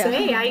would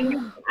say.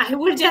 I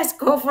would just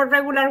go for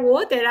regular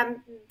water.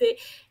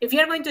 If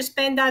you're going to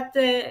spend that,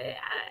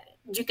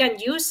 you can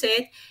use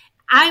it.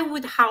 I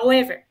would,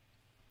 however,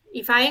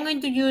 if I am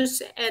going to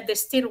use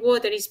distilled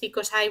water, it's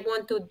because I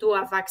want to do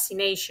a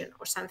vaccination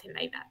or something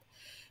like that.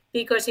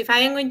 Because if I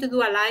am going to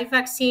do a live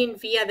vaccine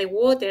via the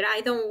water,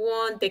 I don't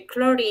want the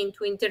chlorine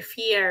to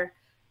interfere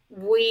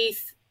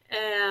with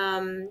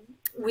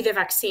the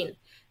vaccine.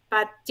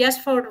 But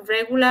just for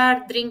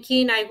regular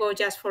drinking, I go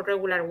just for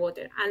regular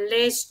water,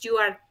 unless you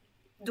are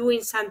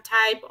doing some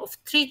type of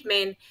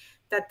treatment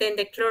that then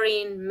the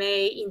chlorine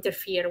may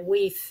interfere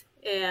with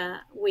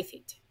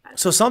it.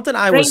 So something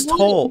I was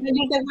told.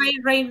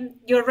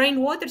 Your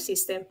rainwater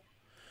system.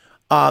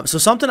 So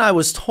something I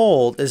was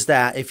told is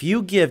that if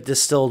you give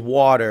distilled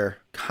water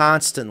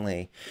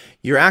constantly,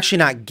 you're actually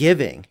not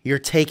giving, you're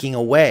taking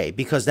away,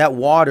 because that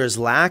water is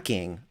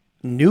lacking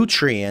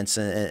nutrients,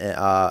 and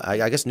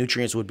I guess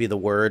nutrients would be the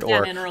word,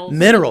 or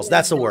minerals.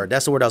 That's the word.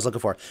 That's the word I was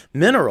looking for.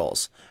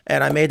 Minerals.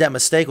 And I made that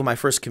mistake with my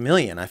first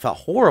chameleon. I felt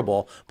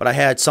horrible, but I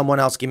had someone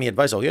else give me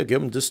advice. Oh yeah,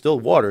 give them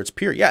distilled water. It's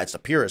pure. Yeah, it's the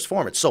purest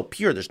form. It's so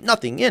pure. There's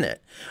nothing in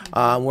it.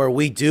 Where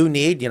we do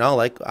need,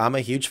 like I'm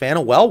a huge fan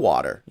of well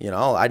water.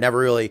 I never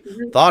really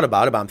thought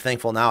about it, but I'm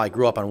thankful now I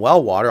grew up on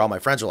well water. All my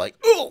friends are like,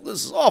 oh,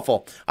 this is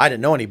awful. I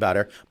didn't know any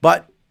better,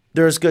 but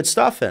there's good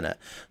stuff in it.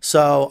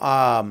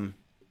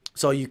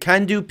 So you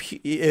can do,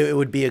 it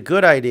would be a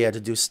good idea to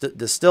do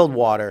distilled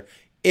water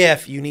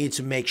if you need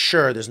to make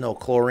sure there's no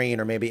chlorine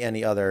or maybe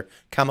any other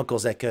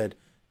chemicals that could,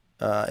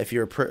 if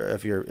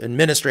you're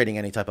administrating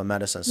any type of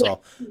medicine.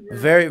 So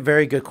very,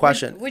 very good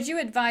question. Would you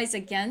advise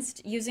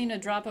against using a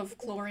drop of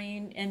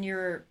chlorine in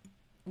your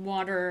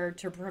water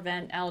to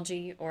prevent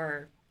algae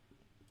or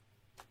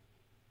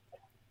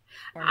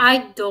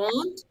I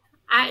don't.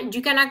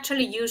 You can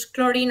actually use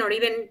chlorine or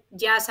even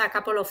just a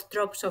couple of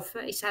drops of,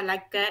 in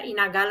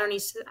a gallon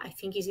I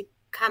think it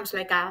comes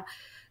like a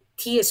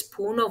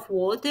teaspoon of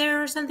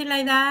water or something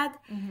like that,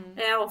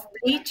 of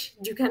bleach.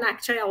 You can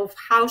actually, of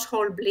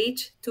household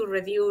bleach, to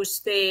reduce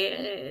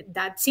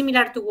that,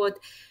 similar to what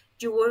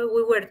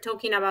we were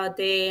talking about,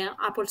 the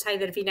apple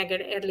cider vinegar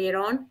earlier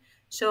on.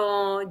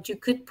 So you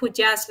could put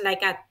just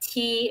like a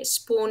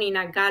teaspoon in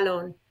a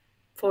gallon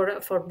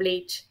for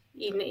bleach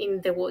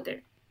in the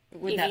water.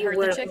 Would that hurt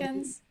the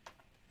chickens?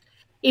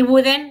 It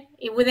wouldn't,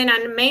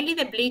 and mainly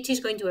the bleach is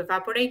going to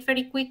evaporate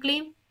very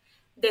quickly.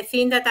 The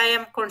thing that I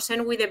am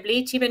concerned with the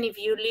bleach, even if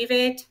you leave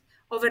it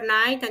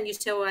overnight and you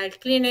say, oh, I'll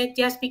clean it,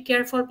 just be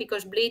careful,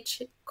 because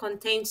bleach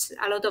contains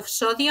a lot of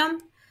sodium.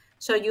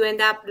 So you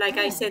end up, like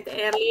I said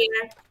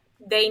earlier,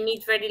 they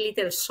need very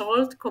little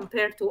salt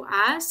compared to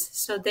us.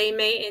 So they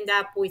may end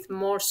up with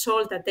more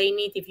salt that they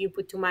need if you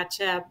put too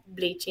much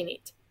bleach in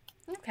it.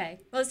 Okay.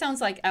 Well, it sounds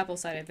like apple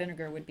cider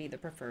vinegar would be the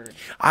preferred.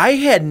 I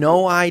had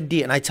no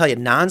idea. And I tell you,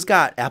 Nan's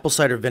got apple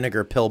cider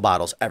vinegar pill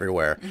bottles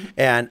everywhere.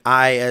 And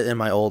I, in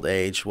my old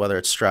age, whether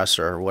it's stress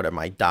or whatever,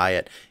 my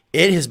diet,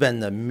 it has been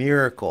the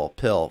miracle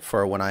pill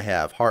for when I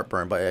have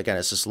heartburn. But again,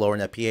 it's just lowering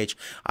that pH.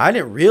 I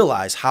didn't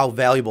realize how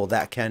valuable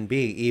that can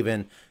be,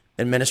 even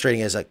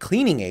administrating as a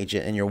cleaning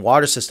agent in your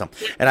water system.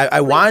 And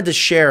I wanted to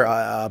share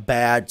a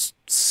bad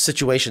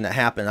situation that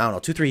happened, I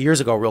don't know, 2-3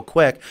 years ago, real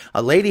quick.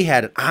 A lady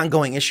had an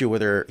ongoing issue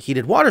with her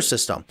heated water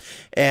system.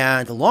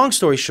 And long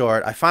story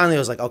short, I finally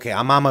was like, okay,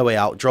 I'm on my way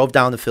out, drove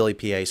down to Philly,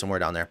 PA, somewhere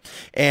down there,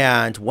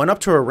 and went up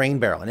to a rain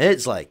barrel. And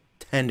it's like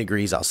 10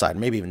 degrees outside,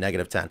 maybe even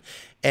 -10.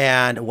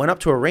 And went up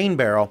to a rain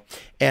barrel,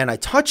 and I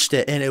touched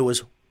it, and it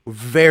was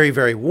very,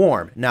 very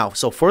warm. Now,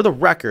 so for the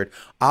record,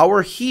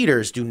 our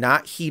heaters do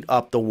not heat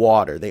up the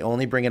water. They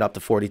only bring it up to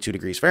 42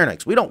 degrees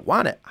Fahrenheit. We don't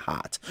want it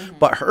hot.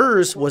 But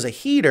hers was a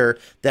heater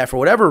that, for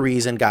whatever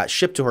reason, got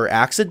shipped to her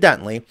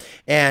accidentally,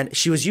 and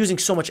she was using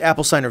so much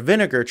apple cider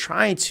vinegar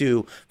trying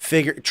to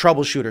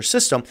troubleshoot her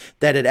system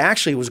that it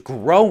actually was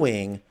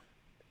growing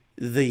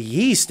the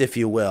yeast, if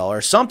you will,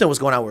 or something was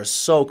going on where it's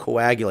so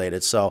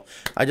coagulated. So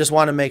I just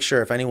want to make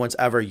sure, if anyone's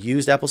ever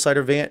used apple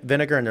cider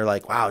vinegar and they're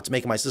like, wow, it's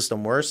making my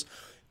system worse,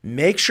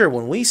 make sure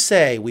when we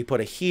say we put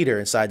a heater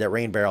inside that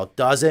rain barrel,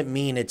 doesn't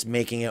mean it's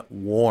making it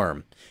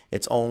warm.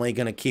 It's only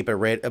going to keep it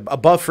right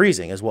above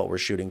freezing is what we're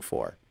shooting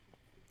for.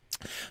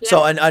 Yeah.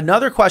 So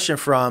another question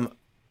from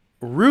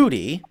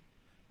Rudy,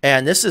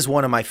 and this is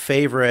one of my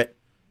favorite.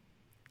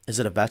 Is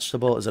it a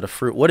vegetable? Is it a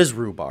fruit? What is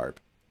rhubarb?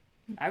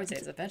 I would say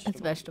it's a vegetable. It's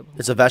a vegetable.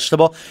 It's a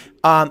vegetable.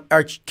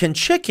 Can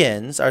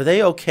chickens, are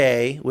they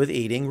okay with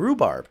eating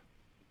rhubarb?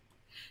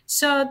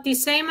 So the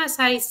same as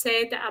I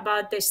said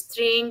about the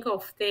string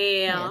of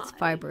the it's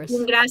fibrous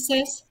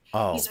grasses,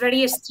 it's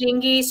very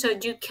stringy, so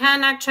you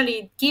can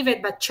actually give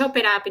it, but chop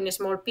it up in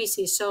small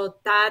pieces, so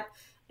that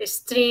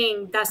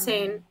string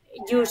doesn't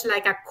use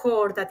like a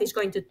cord that is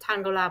going to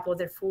tangle up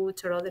other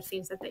foods or other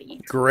things that they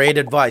eat. Great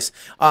advice,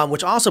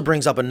 which also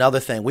brings up another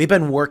thing. We've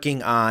been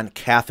working on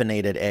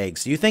caffeinated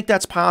eggs. Do you think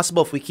that's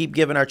possible if we keep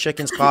giving our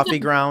chickens coffee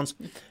grounds,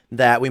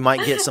 that we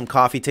might get some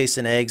coffee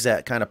tasting eggs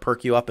that kind of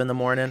perk you up in the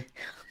morning?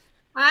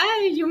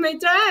 You may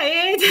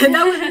try it.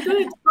 That would be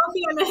good.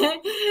 Coffee and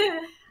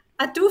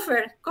a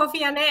twofer.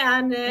 Coffee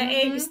and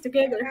eggs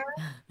together.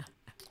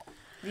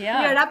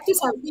 Yeah. You're up to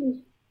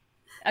something.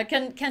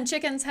 Can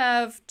chickens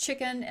have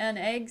chicken and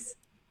eggs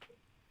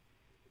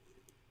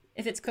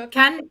if it's cooked?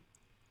 Can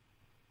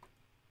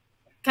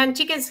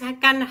chickens have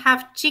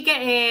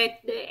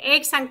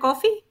eggs and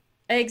coffee?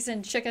 Eggs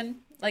and chicken.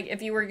 Like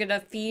if you were gonna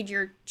feed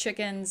your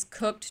chickens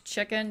cooked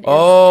chicken.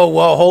 Oh,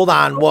 whoa, hold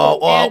on.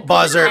 Whoa,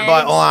 buzzer,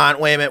 but hold on.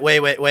 Wait a minute.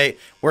 Wait.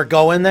 We're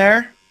going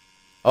there?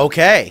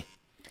 Okay.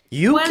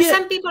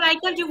 Some people, I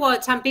tell you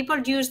what, some people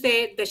use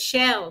the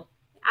shell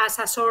as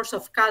a source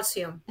of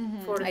calcium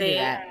for I do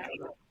that.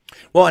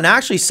 Well, and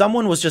actually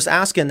someone was just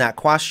asking that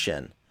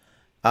question.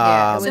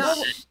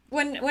 When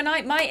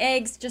my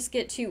eggs just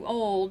get too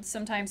old,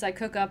 sometimes I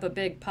cook up a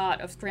big pot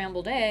of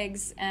scrambled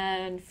eggs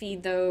and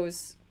feed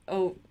those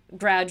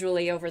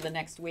gradually over the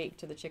next week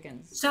to the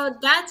chickens. So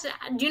that's,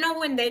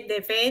 when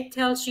the vet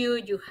tells you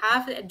you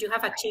have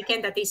a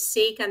chicken that is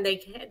sick and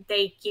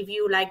they give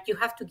you, like, you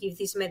have to give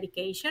this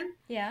medication.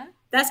 Yeah.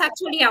 That's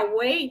actually a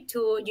way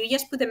you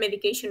just put the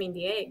medication in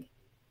the egg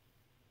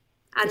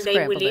and The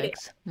they will scrambled eat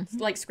eggs. It's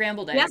like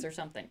scrambled Yeah. eggs or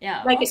something.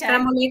 Yeah. it. Like okay. a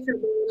scrambled egg or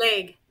the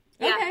leg.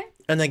 Yeah, Okay.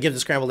 And then give the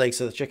scrambled eggs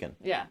to the chicken.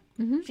 Yeah.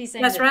 She's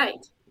saying that's that-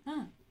 right.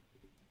 Huh.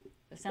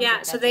 That sounds Yeah,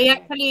 like so that's they okay.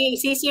 actually,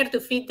 it's easier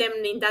to feed them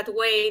in that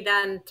way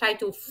than try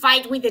to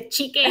fight with the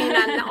chicken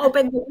and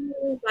open the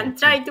mouth and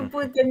try to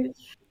put the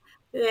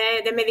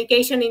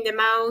medication in the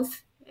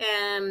mouth.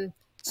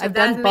 So I've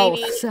that done both,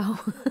 maybe- so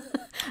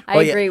I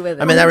Well, yeah, agree with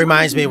it. I mean, that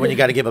reminds me when you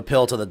got to give a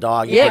pill to the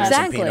dog, you Yeah, put in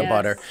some exactly. peanut Yes.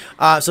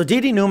 butter. So Dee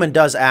Dee Newman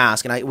does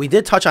ask, and we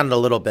did touch on it a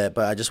little bit,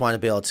 but I just want to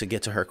be able to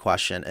get to her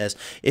question, is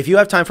if you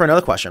have time for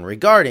another question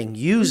regarding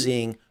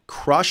using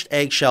crushed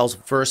eggshells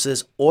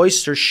versus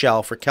oyster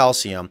shell for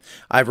calcium.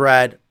 I've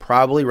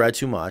probably read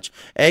too much.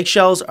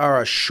 Eggshells are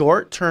a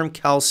short-term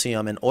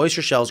calcium and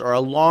oyster shells are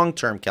a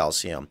long-term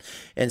calcium.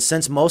 And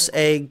since most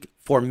egg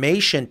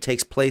formation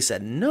takes place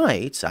at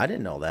night, I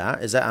didn't know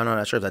that. I'm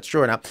not sure if that's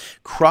true or not.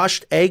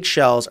 Crushed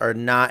eggshells are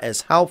not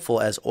as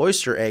helpful as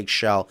oyster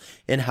eggshell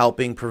in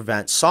helping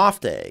prevent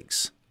soft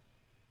eggs.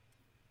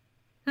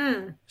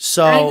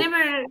 So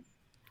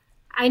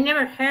I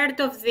never heard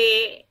of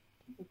the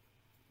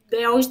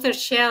oyster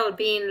shell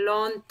being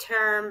long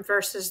term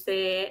versus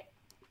the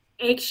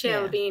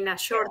eggshell being a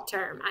short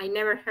term. I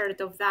never heard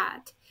of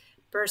that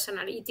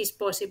personally. It is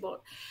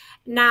possible.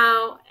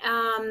 Now,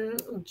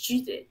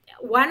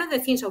 one of the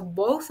things of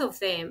both of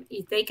them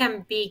is they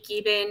can be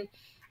given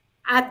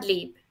ad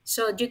lib.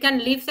 So you can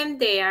leave them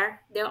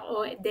there.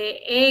 The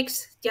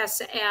eggs,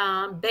 just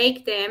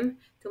bake them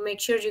to make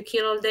sure you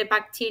kill all the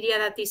bacteria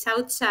that is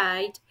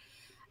outside,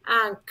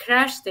 and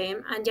crush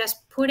them and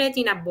just put it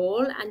in a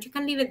bowl, and you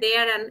can leave it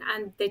there,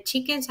 and the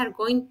chickens are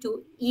going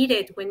to eat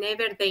it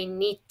whenever they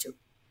need to.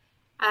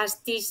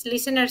 As this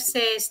listener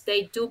says,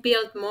 they do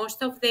build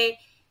most of the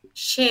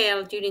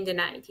shell during the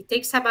night. It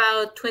takes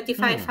about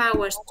 25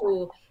 hours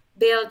to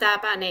build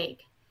up an egg.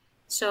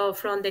 So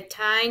from the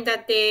time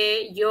that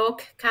the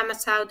yolk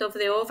comes out of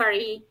the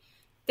ovary,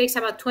 it takes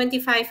about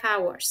 25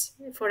 hours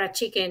for a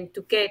chicken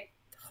to get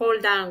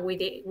hold down with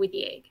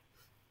the egg.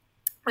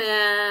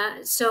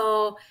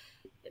 So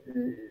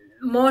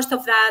most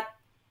of that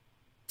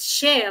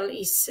shell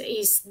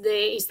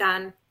is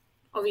done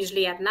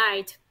obviously at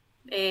night.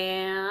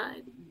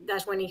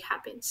 That's when it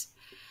happens.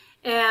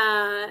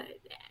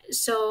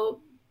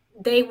 So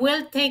they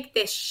will take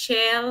the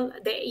shell,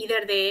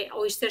 either the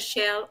oyster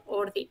shell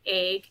or the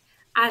egg,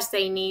 as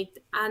they need,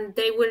 and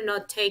they will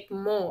not take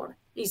more.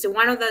 It's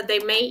one of that they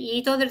may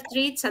eat other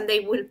treats and they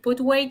will put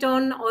weight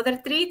on other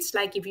treats,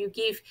 like if you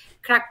give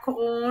cracked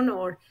corn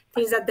or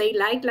things that they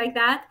like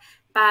that.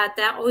 But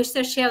the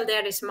oyster shell,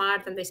 they're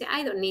smart and they say,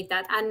 I don't need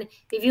that. And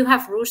if you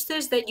have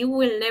roosters, that you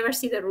will never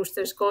see the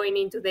roosters going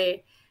into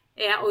the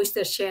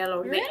oyster shell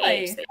or the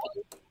eggs.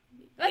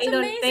 That's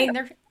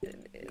amazing.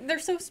 They're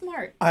so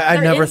smart. I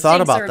Their never thought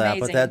instincts about are that,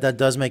 but amazing. that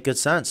does make good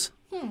sense.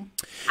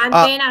 And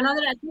then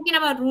another, thinking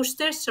about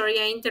roosters, sorry,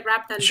 I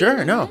interrupted.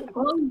 Sure, no.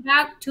 Going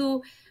back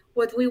to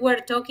what we were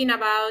talking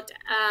about,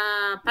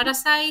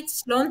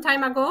 parasites, long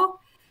time ago,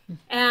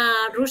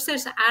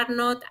 roosters are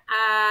not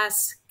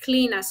as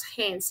clean as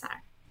hens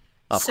are.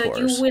 Of so course.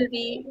 You will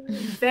be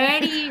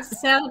very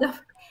seldom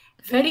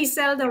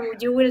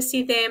you will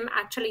see them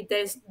actually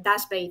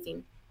dust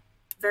bathing,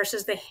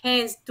 versus the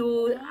hens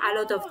do a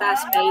lot of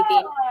dust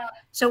bathing.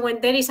 So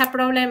when there is a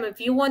problem, if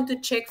you want to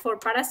check for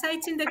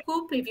parasites in the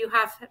coop, if you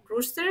have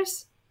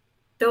roosters,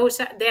 they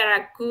are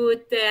a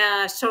good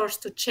source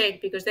to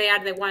check, because they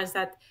are the ones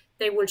that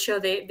they will show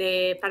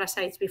the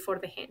parasites before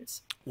the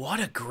hens. What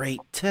a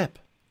great tip.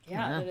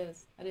 Yeah, it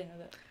is. I didn't know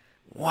that.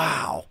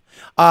 Wow.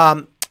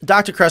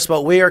 Dr.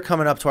 Crespo, we are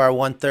coming up to our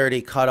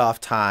 1:30 cutoff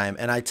time,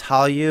 and I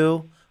tell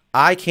you,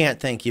 I can't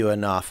thank you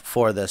enough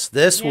for this.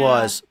 This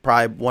was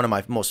probably one of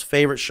my most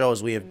favorite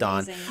shows we have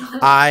done.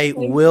 I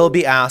will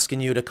be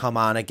asking you to come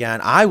on again.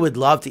 I would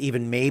love to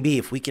even maybe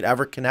if we could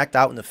ever connect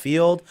out in the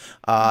field.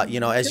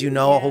 As you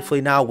know,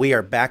 hopefully now we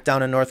are back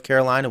down in North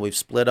Carolina. We've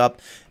split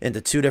up into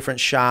 2 different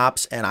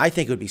shops, and I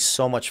think it would be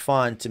so much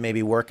fun to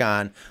maybe work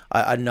on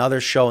another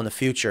show in the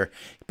future,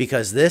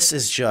 because this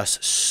is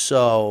just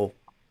so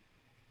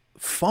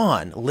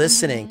fun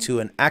listening to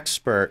an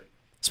expert,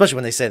 especially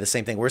when they say the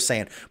same thing we're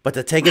saying, but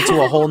to take it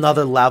to a whole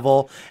nother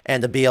level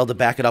and to be able to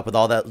back it up with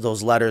all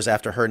those letters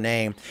after her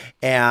name.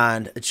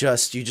 And you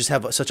just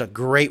have such a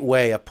great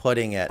way of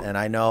putting it. And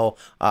I know,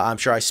 I'm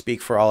sure I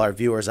speak for all our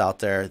viewers out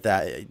there,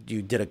 that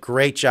you did a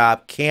great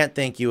job. Can't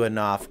thank you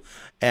enough.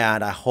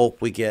 And I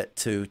hope we get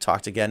to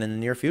talk again in the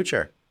near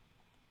future.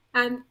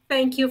 And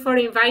thank you for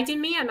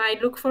inviting me, and I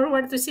look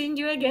forward to seeing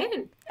you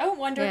again. Oh,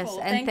 wonderful.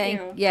 Yes, and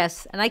Thank you.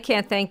 yes, and I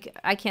can't thank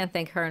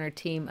her and her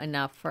team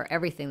enough for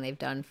everything they've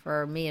done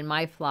for me and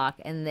my flock,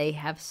 and they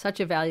have such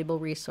a valuable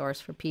resource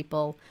for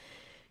people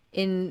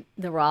in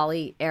the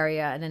Raleigh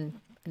area and in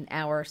an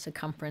hour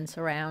circumference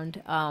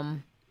around.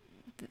 And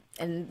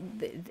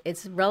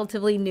it's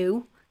relatively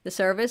new, the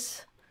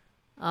service.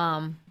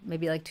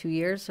 Maybe like 2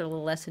 years or a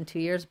little less than 2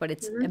 years, but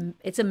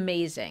it's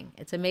amazing.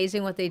 It's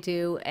amazing what they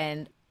do,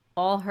 and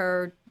all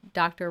her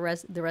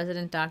the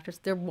resident doctors,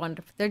 they're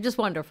wonderful. They're just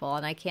wonderful,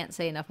 and I can't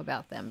say enough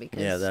about them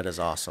because Yeah, that is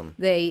awesome.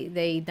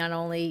 they not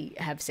only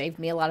have saved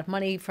me a lot of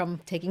money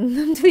from taking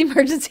them to the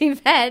emergency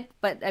vet,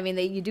 but I mean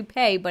you do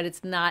pay, but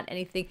it's not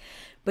anything.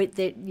 But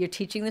you're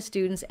teaching the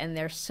students, and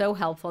they're so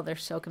helpful. They're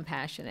so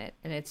compassionate,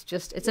 and it's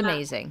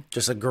amazing.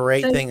 Just a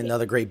great thing,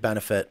 another great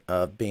benefit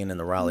of being in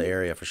the Raleigh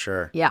area for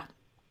sure. Yeah.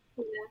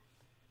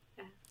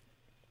 Yeah.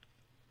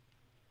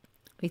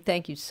 We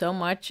thank you so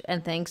much,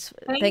 and thanks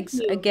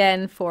you.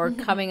 again for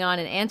coming on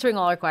and answering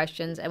all our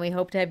questions. And we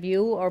hope to have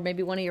you or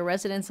maybe one of your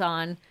residents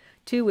on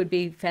too. Would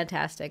be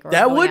fantastic. Or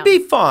That going would out. be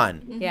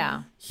fun.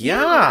 Yeah.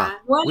 Yeah.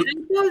 Well,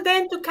 I told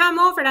them to come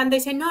over, and they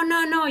say,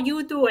 no,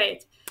 you do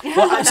it.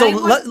 Well, so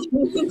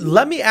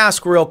let me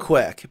ask real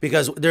quick,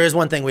 because there is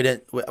one thing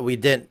we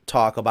didn't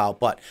talk about,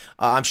 but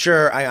I'm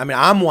sure I mean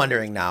I'm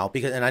wondering now,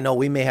 because, and I know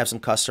we may have some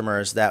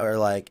customers that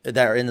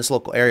are in this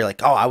local area,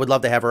 like, oh, I would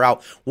love to have her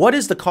out. What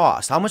is the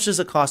cost? How much does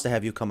it cost to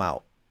have you come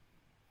out?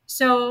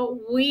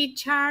 So we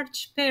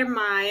charge per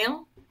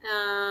mile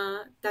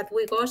that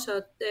we go.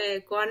 So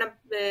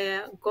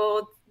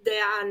go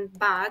there and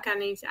back,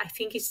 and I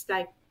think it's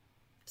like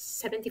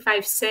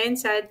 75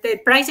 cents. The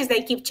prices,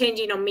 they keep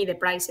changing on me, the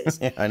prices.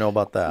 Yeah, I know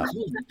about that.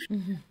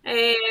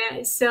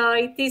 So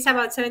it is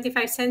about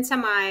 75 cents a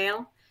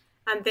mile.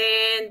 And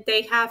then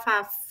they have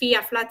a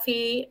flat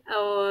fee.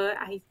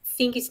 I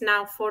think it's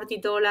now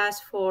 $40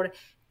 for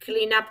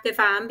clean up the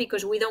van,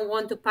 because we don't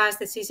want to pass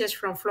the scissors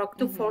from flock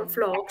to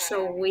flock.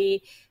 So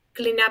we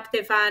clean up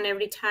the van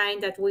every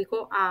time that we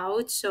go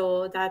out.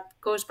 So that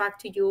goes back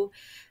to you.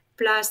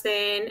 Plus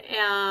then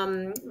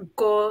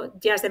go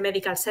just the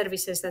medical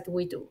services that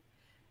we do.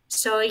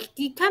 So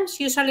it comes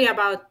usually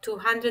about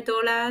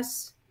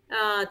 $200,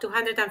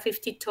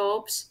 250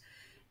 tops.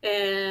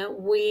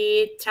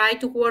 We try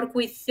to work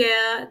with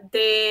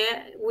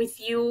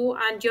you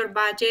and your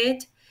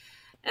budget.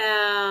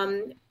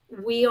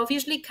 We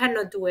obviously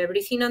cannot do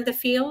everything on the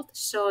field.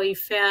 So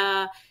if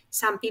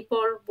some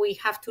people, we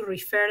have to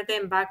refer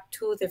them back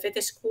to the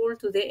vet school,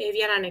 to the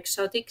avian and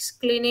exotics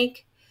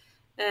clinic.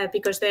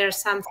 Because there are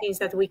some things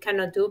that we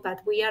cannot do,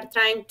 but we are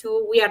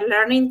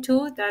learning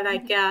too. That,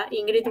 like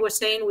Ingrid was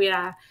saying, we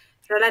are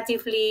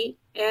relatively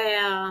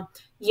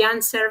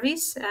young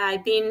service.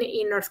 I've been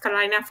in North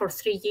Carolina for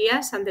 3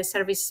 years, and the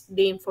service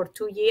been for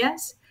 2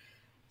 years.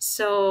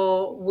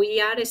 So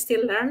we are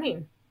still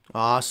learning.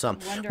 Awesome.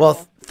 Wonderful.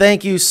 Well,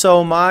 thank you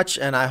so much,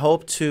 and I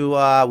hope to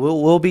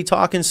we'll be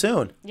talking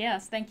soon.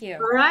 Yes, thank you.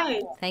 All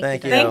right.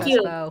 Thank you. Thank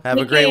you. Expo. Have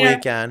a Take great care.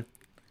 weekend.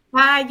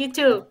 Bye. You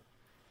too.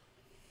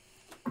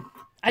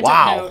 I took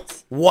Wow.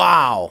 notes.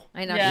 Wow.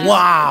 I know. Yeah.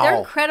 Wow. They're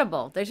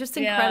incredible. They're just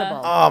Yeah.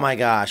 incredible. Oh my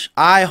gosh.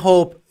 I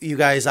hope you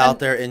guys out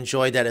there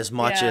enjoyed that as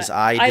much Yeah. as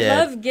I did. I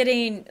love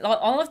getting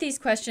all of these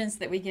questions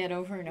that we get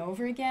over and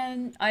over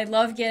again. I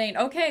love getting,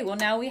 okay, well,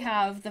 now we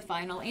have the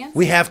final answer.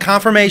 We have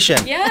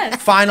confirmation.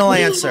 Yes. Final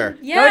answer.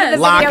 Yes.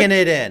 Locking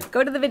it in.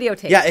 Go to the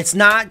videotape. Yeah, it's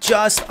not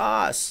just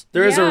us.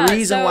 There is Yeah, a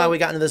reason so- why we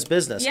got into this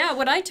business. Yeah,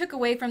 what I took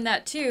away from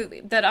that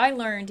too, that I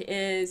learned,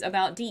 is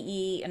about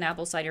DE and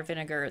apple cider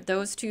vinegar.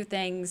 Those two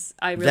things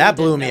I really That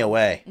blew didn't me know.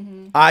 away.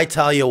 I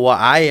tell you what,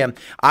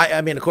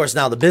 I mean, of course,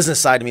 now the business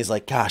side of me is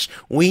like, gosh,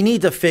 we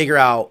need to figure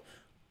out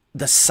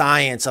the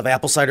science of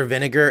apple cider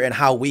vinegar and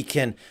how we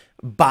can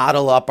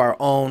bottle up our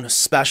own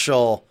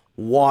special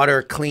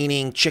water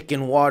cleaning,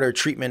 chicken water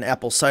treatment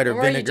apple cider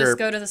Or vinegar. you just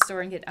go to the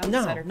store and get apple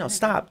No, cider no, vinegar.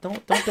 stop.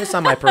 Don't piss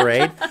on my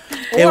parade.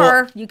 It will-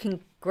 Or you can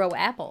grow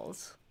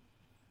apples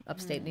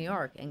upstate New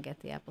York and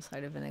get the apple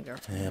cider vinegar.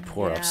 yeah,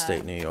 poor Yeah.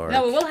 upstate New York.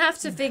 No, we'll have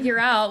to figure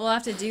out, we'll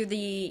have to do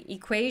the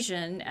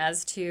equation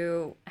as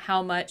to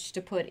how much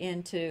to put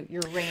into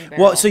your rain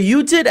barrel. Well, so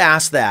you did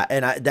ask that,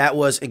 and that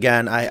was,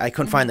 again, I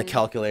couldn't find the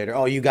calculator.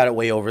 Oh, you got it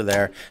way over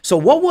there. So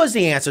what was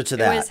the answer to it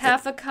that? was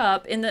half a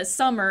cup in the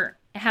summer,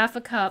 half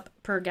a cup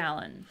per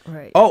gallon.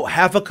 Right. Oh,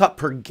 half a cup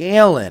per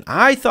gallon.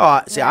 I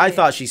thought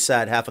Right. she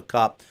said half a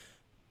cup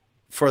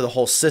for the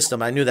whole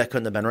system. I knew that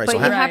couldn't have been right. But So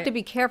you half, have Right. to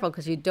be careful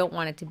because you don't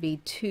want it to be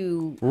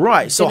too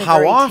right. So how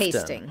vinegary often?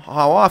 tasting.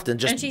 How often?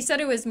 Just And she said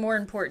it was more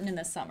important in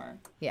the summer.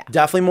 Yeah.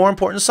 definitely more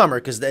important in summer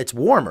because it's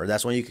warmer.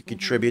 That's when you can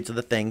contribute to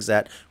the things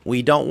that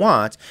we don't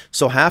want.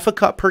 So half a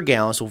cup per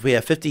gallon. So if we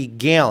have 50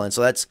 gallons,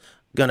 so that's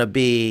gonna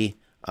be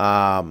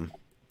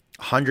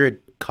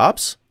 100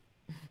 cups.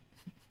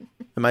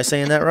 Am I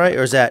saying that right,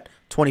 or is that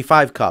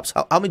 25 cups?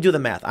 Help me do the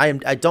math. I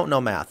don't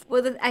know math.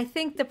 Well, I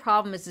think the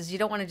problem is you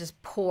don't want to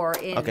just pour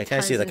in. Okay, can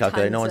I see tons the and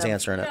calculator? tons No one's of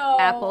answering it.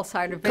 Apple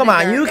cider vinegar. Come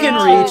on, you can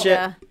into reach it.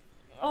 the-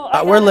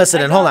 We're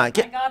listening. Hold on. I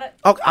got it.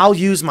 Oh, I'll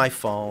use my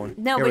phone.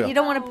 No, Here we but go. you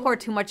don't want to pour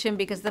too much in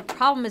because the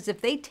problem is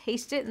if they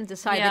taste it and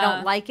decide they Yeah.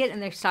 don't like it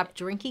and they stop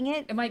drinking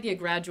it. It might be a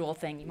gradual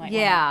thing. You might.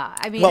 Yeah,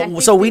 I mean, I Well,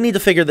 think so we need to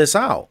figure this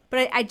out.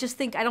 But I just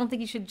think I don't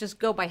think you should just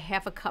go by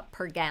half a cup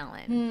per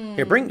gallon.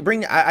 Here,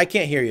 bring. I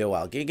can't hear you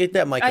well. Get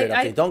that mic I, right up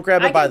I, there. Don't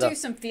grab I it by can the. do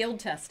some field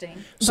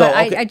testing. So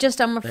But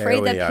okay. I'm afraid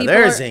we that are. people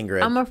There's are,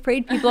 Ingrid. I'm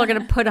afraid people are going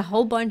to put a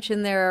whole bunch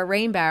in their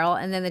rain barrel,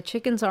 and then the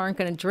chickens aren't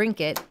going to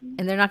drink it,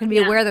 and they're not going to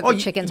be aware that the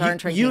chickens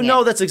aren't drinking You it.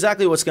 know that's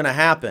exactly what's going to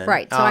happen.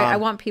 Right. So I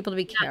want people to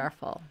be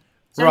careful.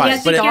 So Right,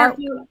 just but be it-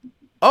 careful.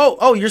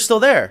 Oh, you're still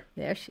there.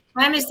 There she.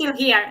 I'm still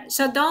here.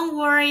 So don't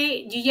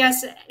worry. You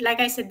just, like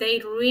I said,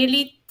 they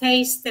really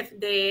taste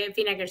the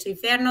vinegar. So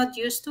if they're not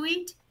used to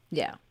it,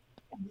 Yeah.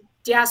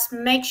 just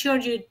make sure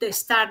you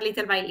start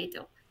little by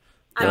little.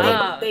 And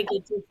Ah. they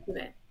get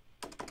used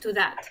to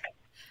that.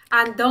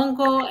 And don't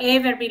go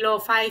ever below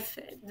 5,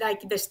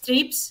 like the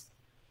strips.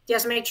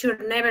 Just make sure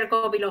never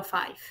go below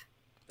 5.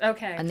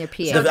 Okay. On their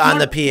pH. On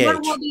the pH.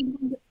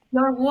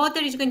 Your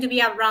water is going to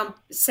be around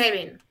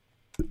 7.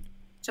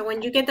 So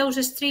when you get those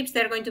strips,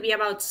 they're going to be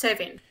about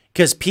 7.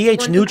 Because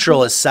pH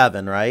neutral is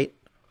 7, right?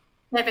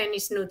 7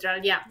 is neutral,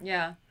 yeah.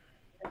 Yeah.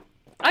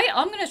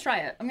 I'm gonna try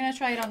it. I'm gonna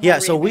try it on. Yeah. my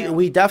So rain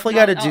we definitely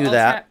got to I'll- do I'll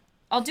that. try-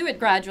 I'll do it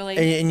gradually.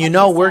 And you I'll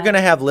know just, we're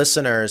gonna have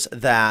listeners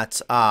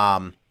that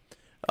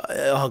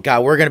oh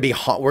god, we're gonna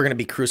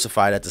be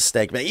crucified at the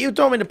stake. Man, you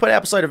told me to put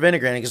apple cider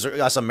vinegar in it because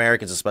us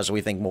Americans, especially,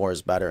 we think more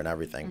is better and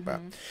everything. But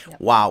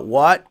wow,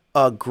 what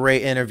a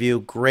great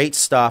interview, great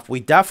stuff. We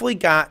definitely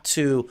got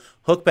to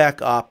hook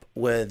back up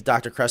with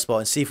Dr. Crespo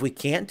and see if we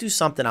can't do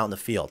something out in the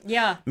field.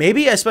 Yeah.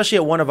 Maybe especially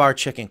at one of our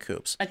chicken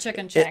coops. A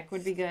chicken check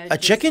would be good. A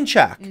chicken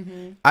check.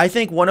 I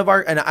think one of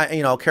our,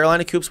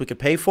 Carolina coops, we could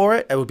pay for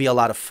it. It would be a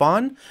lot of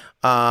fun.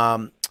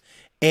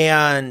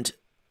 And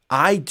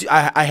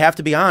I have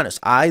to be honest.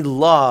 I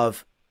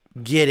love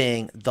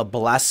getting the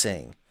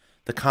blessing,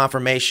 the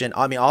confirmation.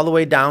 I mean, all the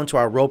way down to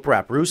our rope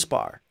wrap roost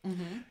bar.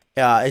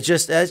 It's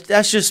just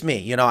that's just me.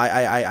 You know,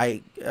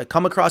 I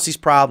come across these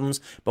problems,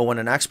 but when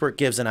an expert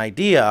gives an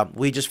idea,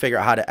 we just figure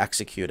out how to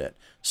execute it.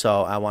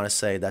 So I want to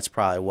say that's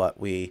probably what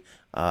we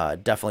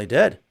definitely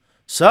did.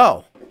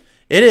 So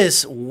it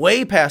is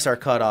way past our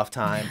cutoff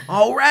time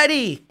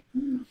already.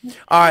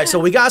 All right, so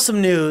we got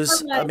some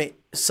news. I mean,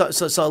 so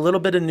a little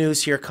bit of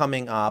news here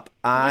coming up.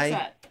 What's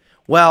that?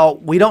 Well,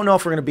 we don't know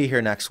if we're going to be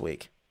here next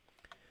week.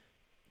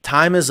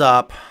 Time is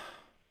up.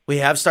 We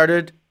have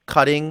started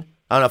cutting.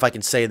 I don't know if I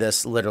can say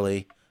this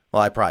literally.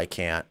 Well, I probably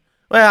can't.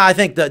 Well, I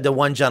think the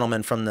one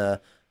gentleman from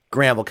the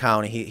Granville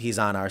County, he's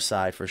on our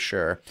side for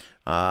sure.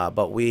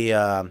 But we,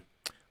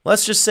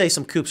 let's just say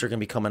some coops are going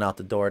to be coming out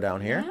the door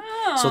down here.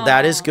 So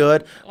that is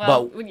good.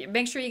 Well, but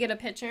make sure you get a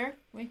picture.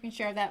 We can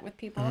share that with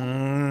people.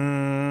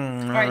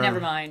 Mm, All right, never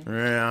mind.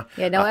 yeah.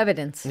 Yeah, no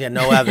evidence. Yeah,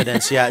 no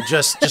evidence. Yeah,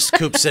 just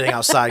Coop sitting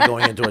outside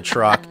going into a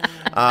truck.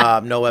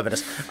 No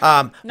evidence.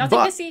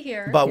 Nothing to see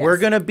here. But we're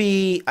gonna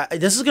be.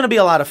 This is gonna be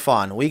a lot of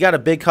fun. We got a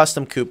big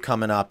custom coop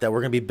coming up that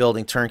we're gonna be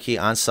building turnkey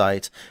on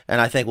site,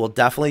 and I think we'll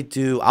definitely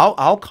do.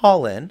 I'll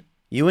call in.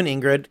 You and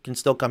Ingrid can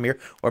still come here,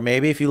 or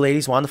maybe if you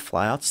ladies want to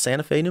fly out to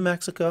Santa Fe, New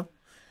Mexico.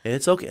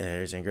 It's okay.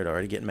 There's Ingrid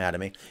already getting mad at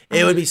me.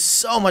 It would be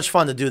so much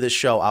fun to do this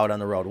show out on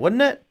the road,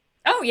 wouldn't it?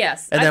 Oh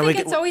yes, And I then we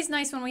think it's get- always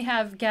nice when we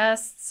have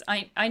guests.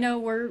 I know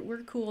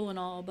we're cool and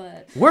all,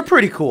 but We're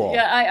pretty cool.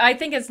 yeah, I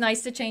think it's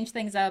nice to change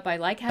things up. I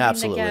like having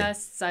Absolutely. the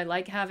guests. I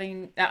like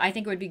having. I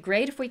think it would be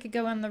great if we could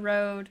go on the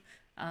road.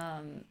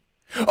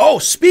 Oh,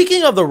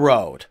 speaking of the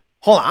road,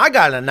 hold on. I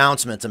got an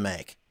announcement to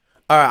make.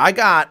 All right, I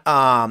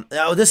got.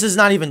 This is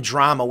not even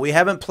drama. We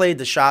haven't played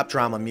the shop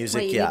drama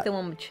music Wait, you yet. need the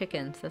one with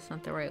chickens. That's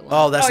not the right one.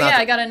 Oh, that's oh not. yeah,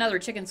 the- I got another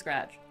chicken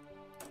scratch.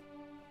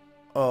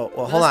 oh,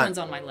 well, This hold on. one's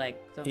on my leg.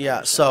 So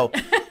Yeah, so,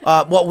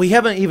 well, we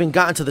haven't even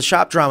gotten to the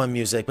shop drama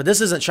music, but this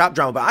isn't shop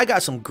drama, but I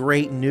got some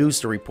great news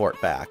to report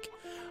back.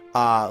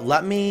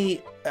 Let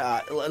me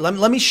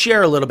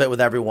share a little bit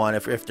with everyone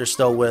if they're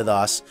still with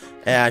us.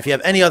 And if you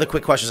have any other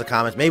quick questions or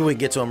comments, maybe we can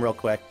get to them real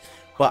quick.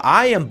 But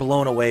I am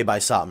blown away by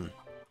something.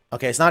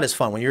 Okay, it's not as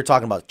fun. When you're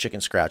talking about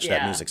chicken scratch, that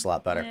Yeah. music's a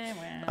lot better.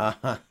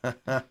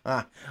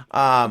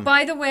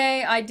 By the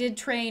way, I did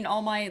train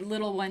all my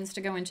little ones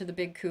to go into the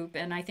big coop,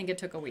 and I think it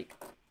took a week.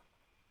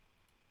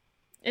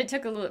 It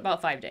took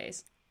about 5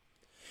 days.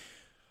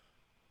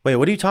 Wait,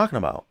 what are you talking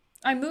about?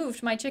 I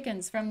moved my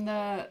chickens from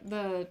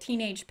the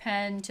teenage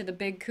pen to the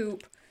big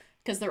coop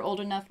because they're old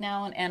enough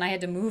now, and I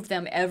had to move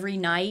them every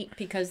night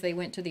because they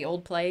went to the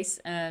old place,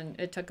 and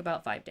it took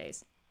about 5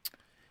 days.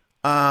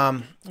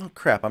 Oh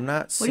crap, I'm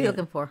not What are seeing. you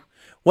looking for?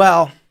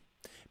 Well,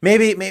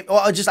 maybe.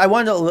 Well, I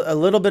wanted a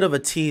little bit of a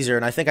teaser,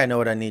 and I think I know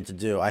what I need to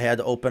do. I had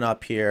to open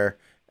up here,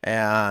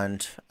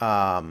 and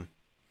well,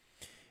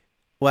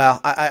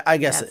 I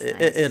guess That's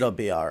nice. it'll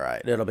be all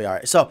right. It'll be all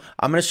right. So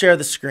I'm gonna share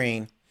the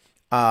screen.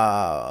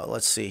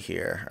 Let's see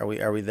here. Are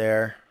we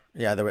there?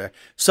 Yeah, there we are.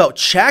 So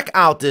check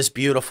out this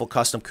beautiful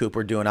custom coop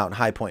we're doing out in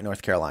High Point,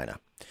 North Carolina.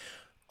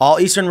 All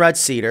Eastern red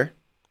cedar.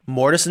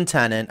 mortise and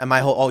tenon. Am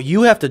I? Oh,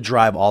 you have to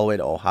drive all the way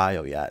to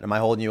Ohio yet? Am I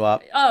holding you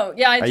up? Oh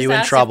yeah, I just you in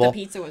asked trouble? if the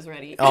pizza was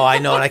ready. Oh, I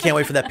know, and I can't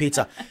wait for that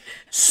pizza.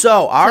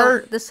 So So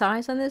the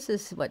size on this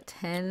is what,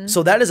 10?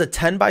 So that is a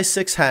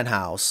 10x6 hen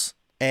house,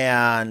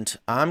 and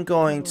I'm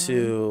going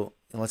to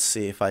let's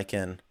see if I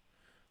can.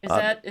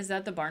 Is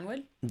that the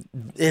Barnwood?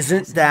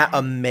 Isn't that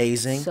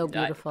amazing? So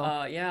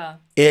beautiful. Yeah.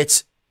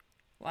 It's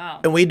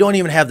Wow. and we don't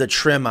even have the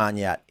trim on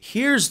yet.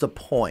 Here's the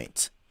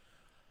point.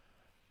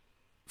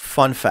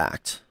 Fun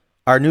fact: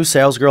 our new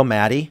sales girl,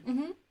 Maddie,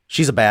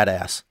 she's a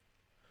badass.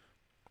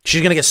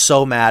 She's gonna get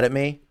so mad at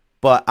me,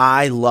 but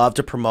I love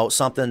to promote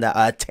something that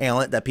a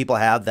talent that people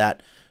have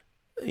that,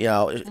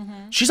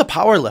 she's a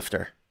power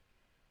lifter.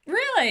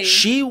 Really?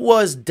 She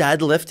was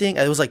deadlifting.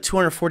 It was like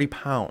 240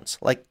 pounds.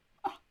 Like,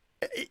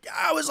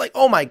 I was like,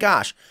 oh my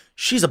gosh,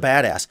 she's a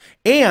badass.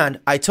 And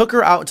I took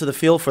her out into the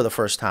field for the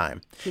first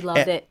time. She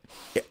loved it.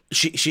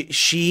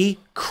 She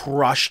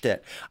crushed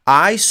it.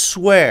 I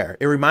swear,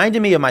 it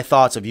reminded me of my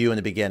thoughts of you in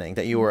the beginning,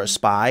 that you were a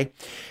spy.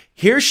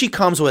 Here she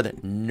comes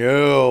with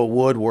no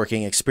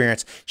woodworking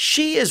experience.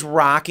 She is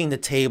rocking the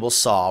table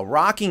saw,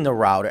 rocking the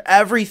router,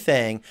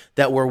 everything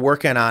that we're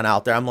working on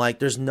out there. I'm like,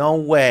 there's no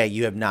way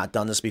you have not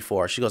done this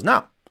before. She goes,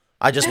 no,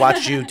 I just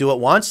watched you do it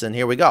once, and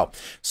here we go.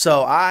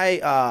 So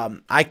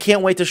I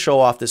can't wait to show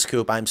off this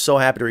coop. I'm so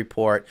happy to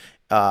report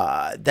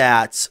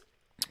that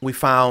we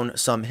found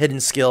some hidden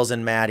skills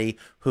in Maddie,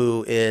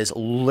 who is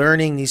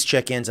learning these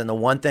chickens. And the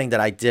one thing that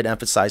I did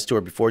emphasize to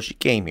her before she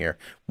came here,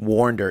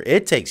 warned her,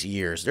 it takes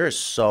years. There is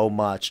so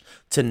much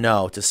to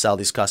know to sell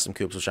these custom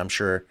coops, which I'm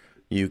sure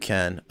you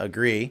can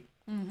agree,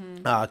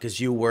 because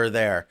you were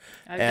there.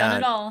 I've done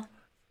it all.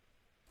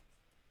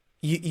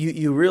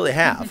 You really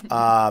have.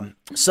 I'm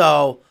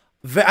so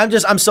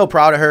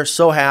proud of her,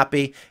 so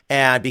happy.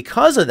 And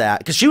because of that,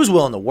 because she was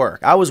willing to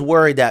work, I was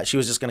worried that she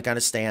was just going to kind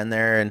of stand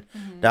there and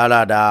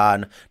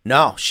And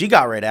no, she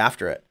got right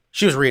after it.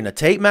 She was reading a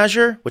tape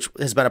measure, which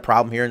has been a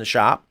problem here in the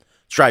shop.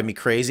 It's driving me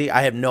crazy.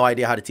 I have no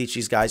idea how to teach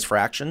these guys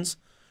fractions.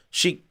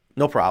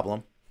 No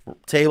problem.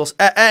 Tables.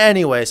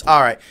 Anyways,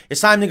 all right. It's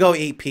time to go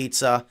eat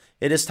pizza.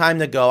 It is time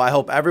to go. I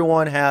hope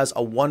everyone has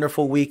a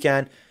wonderful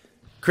weekend.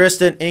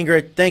 Kristen,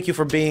 Ingrid, thank you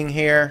for being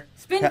here.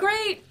 It's been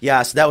great.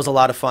 Yes, that was a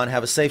lot of fun.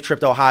 Have a safe trip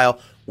to Ohio.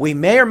 We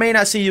may or may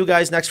not see you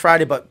guys next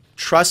Friday, but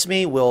trust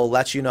me, we'll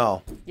let you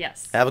know.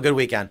 Yes. Have a good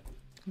weekend.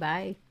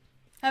 Bye.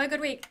 Have a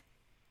good week.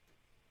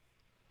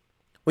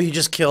 Well, you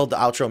just killed the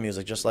outro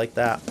music just like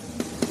that.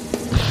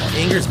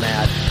 Ingrid's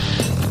mad.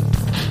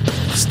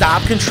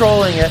 Stop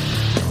controlling it.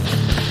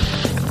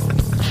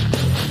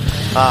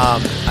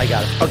 I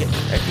got it. Okay,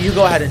 you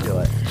go ahead and do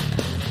it.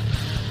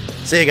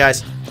 See you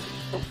guys.